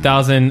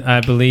 2000,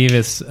 I believe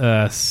is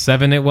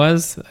 7 it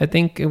was. I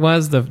think it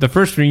was. The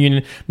first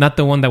reunion, not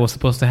the one that was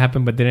supposed to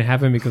happen but didn't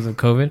happen because of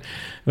COVID,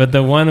 but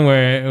the one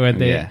where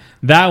they...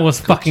 That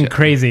was fucking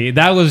crazy.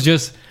 That was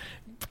just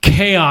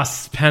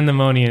chaos,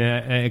 pandemonium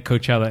at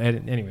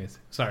Coachella. Anyways,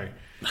 sorry.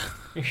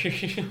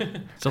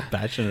 So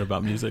passionate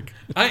about music.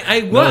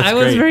 I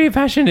was very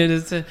passionate.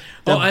 It's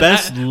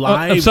best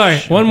live. I'm sorry.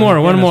 One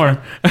more.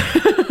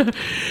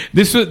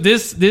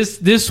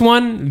 This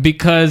one,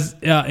 because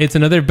it's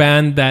another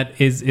band that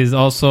is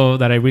also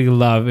that I really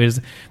love,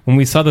 is when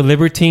we saw the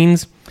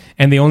Libertines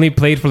and they only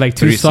played for like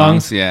 2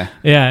 songs.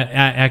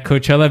 At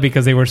Coachella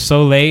because they were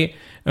so late.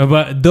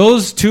 But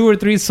those 2 or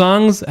 3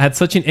 songs had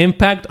such an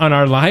impact on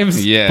our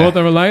lives, both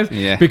of our lives.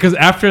 Because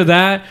after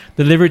that,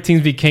 the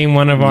Libertines became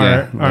one of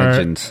our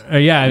legends.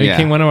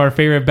 Became one of our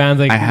favorite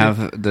bands. Like I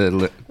have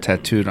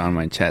tattooed on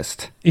my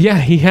chest. Yeah,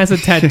 he has a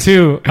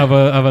tattoo of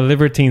a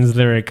Libertines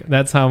lyric.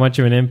 That's how much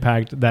of an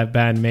impact that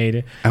band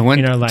made I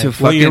went in our life. to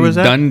fucking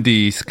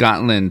Dundee,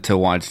 Scotland to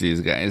watch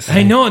these guys.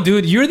 I know,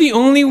 dude. You're the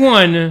only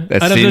one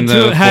That's out of the seen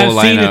two the has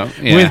full seen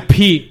lineup. it with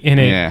Pete in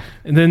it. Yeah.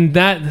 And then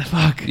that,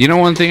 fuck. You know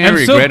one thing I I'm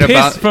regret so pissed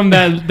about from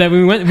that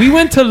we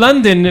went to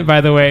London, by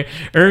the way.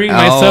 Irving,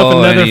 myself,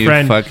 and another and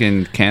friend.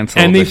 Fucking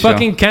canceled. And they the show.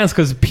 fucking canceled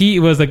because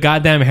Pete was a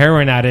goddamn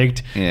heroin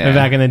addict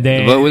back in the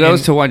day. But that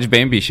was to watch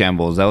Baby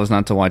Shambles. That was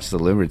not to watch the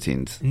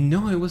Libertines.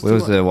 No, it was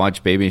to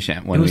watch Baby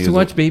Shambles. It was to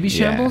watch Baby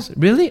Shambles?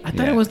 Really? I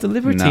thought it was the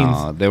Libertines.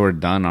 No, they were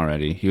done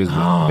already. He was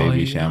with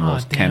Baby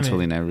Shambles,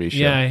 canceling every show.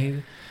 Yeah.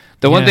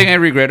 The one thing I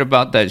regret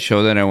about that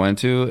show that I went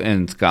to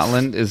in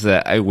Scotland is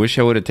that I wish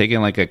I would have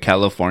taken like a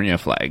California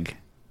flag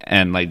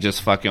and like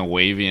just fucking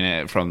waving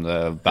it from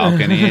the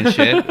balcony and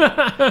shit.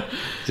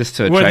 Just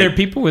to attract. Were there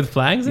people with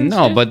flags and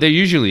No, shit? but there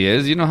usually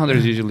is. You know how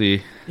there's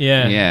usually...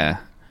 Yeah.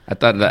 I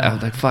thought that, I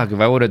was like, fuck, if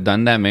I would have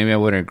done that, maybe I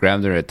would have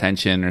grabbed their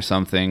attention or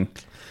something.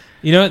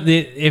 You know,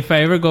 if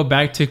I ever go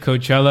back to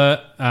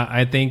Coachella,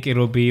 I think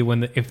it'll be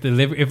when if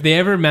they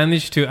ever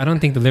manage to. I don't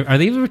think are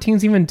the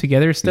Libertines even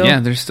together still? Yeah,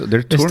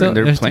 they're touring.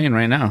 They're playing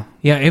right now.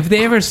 Yeah, if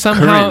they ever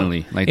somehow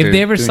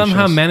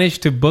shows. manage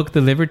to book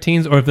the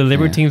Libertines, or if the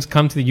Libertines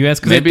come to the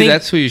U.S., maybe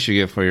that's who you should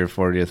get for your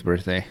 40th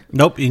birthday.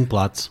 Nope,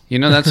 Inkblots. You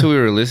know, that's who we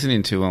were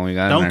listening to when we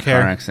got in our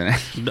car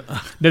accident.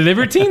 The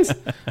Libertines?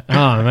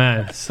 Oh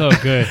man, so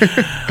good.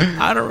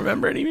 I don't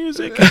remember any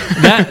music.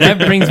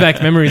 That brings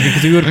back memories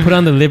because we would put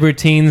on the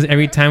Libertines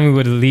every time we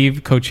would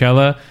leave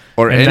Coachella.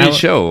 Or any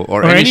show.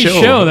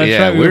 That's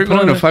right. We were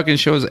going to fucking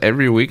shows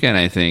every weekend,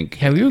 I think.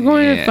 Yeah, we were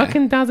going to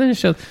fucking 1,000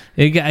 shows.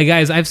 Hey,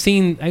 guys, I've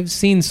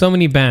seen so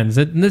many bands.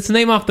 Let's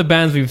name off the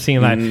bands we've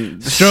seen. Like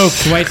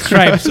Strokes, White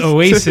Stripes,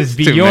 Oasis,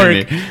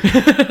 Bjork.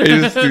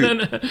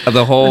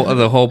 The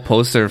whole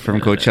poster from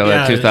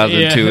Coachella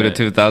 2002 to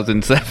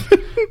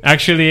 2007.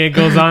 Actually, it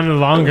goes on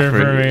longer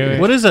for me.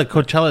 What does a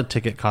Coachella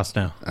ticket cost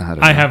now?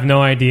 I have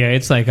no idea.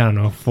 It's like, I don't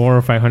know, $400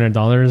 or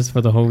 $500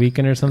 for the whole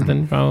weekend or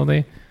something,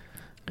 probably.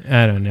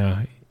 I don't know.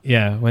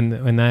 Yeah,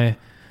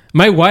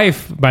 my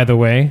wife, by the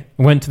way,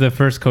 went to the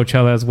first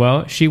Coachella as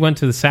well. She went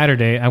to the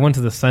Saturday. I went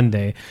to the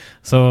Sunday.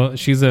 So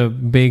she's a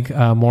big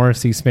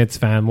Morrissey Smiths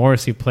fan.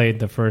 Morrissey played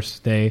the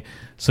first day.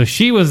 So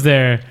she was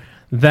there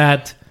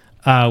that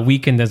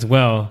weekend as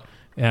well,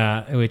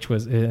 which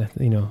was, a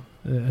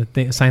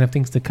sign of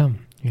things to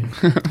come.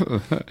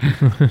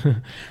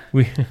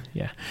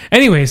 Yeah.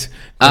 Anyways.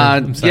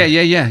 I'm sorry.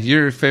 Yeah.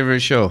 Your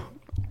favorite show?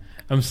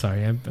 I'm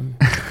sorry.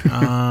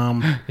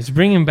 It's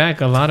bringing back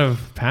a lot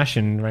of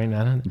passion right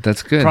now.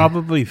 That's good.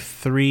 Probably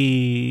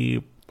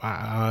 3.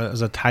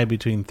 As a tie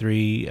between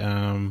 3.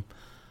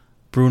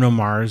 Bruno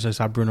Mars. I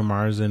saw Bruno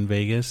Mars in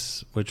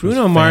Vegas, which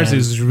Bruno Mars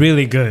is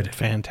really good.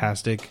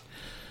 Fantastic.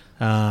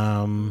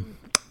 Green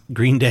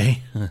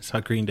Day. I saw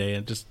Green Day.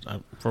 And just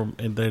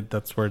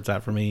that's where it's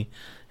at for me.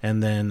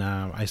 And then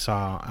I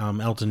saw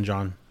Elton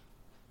John.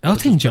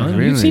 Elton John?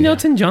 Really? You've seen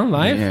Elton John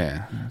live?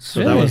 Yeah.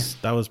 So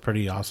that was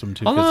pretty awesome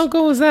too. How long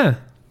ago was that?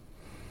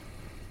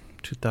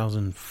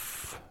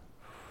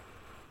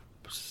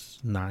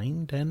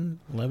 2009, 10,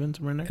 11,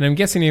 somewhere in there. And I'm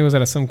guessing it was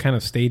at some kind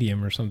of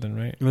stadium or something,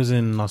 right? It was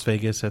in Las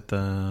Vegas at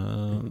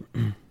the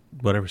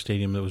whatever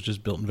stadium that was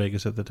just built in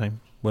Vegas at the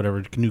time.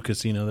 Whatever new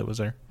casino that was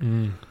there.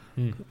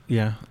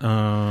 Yeah.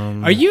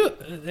 Are you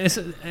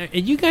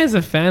guys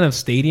a fan of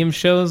stadium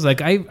shows?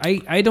 Like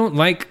I don't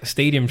like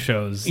stadium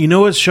shows. You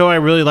know what show I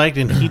really liked,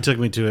 and he took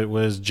me to it,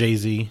 was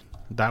Jay-Z.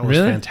 That was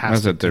fantastic. That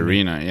was at the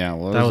arena, yeah.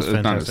 Well, that was not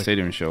a fantastic.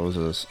 stadium show. It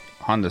was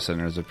a Honda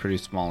Center. It's a pretty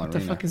small arena. What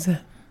the fuck is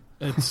that?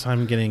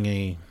 I'm getting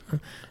a...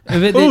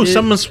 Oh,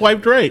 someone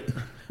swiped right.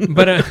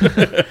 But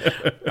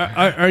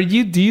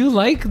do you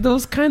like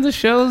those kinds of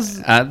shows?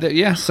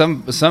 Yeah,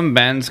 some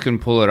bands can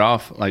pull it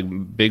off, like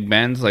big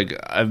bands. Like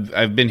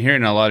I've been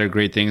hearing a lot of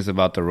great things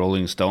about the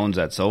Rolling Stones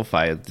at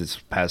SoFi this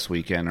past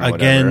weekend or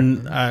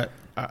whatever.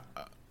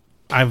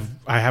 I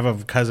have a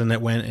cousin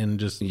that went and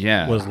just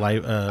was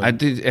live. I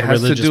think it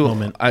has to do.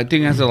 Moment. I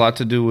think it has a lot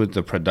to do with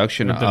the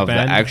production of the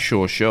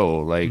actual show.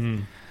 Like.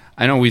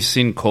 I know we've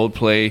seen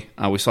Coldplay.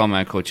 We saw them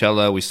at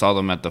Coachella. We saw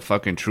them at the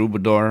fucking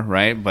Troubadour,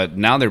 right? But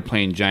now they're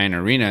playing giant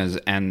arenas,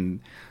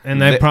 and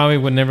I probably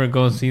would never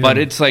go see them. But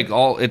it's like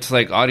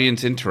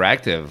audience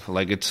interactive.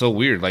 Like it's so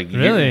weird. Like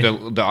really?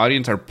 The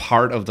audience are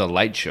part of the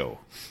light show.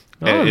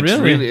 Oh,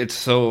 really?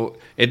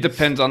 It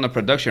depends on the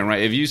production,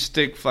 right? If you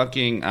stick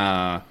fucking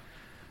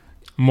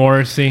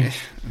Morrissey.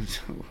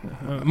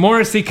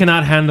 Morrissey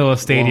cannot handle a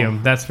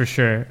stadium. That's for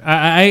sure.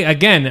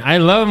 I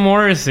love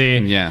Morrissey.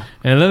 Yeah,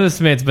 and I love the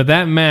Smiths, but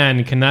that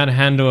man cannot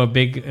handle a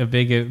big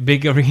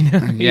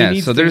arena. Yeah,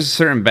 so there's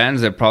certain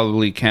bands that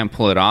probably can't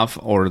pull it off,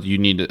 or you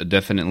need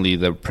definitely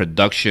the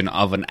production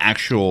of an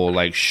actual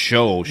like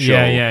show.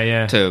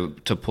 Yeah.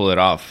 to pull it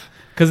off.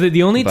 Because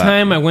the only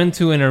time I went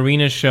to an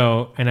arena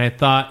show and I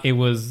thought it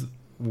was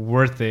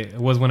worth it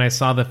was when I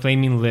saw the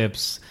Flaming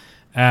Lips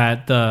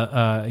at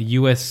the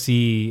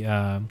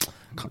USC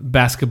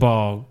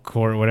basketball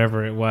court,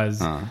 whatever it was.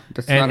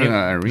 That's not an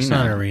arena. It's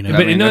not an arena.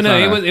 But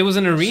it was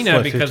an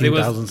arena because it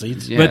was 15,000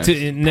 seats. Yeah, but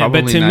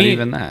to not me,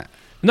 even that.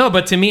 No,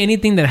 but to me,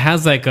 anything that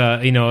has like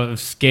a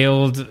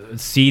scaled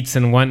seats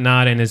and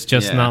whatnot, and it's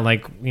just not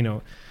like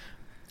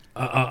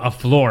a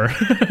floor,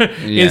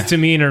 is to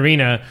me an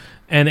arena.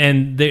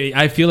 And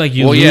I feel like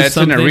you lose it's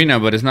something. an arena,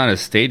 but it's not a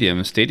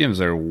stadium.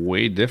 Stadiums are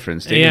way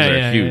different. Stadiums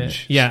are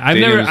huge. Yeah,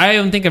 I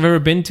don't think I've ever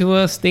been to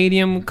a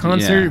stadium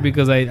concert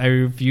because I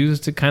refuse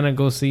to kind of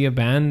go see a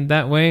band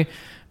that way.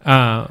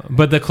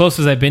 But the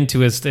closest I've been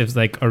to is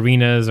like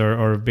arenas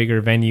or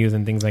bigger venues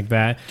and things like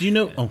that. Do you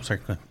know? Oh, sorry.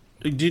 Go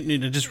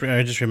ahead.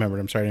 I just remembered.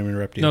 I'm sorry to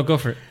interrupt you. No, go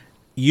for it.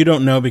 You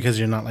don't know because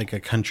you're not like a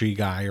country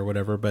guy or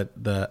whatever, but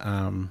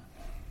the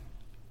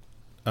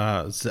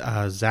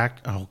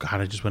Zach. Oh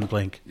God, I just went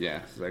blank.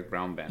 Yeah, Zach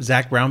Brown Band.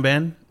 Zach Brown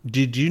Band.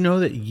 Did you know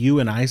that you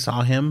and I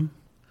saw him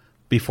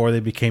before they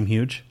became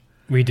huge?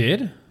 We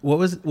did.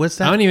 What's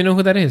that? I don't even know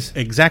who that is.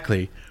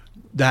 Exactly.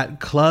 That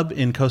club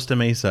in Costa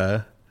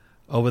Mesa,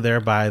 over there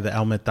by the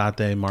El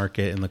Metate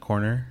Market in the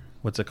corner.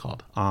 What's it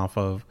called? Off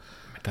of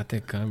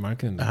Metate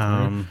Market. In the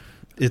corner?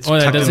 It's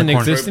that doesn't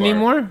exist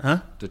anymore. Huh?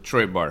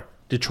 Detroit Bar.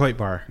 Detroit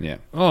Bar. Yeah.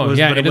 Oh, it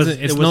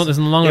doesn't. It's no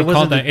longer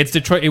called that. It's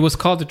Detroit. It was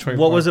called Detroit.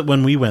 What Bar. was it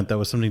when we went? That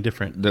was something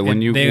different. They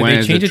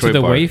changed it to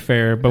the Bar.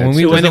 Wayfair, but when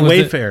we went, it was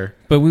the Wayfair.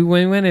 But we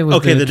went, it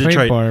was the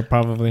Detroit Bar,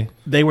 probably.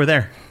 They were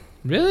there.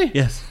 Really?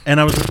 Yes.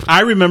 And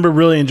I remember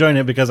really enjoying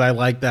it because I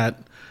like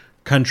that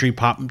country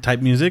pop type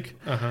music.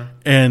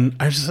 And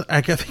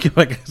I kept thinking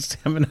like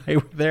Sam and I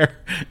were there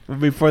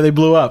before they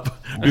blew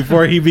up,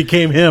 before he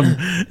became him.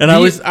 And I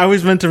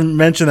always meant to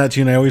mention that to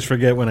you, and I always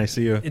forget when I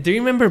see you. Do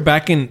you remember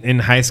back in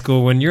high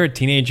school when you're a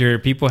teenager,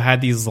 people had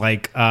these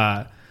like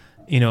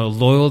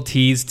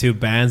loyalties to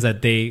bands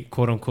that they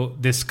quote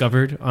unquote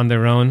discovered on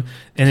their own,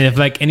 and if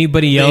like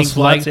anybody else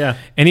liked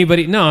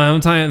anybody, no,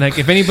 I'm talking like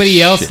if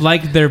anybody else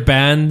liked their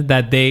band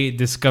that they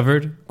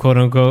discovered, quote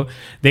unquote,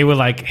 they would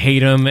like hate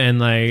them and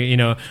like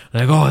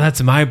like, oh,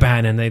 that's my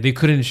band, and they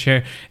couldn't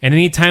share. And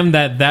anytime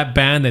that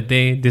band that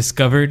they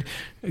discovered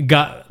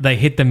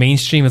hit the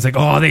mainstream, it's like,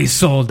 oh, they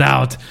sold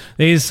out.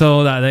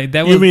 Like,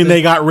 that was, you mean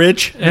they got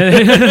rich?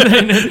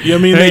 You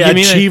mean they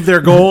achieved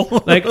their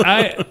goal? Like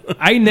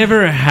I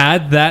never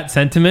had that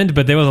sentiment,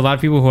 but there was a lot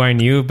of people who I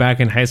knew back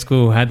in high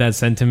school who had that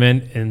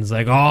sentiment, and it's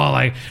like, oh,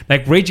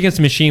 like Rage Against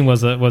the Machine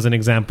was an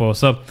example.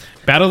 So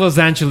Battle of Los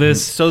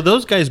Angeles. So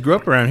those guys grew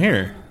up around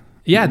here.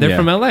 Yeah, they're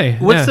from LA.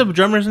 What's the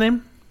drummer's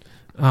name?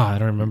 Oh, I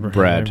don't remember.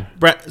 Brad.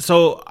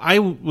 So I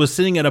was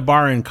sitting at a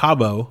bar in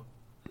Cabo,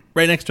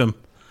 right next to him.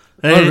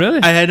 Really?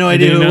 I had no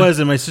idea who it was,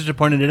 and my sister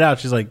pointed it out.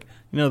 She's like,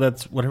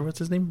 that's what's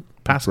his name?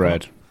 Pascal.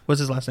 Brad. What's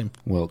his last name?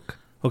 Wilk.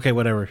 Okay,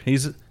 whatever. He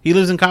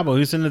lives in Cabo.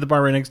 He's sitting at the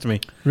bar right next to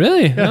me.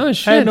 Really? Yeah. Oh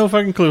shit! I had no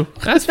fucking clue.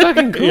 That's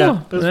fucking cool.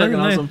 Yeah, that's fucking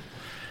awesome.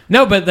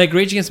 No, but like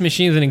Rage Against the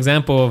Machine is an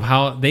example of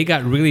how they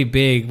got really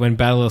big when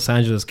Battle of Los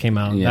Angeles came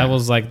out. Yeah. That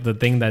was like the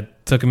thing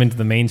that took them into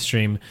the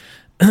mainstream.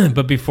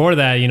 But before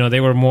that,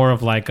 they were more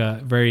of like a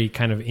very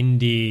kind of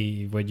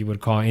indie, what you would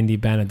call indie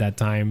band at that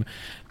time.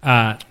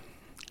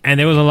 And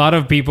there was a lot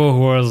of people who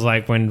was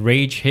like, when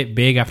Rage hit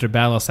big after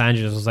Battle of Los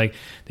Angeles, it was like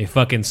they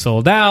fucking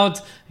sold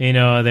out.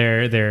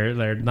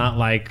 They're not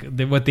like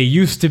what they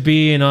used to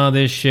be and all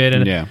this shit.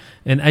 And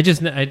and I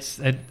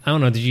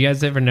don't know. Did you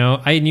guys ever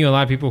know? I knew a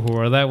lot of people who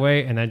were that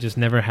way, and I just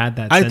never had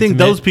that. I think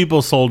those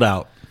people sold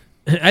out.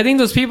 I think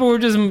those people were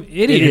just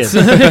idiots.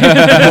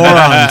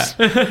 Morons.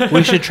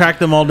 We should track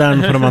them all down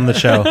and put them on the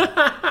show.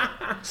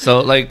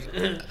 So like.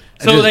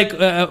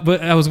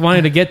 But I was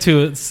wanting to get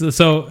to.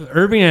 So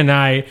Irving and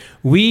I,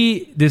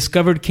 we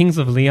discovered Kings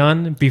of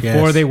Leon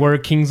before they were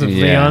Kings of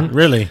Leon.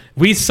 Really?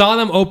 We saw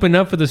them open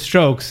up for the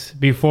Strokes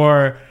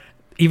before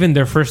even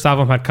their first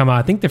album had come out.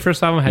 I think their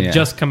first album had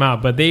just come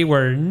out, but they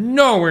were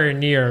nowhere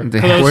near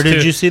close. Where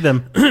did you see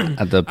them?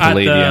 At the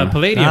Palladium. At the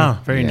Palladium. Oh,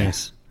 very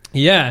nice.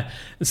 Yeah.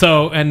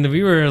 So, and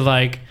we were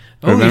like,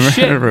 oh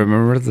shit.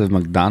 Remember the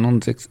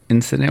McDonald's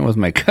incident with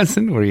my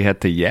cousin where he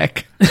had to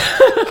yak?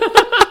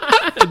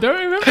 I don't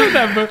remember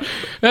that, but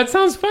that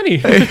sounds funny.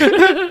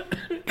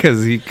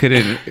 Because he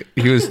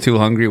was too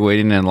hungry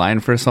waiting in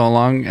line for so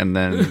long, and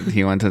then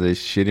he went to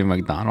this shitty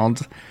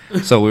McDonald's.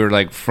 So we were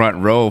like front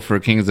row for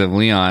Kings of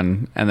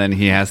Leon, and then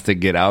he has to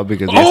get out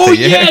because he has to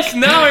yes,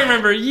 now I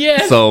remember,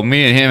 yes. So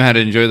me and him had to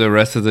enjoy the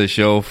rest of the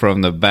show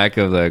from the back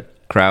of the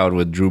crowd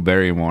with Drew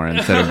Barrymore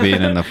instead of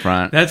being in the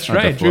front. That's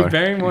right. Drew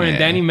Barrymore and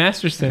Danny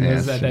Masterson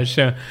was at that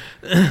show.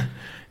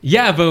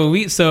 Yeah, but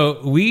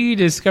we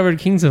discovered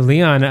Kings of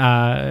Leon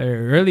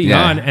early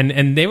on,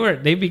 and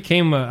they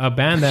became a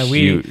band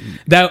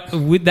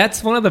that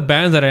that's one of the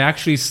bands that I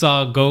actually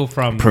saw go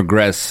from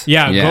progress.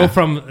 Go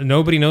from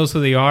nobody knows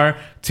who they are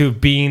to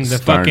being the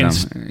Stardom.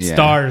 fucking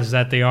stars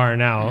that they are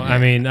now. I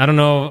mean, I don't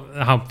know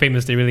how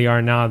famous they really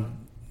are now.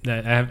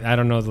 I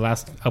don't know the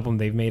last album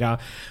they've made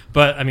out,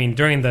 but I mean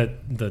during the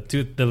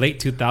late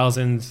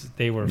 2000s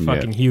they were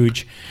fucking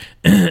huge,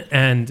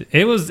 and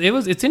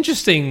it's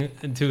interesting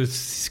to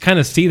kind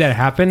of see that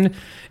happen.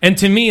 And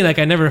to me, like,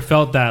 I never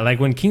felt that. Like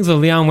when Kings of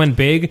Leon went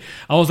big,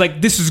 I was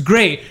like, this is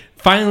great.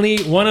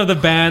 Finally, one of the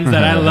bands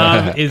that I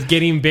love is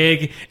getting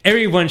big.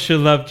 Everyone should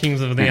love Kings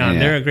of Leon.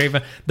 They're a great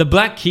band. The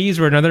Black Keys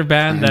were another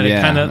band that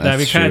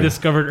we kind of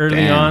discovered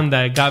early on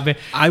that got big.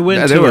 They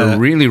were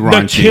really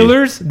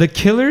raunchy. The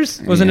Killers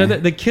was another.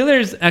 The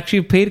Killers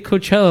actually played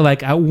Coachella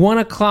like at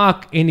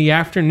 1:00 in the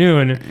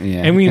afternoon,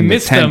 and we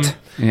missed them.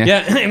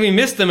 And we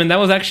missed them, and that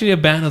was actually a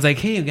band. I was like,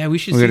 "Hey, we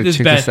should see this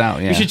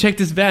band. We should check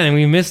this band." And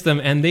we missed them,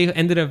 and they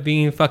ended up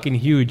being fucking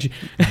huge.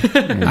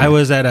 I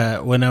was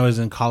when I was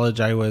in college,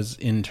 I was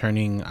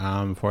interning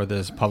for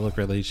this public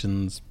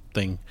relations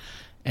thing,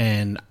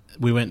 and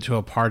we went to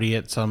a party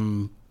at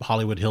some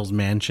Hollywood Hills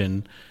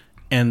mansion,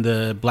 and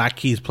the Black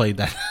Keys played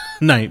that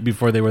night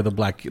before they were the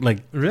Black.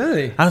 Like,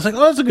 really? I was like,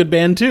 "Oh, that's a good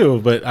band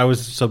too," but I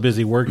was so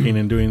busy working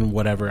and doing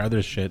whatever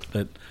other shit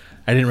that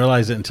I didn't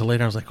realize it until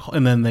later. I was like, oh,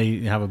 and then they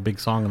have a big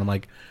song, and I'm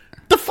like,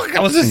 the fuck?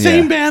 That was the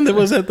same band that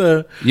was at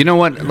the. You know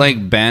what?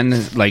 Like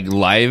band, like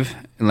live,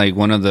 like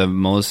one of the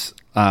most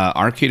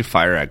Arcade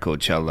Fire at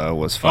Coachella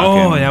was fucking.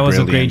 Oh, that was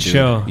a great dude.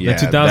 show. Yeah,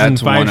 the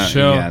 2005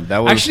 show. Yeah, that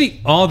was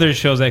actually all their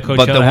shows at Coachella.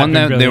 But the one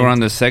that brilliant. they were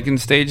on the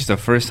second stage, the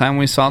first time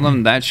we saw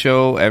them, that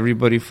show,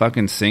 everybody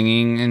fucking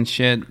singing and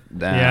shit.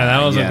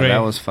 That was a great. That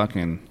was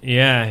fucking.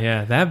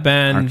 Yeah, that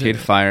band. Arcade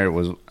Fire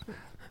was.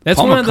 That's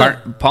Paul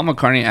Paul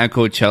McCartney at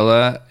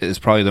Coachella is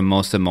probably the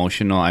most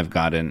emotional I've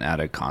gotten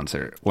at a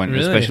concert.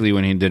 Especially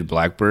when he did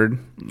Blackbird.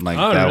 Like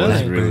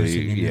was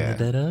really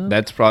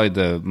that's probably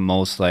the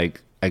most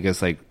like I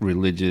guess like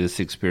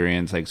religious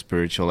experience, like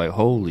spiritual, like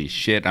holy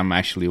shit, I'm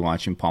actually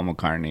watching Paul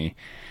McCartney.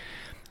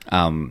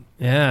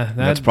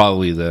 That's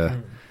probably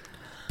the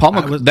Paul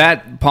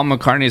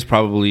McCartney is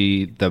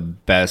probably the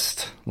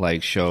best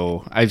like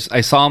show. I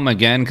saw him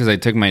again because I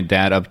took my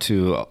dad up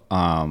to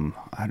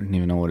I don't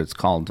even know what it's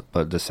called,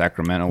 but the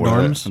Sacramento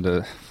where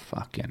the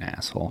fucking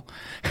asshole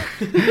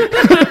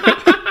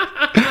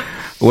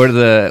where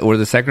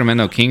the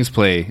Sacramento Kings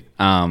play.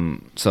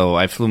 So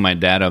I flew my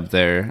dad up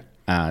there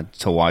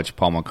to watch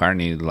Paul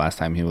McCartney the last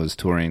time he was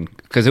touring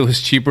because it was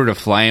cheaper to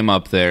fly him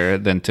up there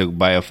than to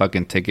buy a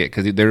fucking ticket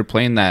because they were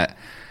playing that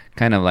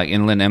kind of like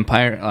Inland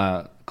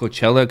Empire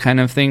Coachella kind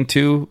of thing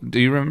too. Do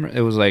you remember?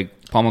 It was like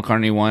Paul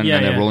McCartney one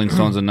and then Rolling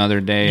Stones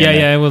another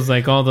day. It was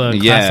like all the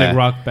classic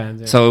rock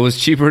bands. Yeah. So it was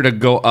cheaper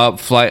to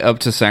fly up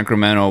to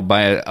Sacramento,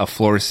 buy a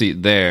floor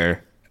seat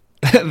there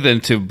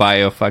than to buy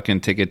a fucking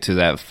ticket to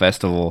that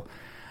festival.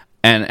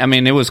 And I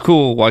mean, it was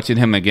cool watching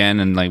him again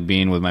and like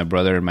being with my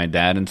brother and my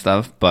dad and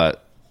stuff.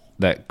 But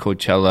that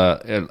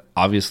Coachella,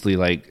 obviously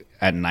like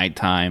at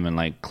nighttime and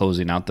like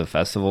closing out the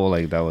festival,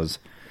 like that's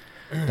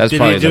Did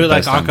probably he do the it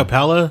like best time.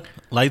 acapella?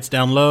 Lights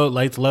down low,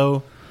 lights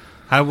low.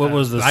 What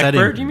was the setting?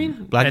 Blackbird, you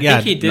mean? I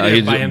think he did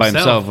it by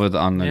himself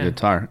on the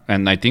guitar,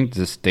 and I think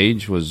the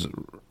stage was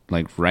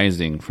like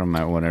rising from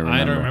what I remember.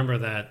 I don't remember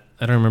that.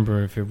 I don't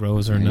remember if it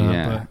rose or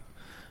not.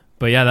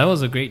 But yeah, that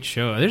was a great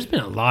show. There's been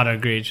a lot of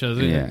great shows.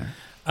 Yeah.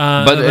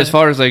 But as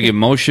far as like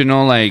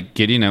emotional, like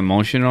getting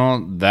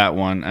emotional, that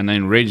one, and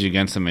then Rage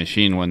Against the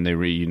Machine when they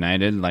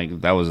reunited,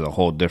 like that was a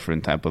whole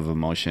different type of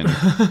emotion.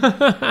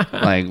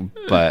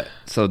 But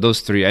so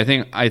those three, I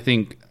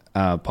think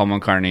Paul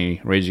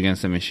McCartney, Rage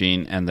Against the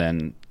Machine, and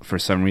then for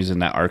some reason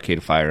that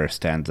Arcade Fire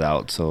stands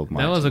out so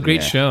much. That was a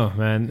great show,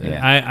 man. Yeah.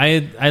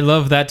 I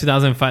love that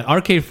 2005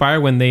 Arcade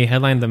Fire when they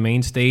headlined the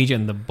main stage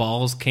and the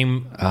balls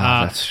came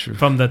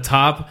from the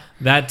top.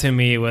 That to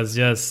me was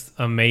just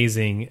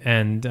amazing.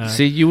 And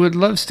see, you would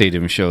love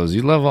stadium shows.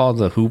 You love all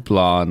the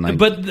hoopla and like.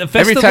 But the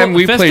every time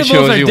we play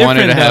shows, you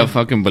wanted to have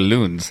fucking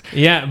balloons.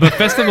 Yeah, but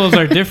festivals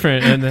are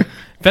different and.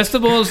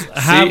 Festivals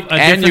have a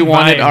and you vibe.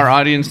 wanted our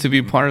audience to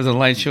be part of the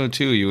light show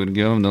too. You would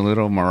give them the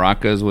little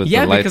maracas with the lights in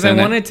it. Yeah, because I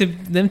wanted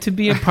them to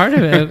be a part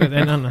of it.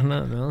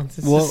 No.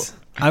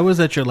 I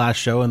was at your last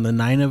show, and the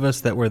 9 of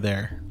us that were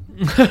there.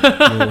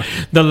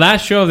 The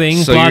last show of the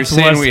Inkblots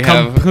was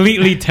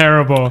completely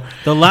terrible.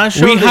 The last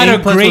show of the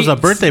Inkblots was a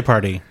birthday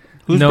party.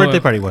 Whose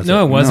birthday party was it?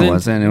 No, it wasn't. No, it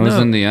wasn't. It was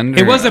in the under.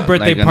 It was a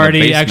birthday like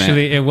party.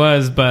 Actually, it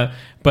was, but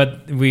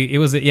it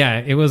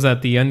was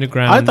at the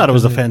underground. I thought it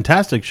was a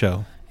fantastic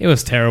show. It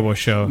was a terrible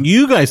show.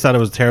 You guys thought it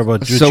was terrible.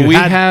 So we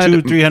had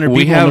 200-300 people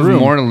we in the have room.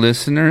 more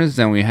listeners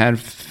than we had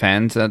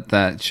fans at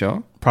that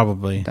show.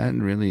 Probably. That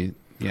really,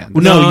 yeah.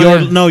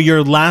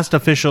 Your last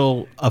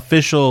official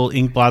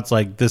Inkblots,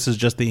 like this is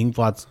just the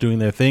Inkblots doing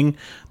their thing.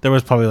 There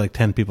was probably like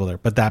 10 people there.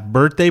 But that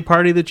birthday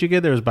party that you get,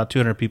 there was about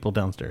 200 people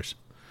downstairs.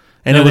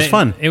 And it was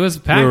fun. It was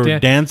packed. We were yeah.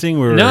 dancing.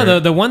 We were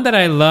the one that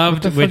I loved,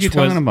 What the fuck which you was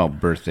talking about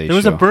birthday. There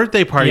was a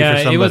birthday party for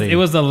somebody. It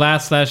was the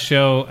last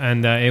show,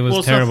 and it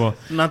was terrible.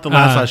 Not the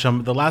last show.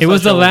 The last. It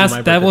was show the last.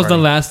 my That was birthday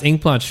the party. last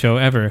Inkblot show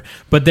ever.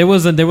 But there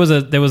was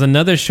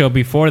another show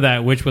before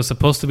that, which was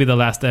supposed to be the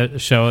last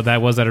show.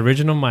 That was at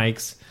Original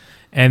Mike's,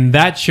 and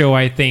that show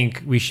I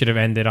think we should have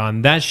ended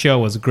on. That show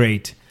was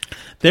great.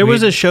 There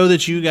was a show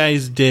that you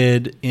guys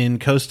did in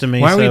Costa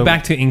Mesa. Why are we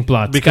back to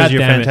Inkblot? Because God you're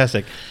damn it.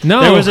 fantastic. No,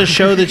 there was a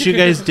show that you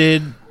guys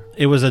did.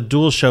 It was a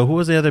dual show. Who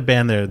was the other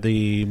band there?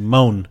 The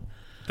Moan.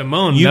 The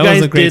Moan. You that guys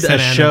was a great did a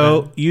Santa Ana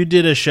show. band. You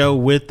did a show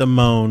with the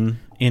Moan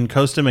in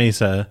Costa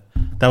Mesa.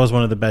 That was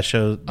one of the best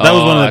shows. That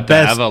was one of the at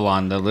best.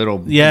 Avalon, the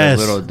little Yes,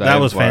 the little that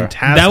dive was bar.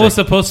 fantastic. That was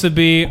supposed to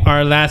be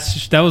our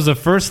last. That was the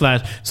first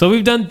last. So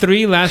we've done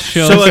 3 last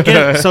shows.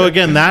 So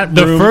again, that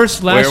the room-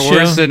 first last We're show.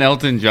 worse than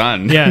Elton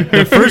John. Yeah,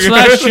 the first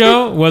last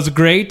show was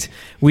great.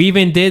 We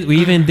even did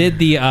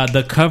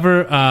the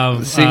cover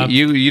of. See,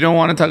 you don't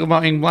want to talk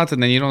about Inkblot,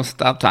 and then you don't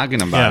stop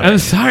talking about it. I'm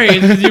sorry,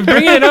 you're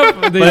bringing it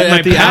up.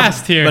 My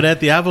past here. But at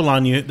the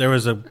Avalon, there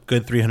was a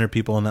good 300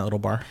 people in that little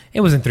bar.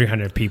 It wasn't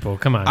 300 people.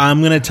 Come on.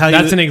 I'm going to tell you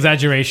that's an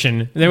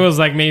exaggeration. There was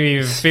like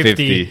maybe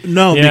 50.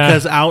 No, Yeah.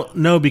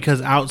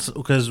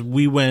 because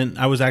we went.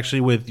 I was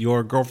actually with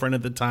your girlfriend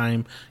at the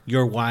time,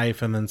 your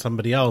wife, and then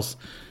somebody else.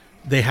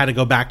 They had to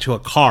go back to a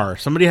car.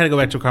 Somebody had to go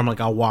back to a car. I'm like,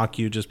 I'll walk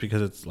you just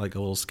because it's like a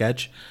little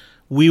sketch.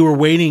 We were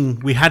waiting.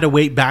 We had to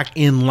wait back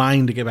in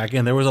line to get back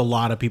in. There was a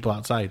lot of people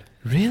outside.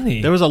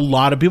 Really? There was a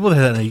lot of people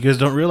there. You guys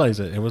don't realize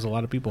it. It was a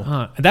lot of people.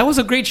 That was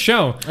a great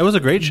show. It was a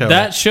great show.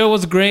 That show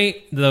was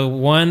great. The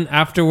one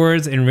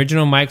afterwards in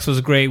Original Mike's was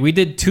great. We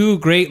did 2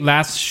 great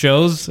last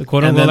shows,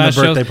 quote And unquote then last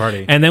the birthday shows.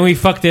 party. And then we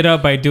fucked it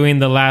up by doing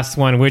the last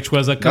one, which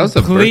was a That was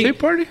a birthday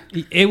party?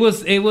 It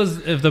was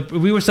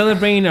we were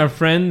celebrating our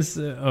friend's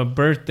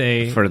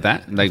birthday For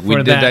that? Like, we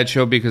For did that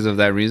show because of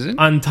that reason?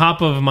 on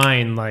top of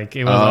mine. Like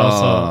it was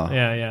also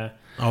yeah.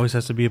 Always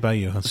has to be about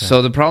you. Huh?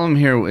 So the problem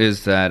here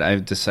is that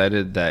I've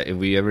decided that if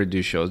we ever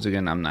do shows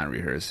again, I'm not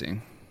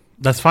rehearsing.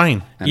 That's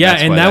fine. That's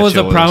why that was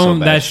the show problem.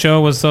 so bad. That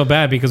show was so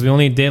bad because we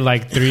only did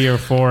like 3 or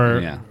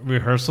 4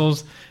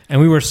 rehearsals,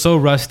 and we were so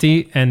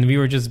rusty, and we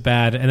were just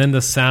bad. And then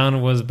the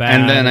sound was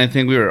bad. And then I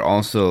think we were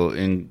also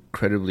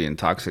incredibly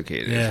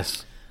intoxicated.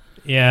 Yes.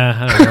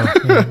 Yeah, I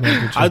don't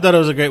know. I thought it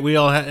was a great. We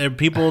all had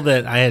people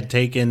that I had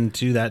taken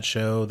to that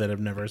show that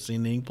have never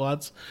seen the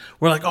Inkblots.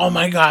 We're like, oh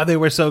my god, they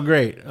were so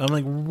great. I'm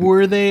like,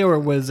 were they, or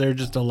was there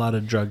just a lot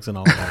of drugs and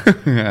all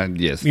that?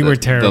 Yes, we were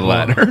terrible. The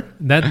latter.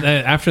 That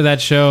after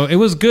that show, it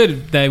was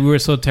good that we were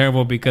so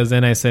terrible because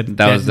then I said,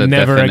 That was the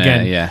never definite,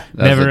 again, yeah, that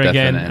was never the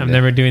again. definite, I'm yeah.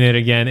 never doing it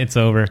again. It's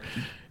over.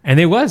 And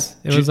it was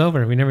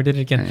over. We never did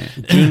it again.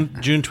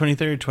 June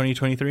 23rd,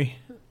 2023.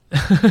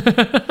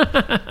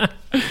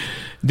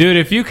 Dude,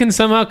 if you can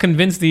somehow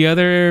convince the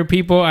other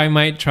people, I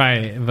might try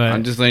it. But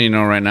I'm just letting you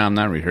know right now, I'm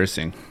not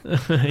rehearsing.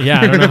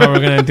 yeah, I don't know how we're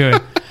gonna do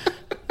it.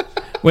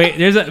 Wait,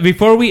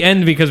 before we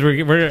end, because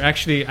we're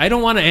actually, I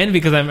don't want to end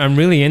because I'm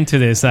really into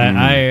this.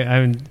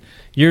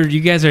 You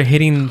guys are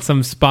hitting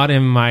some spot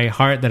in my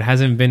heart that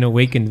hasn't been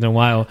awakened in a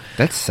while.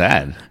 That's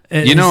sad.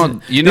 It's- You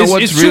know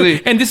what's it's true.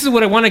 really, and this is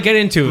what I want to get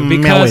into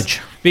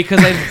Marriage. because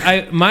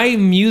my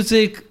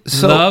music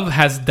love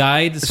has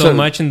died so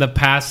much in the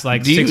past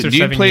like 6 or 7 years. do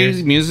you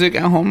play music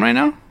at home right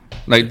now?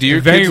 Like, do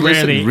your Very kids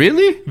rarely. listen?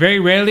 Really? Very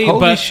rarely. Holy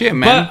but, shit,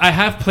 man. But I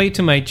have played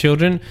to my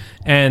children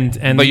and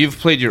But you've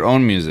played your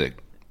own music.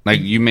 Like,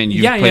 you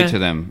play to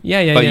them.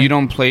 Yeah. But you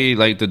don't play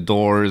like the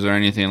Doors or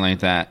anything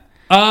like that.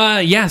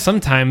 Yeah,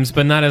 sometimes,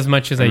 but not as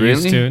much as I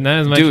used to. Not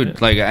as much. Dude,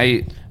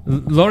 like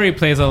Lori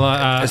plays a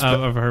lot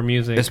of her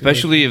music.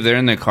 Especially if they're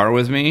in the car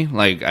with me,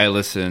 like, I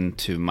listen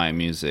to my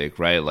music,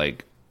 right?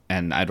 Like,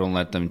 and I don't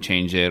let them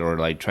change it or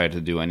like try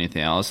to do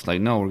anything else. Like,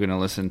 no, we're going to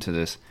listen to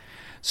this.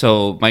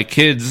 So my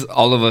kids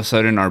all of a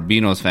sudden are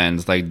Beanos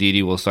fans. Like,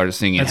 Didi will start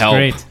singing That's Help,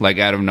 great. like,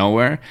 out of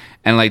nowhere.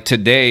 And like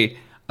today,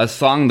 a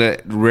song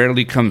that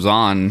rarely comes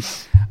on,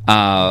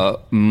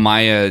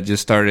 Maya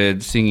just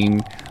started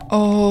singing,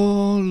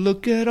 "Oh,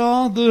 look at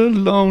all the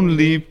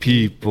lonely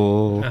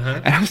people."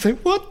 And I was like,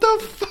 what the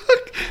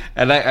fuck?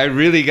 And I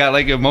really got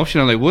like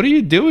emotional. Like, what are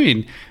you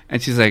doing?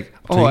 And she's like,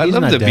 "Oh, So I he's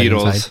love not the dead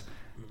Beatles." inside.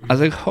 I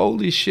was like,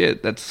 holy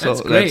shit, that's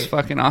great. that's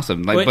fucking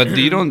awesome. Like, Wait. but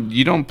you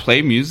don't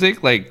play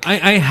music? Like,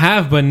 I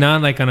have, but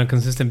not like on a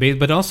consistent basis.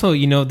 But also,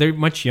 they're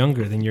much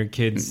younger than your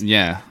kids.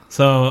 yeah.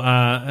 So,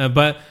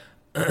 but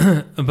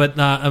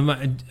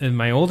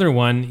my older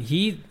one,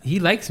 he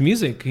likes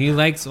music. He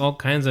likes all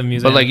kinds of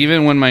music. But like,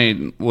 even when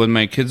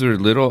my kids were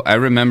little, I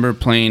remember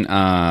playing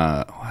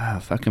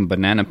fucking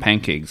Banana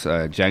Pancakes,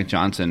 Jack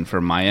Johnson for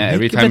Maya.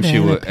 Every time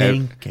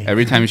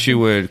she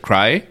would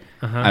cry,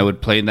 I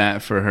would play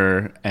that for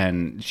her,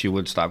 and she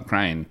would stop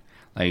crying.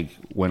 Like,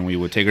 when we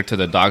would take her to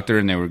the doctor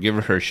and they would give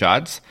her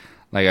shots,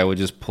 like, I would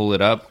just pull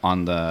it up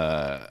on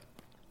the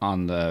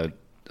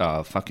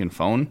fucking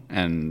phone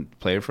and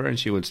play it for her, and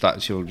she would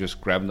stop. She would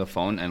just grab the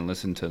phone and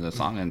listen to the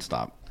song and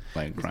stop,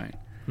 like, crying.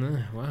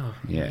 Wow.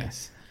 Yeah.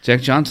 Nice.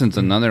 Jack Johnson's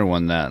another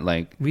one that,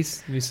 like, We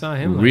saw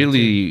him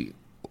really,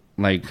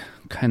 like,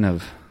 kind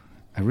of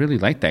I really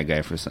like that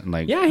guy for something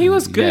like. Yeah, he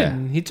was good.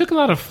 Yeah. He took a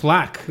lot of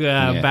flack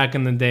back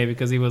in the day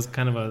because he was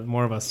kind of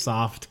more of a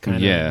soft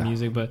kind of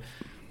music, but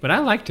I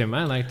liked him.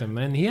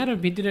 And he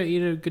did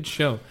a good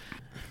show.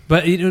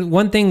 But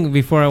one thing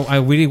before I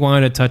really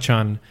wanted to touch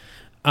on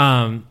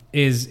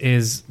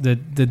is the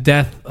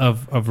death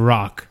of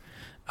rock.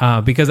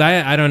 Because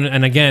I don't,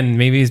 and again,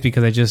 maybe it's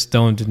because I just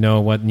don't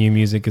know what new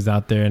music is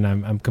out there, and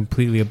I'm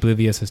completely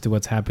oblivious as to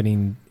what's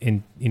happening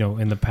in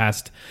the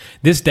past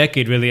this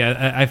decade. Really,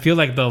 I feel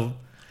like the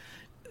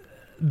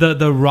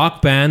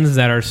rock bands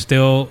that are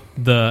still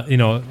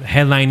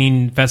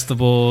headlining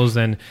festivals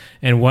and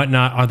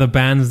whatnot are the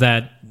bands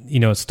that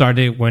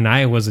started when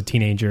I was a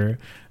teenager.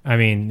 I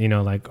mean,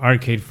 like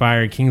Arcade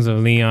Fire, Kings of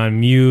Leon,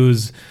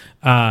 Muse.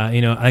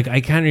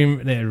 I can't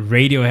remember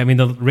Radio. I mean,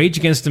 the Rage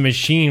Against the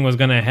Machine was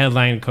going to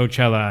headline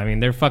Coachella. I mean,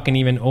 they're fucking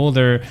even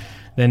older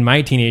than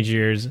my teenage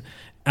years.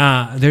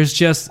 There's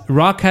just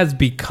rock has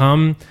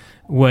become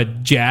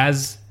what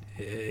jazz,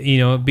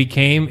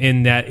 became,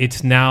 in that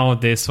it's now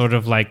this sort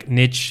of like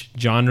niche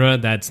genre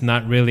that's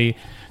not really.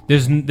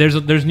 There's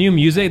new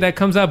music that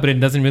comes out, but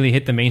it doesn't really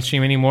hit the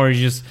mainstream anymore.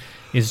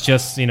 It's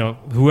just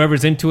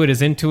whoever's into it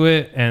is into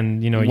it,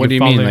 and What do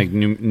you mean, like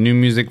new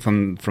music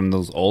from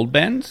those old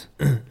bands?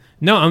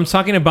 No, I'm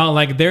talking about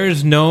like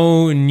there's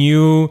no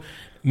new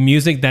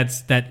music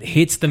that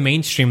hits the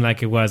mainstream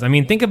like it was. I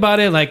mean, think about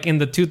it, like in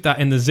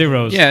the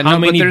zeros. Yeah, how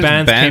many but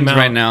bands came out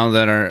right now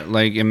that are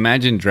like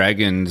Imagine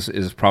Dragons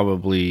is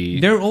probably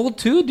they're old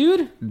too,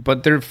 dude.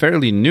 But they're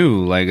fairly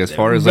new, like as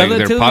far as like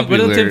their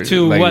popular relative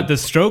to like, what the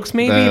Strokes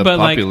maybe, but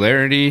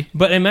popularity.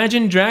 But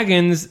Imagine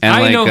Dragons, and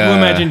I like, know who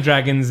Imagine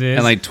Dragons is,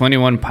 and like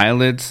 21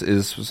 Pilots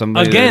is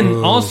somebody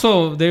again.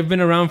 Also, they've been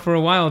around for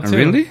a while too.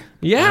 Really?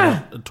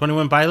 Yeah,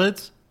 21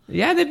 Pilots.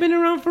 Yeah, they've been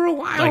around for a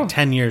while. Like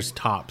 10 years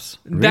tops.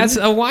 Really? That's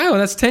a while.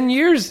 That's 10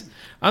 years.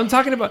 I'm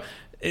talking about...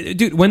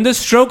 Dude, when the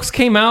Strokes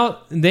came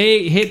out,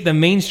 they hit the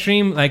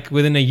mainstream like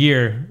within a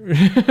year.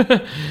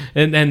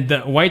 and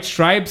the White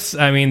Stripes,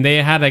 I mean,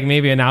 they had like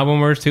maybe an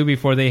album or two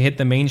before they hit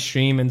the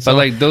mainstream. And so but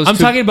like those I'm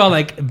talking about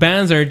like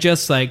bands are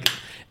just like...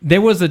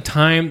 There was a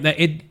time that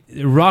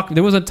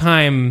there was a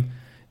time...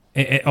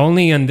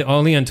 only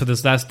until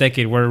this last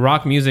decade where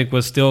rock music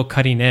was still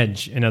cutting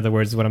edge. In other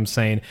words, what I'm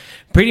saying,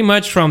 pretty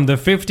much from the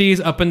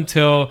 50s up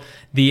until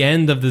the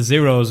end of the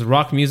zeros,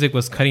 rock music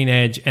was cutting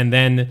edge, and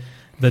then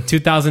the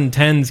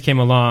 2010s came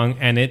along,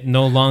 and it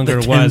no longer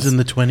the was. In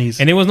the 20s,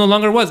 and it was no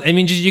longer was. I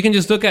mean, you can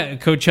just look at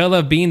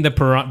Coachella being the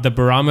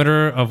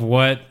barometer of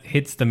what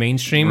hits the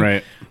mainstream.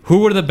 Right. Who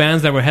were the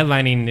bands that were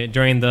headlining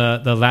during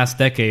the last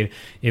decade?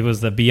 It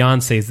was the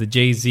Beyoncés, the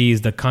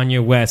Jay-Z's, the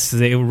Kanye Wests.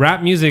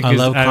 Rap music. I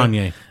love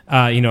Kanye.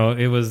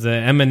 It was the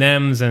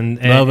Eminems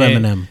and love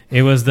Eminem.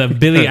 It was the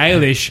Billie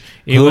Eilish.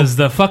 It was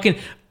the fucking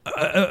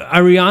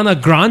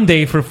Ariana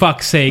Grande, for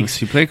fuck's sakes.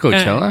 She played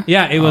Coachella.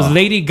 It was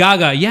Lady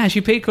Gaga. Yeah,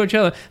 she played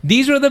Coachella.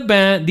 These were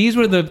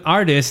the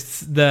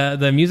artists,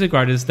 the music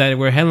artists that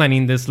were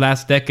headlining this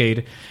last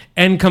decade,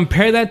 and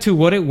compare that to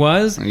what it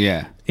was.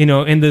 Yeah.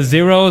 In the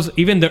zeros,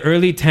 even the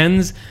early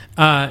 10s,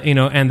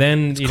 and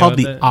then it's called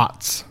the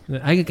aughts.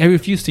 I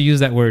refuse to use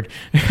that word.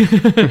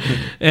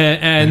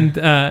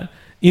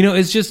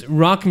 It's just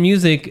rock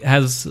music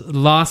has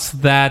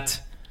lost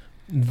that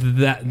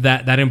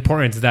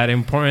importance,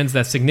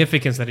 that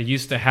significance that it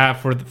used to have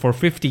for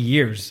 50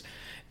 years,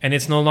 and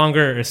it's no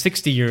longer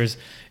 60 years,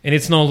 and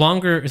it's no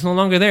longer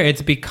there.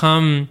 It's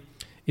become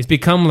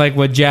like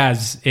what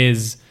jazz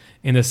is,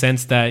 in the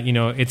sense that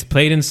it's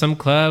played in some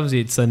clubs,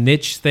 it's a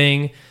niche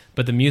thing,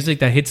 but the music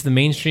that hits the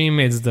mainstream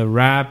is the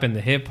rap and the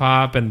hip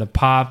hop and the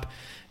pop,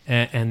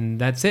 and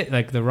that's it.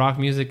 Like the rock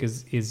music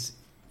is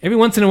every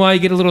once in a while you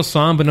get a little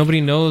song, but nobody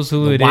knows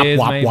who it is,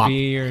 might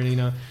be, or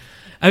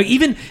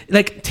even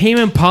like Tame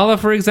Impala,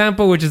 for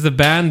example, which is a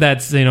band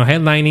that's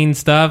headlining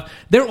stuff.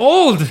 They're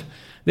old.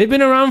 They've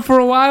been around for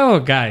a while,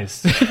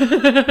 guys.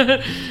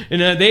 I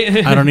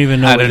don't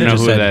even know. I don't know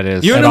who that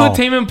is. You don't know who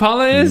Tame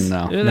Impala is?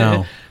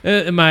 No.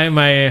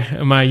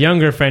 My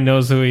younger friend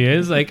knows who he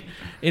is. Like,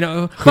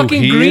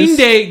 fucking Green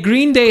Day.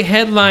 Green Day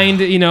headlined,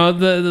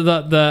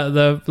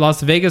 the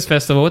Las Vegas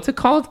festival. What's it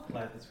called?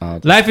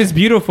 Life is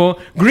Beautiful.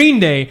 Green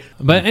Day.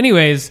 But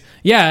anyways,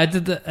 yeah,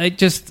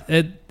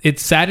 it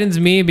saddens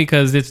me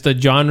because it's the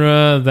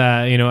genre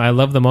that I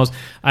love the most.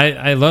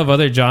 I love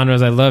other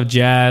genres. I love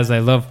jazz. I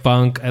love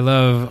funk. I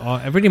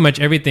love pretty much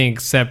everything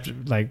except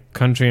like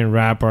country and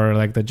rap are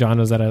like the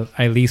genres that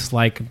I least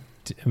like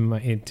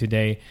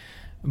today.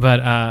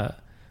 But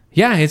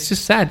yeah, it's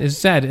just sad. It's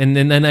sad, and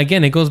then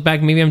again, it goes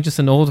back. Maybe I'm just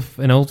an old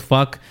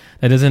fuck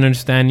that doesn't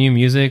understand new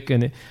music,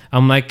 and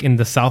I'm like in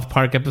the South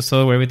Park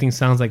episode where everything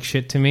sounds like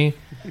shit to me,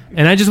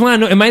 and I just want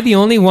to know: am I the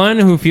only one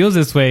who feels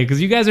this way? Because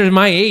you guys are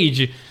my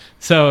age.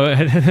 So,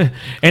 and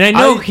I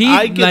know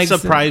I get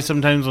surprised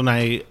sometimes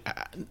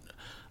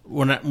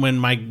when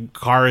my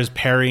car is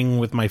pairing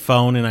with my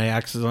phone and I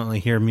accidentally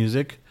hear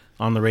music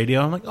on the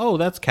radio. I'm like, oh,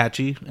 that's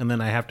catchy, and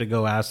then I have to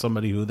go ask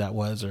somebody who that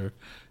was, or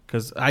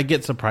because I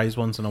get surprised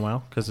once in a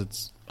while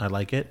because I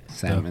like it.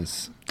 Sam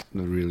is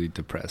really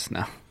depressed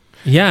now.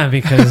 Yeah,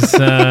 because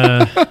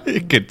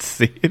you could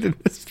see it in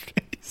his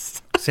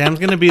face. Sam's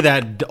gonna be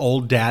that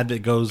old dad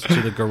that goes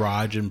to the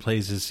garage and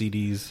plays his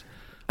CDs.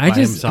 I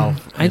just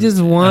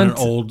want.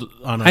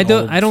 I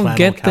don't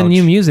get the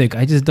new music.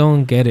 I just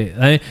don't get it.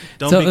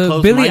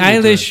 Billie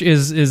Eilish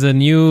is a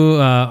new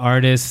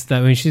artist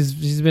that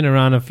she's been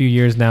around a few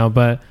years now,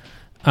 but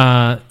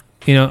I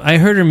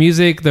heard her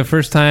music the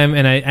first time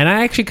and I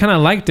actually kind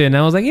of liked it, and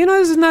I was like,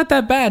 this is not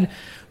that bad.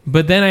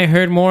 But then I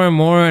heard more and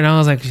more, and I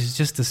was like, she's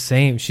just the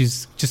same.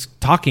 She's just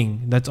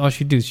talking. That's all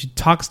she does. She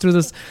talks through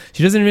this.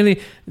 She doesn't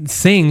really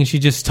sing. She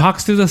just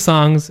talks through the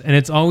songs, and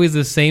it's always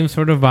the same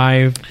sort of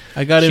vibe.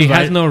 She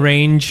has no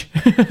range.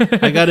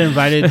 I got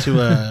invited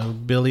to a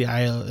Billie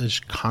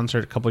Eilish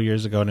concert a couple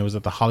years ago, and it was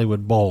at the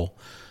Hollywood Bowl.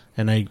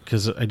 And I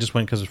just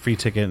went because of free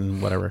ticket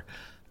and whatever.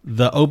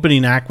 The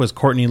opening act was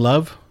Courtney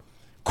Love.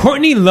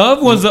 Courtney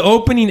Love was the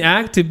opening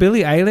act to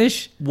Billie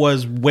Eilish?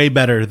 Was way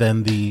better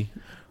than the...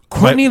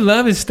 Courtney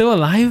Love is still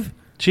alive?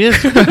 She is.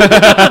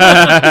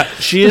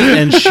 She is,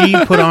 and she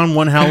put on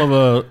one hell of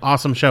a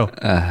awesome show.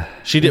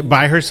 She did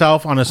by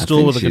herself on a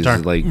stool with a guitar.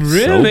 She's like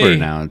sober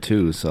now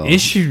too. So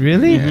is she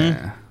really?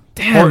 Yeah.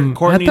 Damn,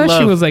 Courtney I thought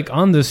Love. She was like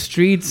on the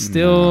streets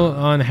still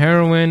on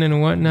heroin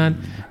and whatnot.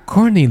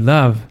 Courtney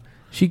Love,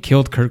 she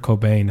killed Kurt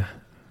Cobain.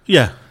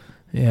 Yeah,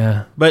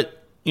 yeah.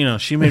 But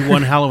she made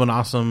one hell of an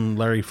awesome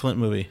Larry Flint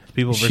movie.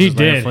 People versus she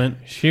Larry did. Flint.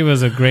 She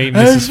was a great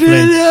Mrs.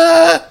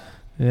 Flint.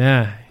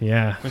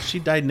 Yeah. When she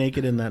died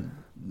naked in that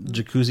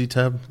jacuzzi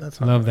tub. That's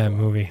love that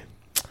movie.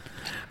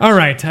 All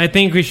right, I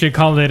think we should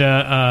call it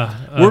a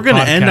We're going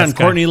to end on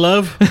Courtney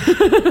Love.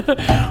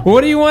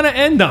 What do you want to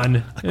end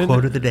on? A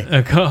quote of the day.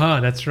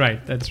 That's right.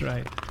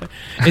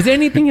 Is there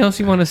anything else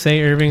you want to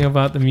say, Irving,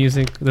 about the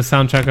music, the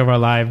soundtrack of our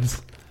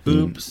lives?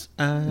 Oops,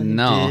 I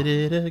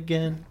did it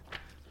again.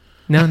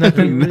 No,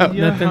 nothing.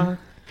 No,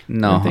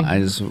 Nothing. I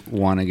just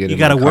want to get You in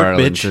gotta my work, car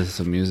and bitch. listen to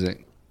some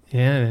music.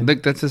 Yeah.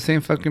 Look, that's the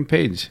same fucking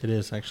page. It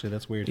is, actually.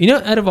 That's weird.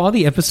 Out of all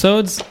the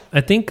episodes,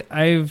 I think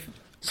I've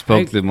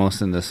spoke the most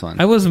in this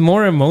one. I was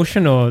more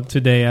emotional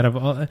today out of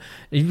all.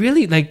 It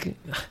really,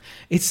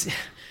 it's,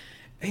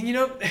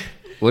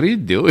 What are you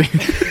doing?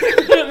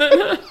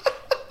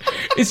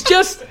 It's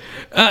just,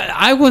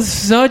 I was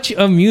such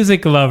a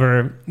music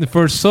lover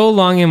for so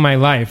long in my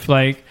life.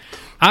 When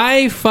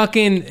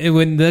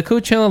the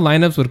Coachella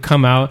lineups would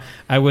come out,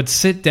 I would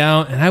sit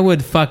down and I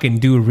would fucking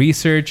do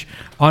research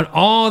on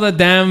all the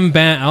damn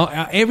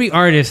band, every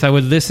artist. I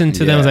would listen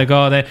to them. I was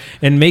like,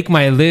 and make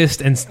my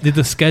list and did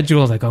the schedule.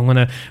 I was like,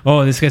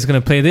 this guy's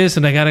gonna play this,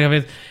 and I gotta have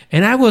it.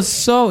 And I was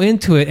so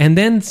into it. And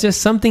then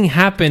just something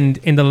happened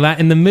in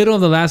the middle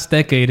of the last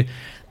decade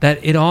that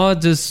it all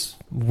just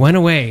went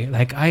away.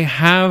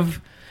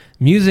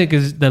 Music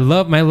is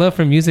my love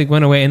for music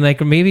went away, and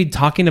maybe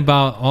talking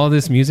about all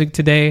this music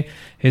today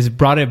has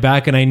brought it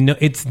back, and I know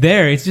it's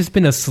there. It's just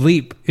been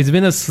asleep. It's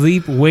been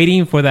asleep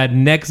waiting for that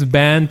next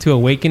band to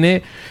awaken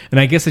it, and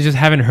I guess I just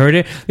haven't heard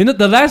it.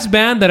 The last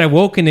band that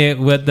awoken it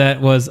with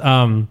that was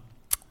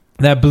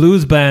that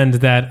blues band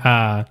that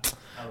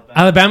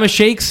Alabama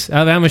Shakes.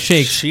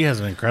 She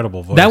has an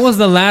incredible voice. That was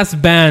the last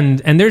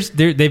band, and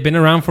they've been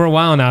around for a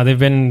while now. They've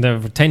been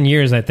there for 10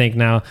 years, I think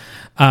now.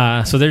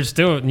 So they're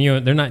still new.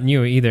 They're not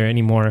new either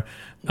anymore.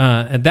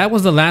 And that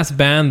was the last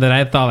band that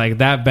I thought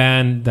that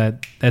band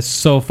that's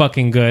so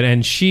fucking good.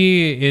 And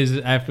she is,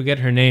 I forget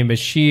her name, but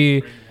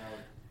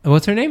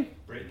what's her name?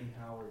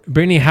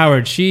 Brittany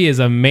Howard. She is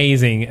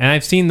amazing, and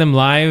I've seen them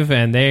live,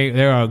 and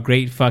they're a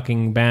great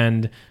fucking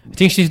band. I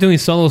think she's doing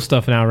solo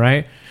stuff now,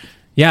 right?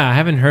 Yeah, I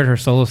haven't heard her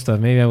solo stuff.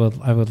 Maybe I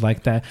would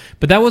like that.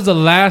 But that was the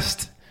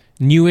last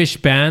newish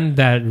band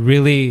that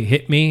really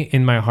hit me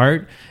in my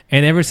heart.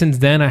 And ever since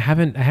then, I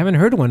haven't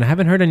heard one. I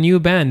haven't heard a new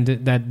band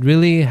that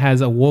really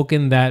has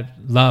awoken that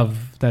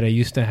love that I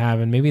used to have.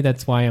 And maybe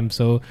that's why I'm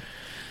so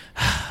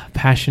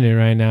passionate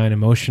right now and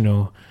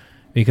emotional,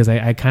 because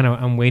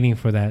I'm waiting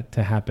for that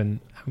to happen.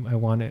 I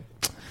want it.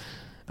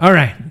 All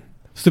right.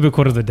 Stupid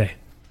quote of the day.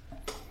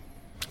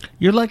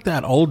 You're like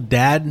that old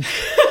dad.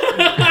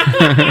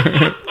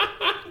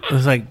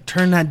 It's like,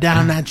 turn that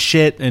down, that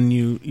shit, and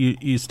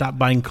you stop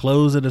buying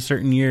clothes at a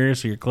certain year,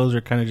 so your clothes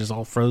are kind of just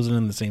all frozen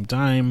in the same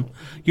time.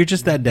 You're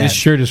just that dad. This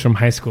shirt is from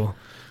high school.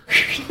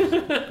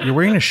 You're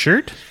wearing a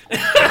shirt?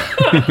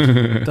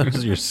 That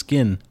was your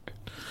skin.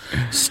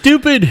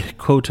 Stupid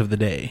quote of the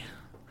day.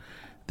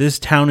 This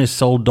town is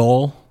so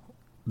dull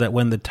that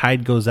when the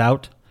tide goes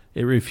out,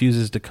 it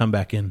refuses to come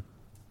back in.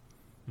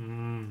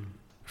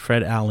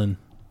 Fred Allen.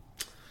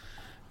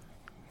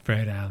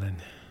 Fred Allen.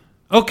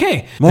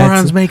 Okay.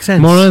 Morons make sense.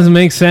 Morons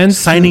make sense.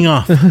 Signing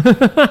off.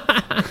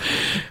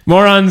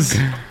 Morons.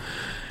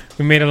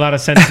 We made a lot of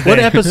sense today. What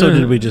episode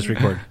did we just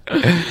record?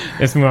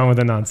 Let's move on with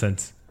the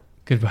nonsense.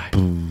 Goodbye.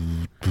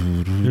 I'm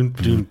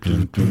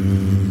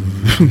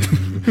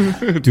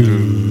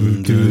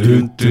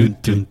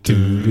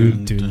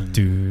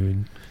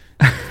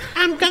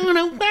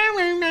gonna wear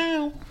it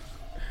now.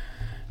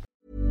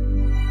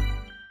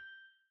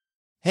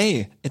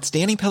 Hey, it's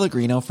Danny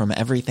Pellegrino from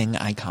Everything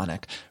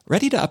Iconic.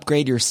 Ready to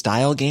upgrade your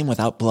style game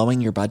without blowing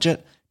your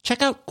budget?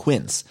 Check out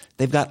Quince.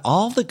 They've got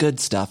all the good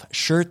stuff,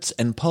 shirts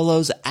and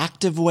polos,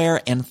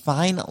 activewear, and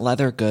fine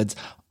leather goods,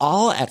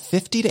 all at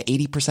 50 to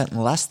 80%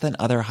 less than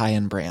other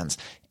high-end brands.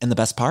 And the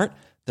best part?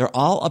 They're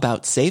all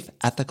about safe,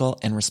 ethical,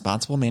 and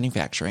responsible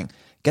manufacturing.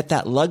 Get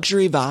that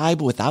luxury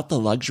vibe without the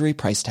luxury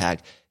price tag.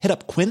 Hit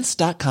up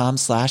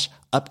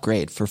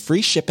quince.com/upgrade for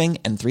free shipping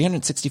and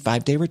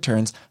 365-day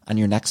returns on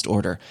your next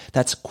order.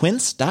 That's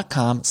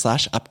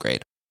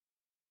quince.com/upgrade.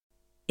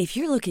 If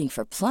you're looking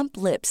for plump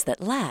lips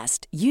that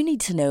last, you need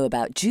to know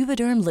about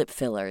Juvederm lip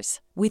fillers.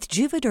 With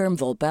Juvederm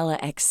Volbella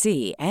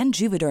XC and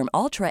Juvederm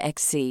Ultra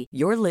XC,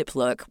 your lip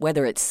look,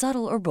 whether it's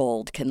subtle or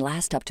bold, can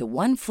last up to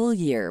 1 full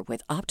year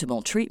with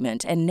optimal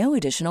treatment and no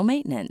additional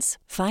maintenance.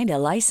 Find a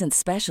licensed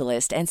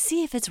specialist and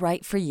see if it's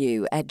right for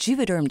you at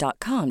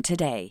Juvederm.com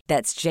today.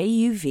 That's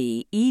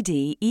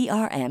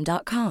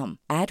JUVEDERM.com.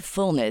 Add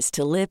fullness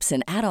to lips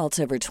in adults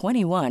over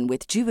 21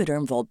 with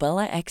Juvederm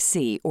Volbella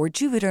XC or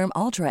Juvederm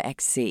Ultra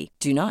XC.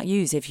 Do not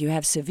use if you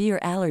have severe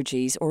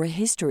allergies or a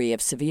history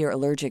of severe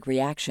allergic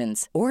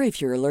reactions, or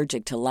if you're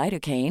allergic to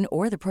lidocaine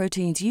or the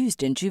proteins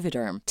used in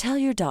Juvederm. Tell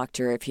your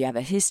doctor if you have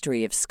a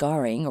history of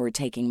scarring or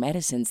taking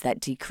medicines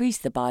that decrease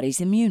the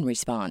body's immune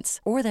response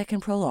or that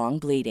can prolong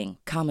bleeding.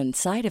 Common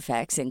side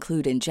effects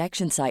include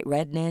injection site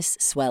redness,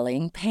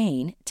 swelling,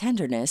 pain,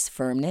 tenderness,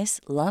 firmness,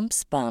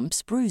 lumps,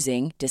 bumps,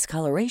 bruising,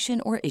 discoloration,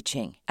 or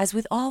itching. As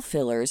with all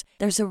fillers,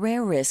 there's a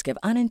rare risk of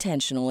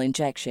unintentional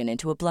injection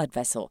into a blood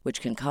vessel,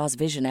 which can cause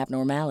vision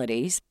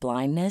abnormalities,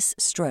 blindness,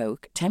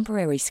 stroke,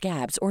 temporary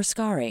scabs, or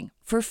scarring.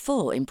 For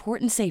full,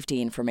 important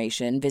safety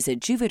information, visit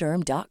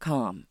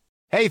Juvederm.com.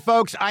 Hey,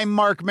 folks, I'm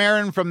Mark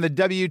Maron from the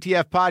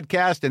WTF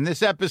Podcast, and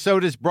this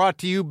episode is brought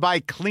to you by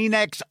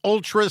Kleenex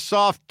Ultra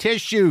Soft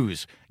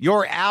Tissues,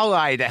 your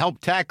ally to help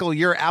tackle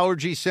your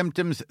allergy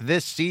symptoms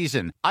this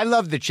season. I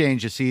love the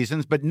change of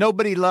seasons, but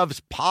nobody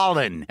loves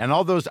pollen and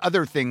all those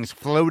other things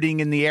floating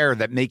in the air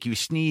that make you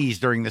sneeze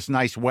during this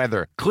nice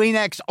weather.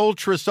 Kleenex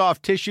Ultra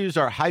Soft Tissues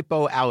are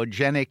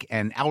hypoallergenic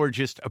and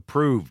allergist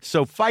approved,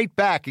 so fight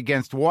back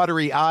against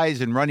watery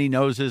eyes and runny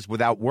noses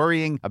without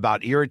worrying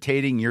about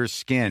irritating your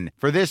skin.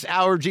 For this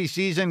allergy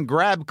season,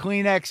 grab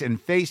Kleenex and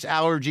face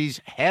allergies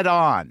head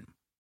on.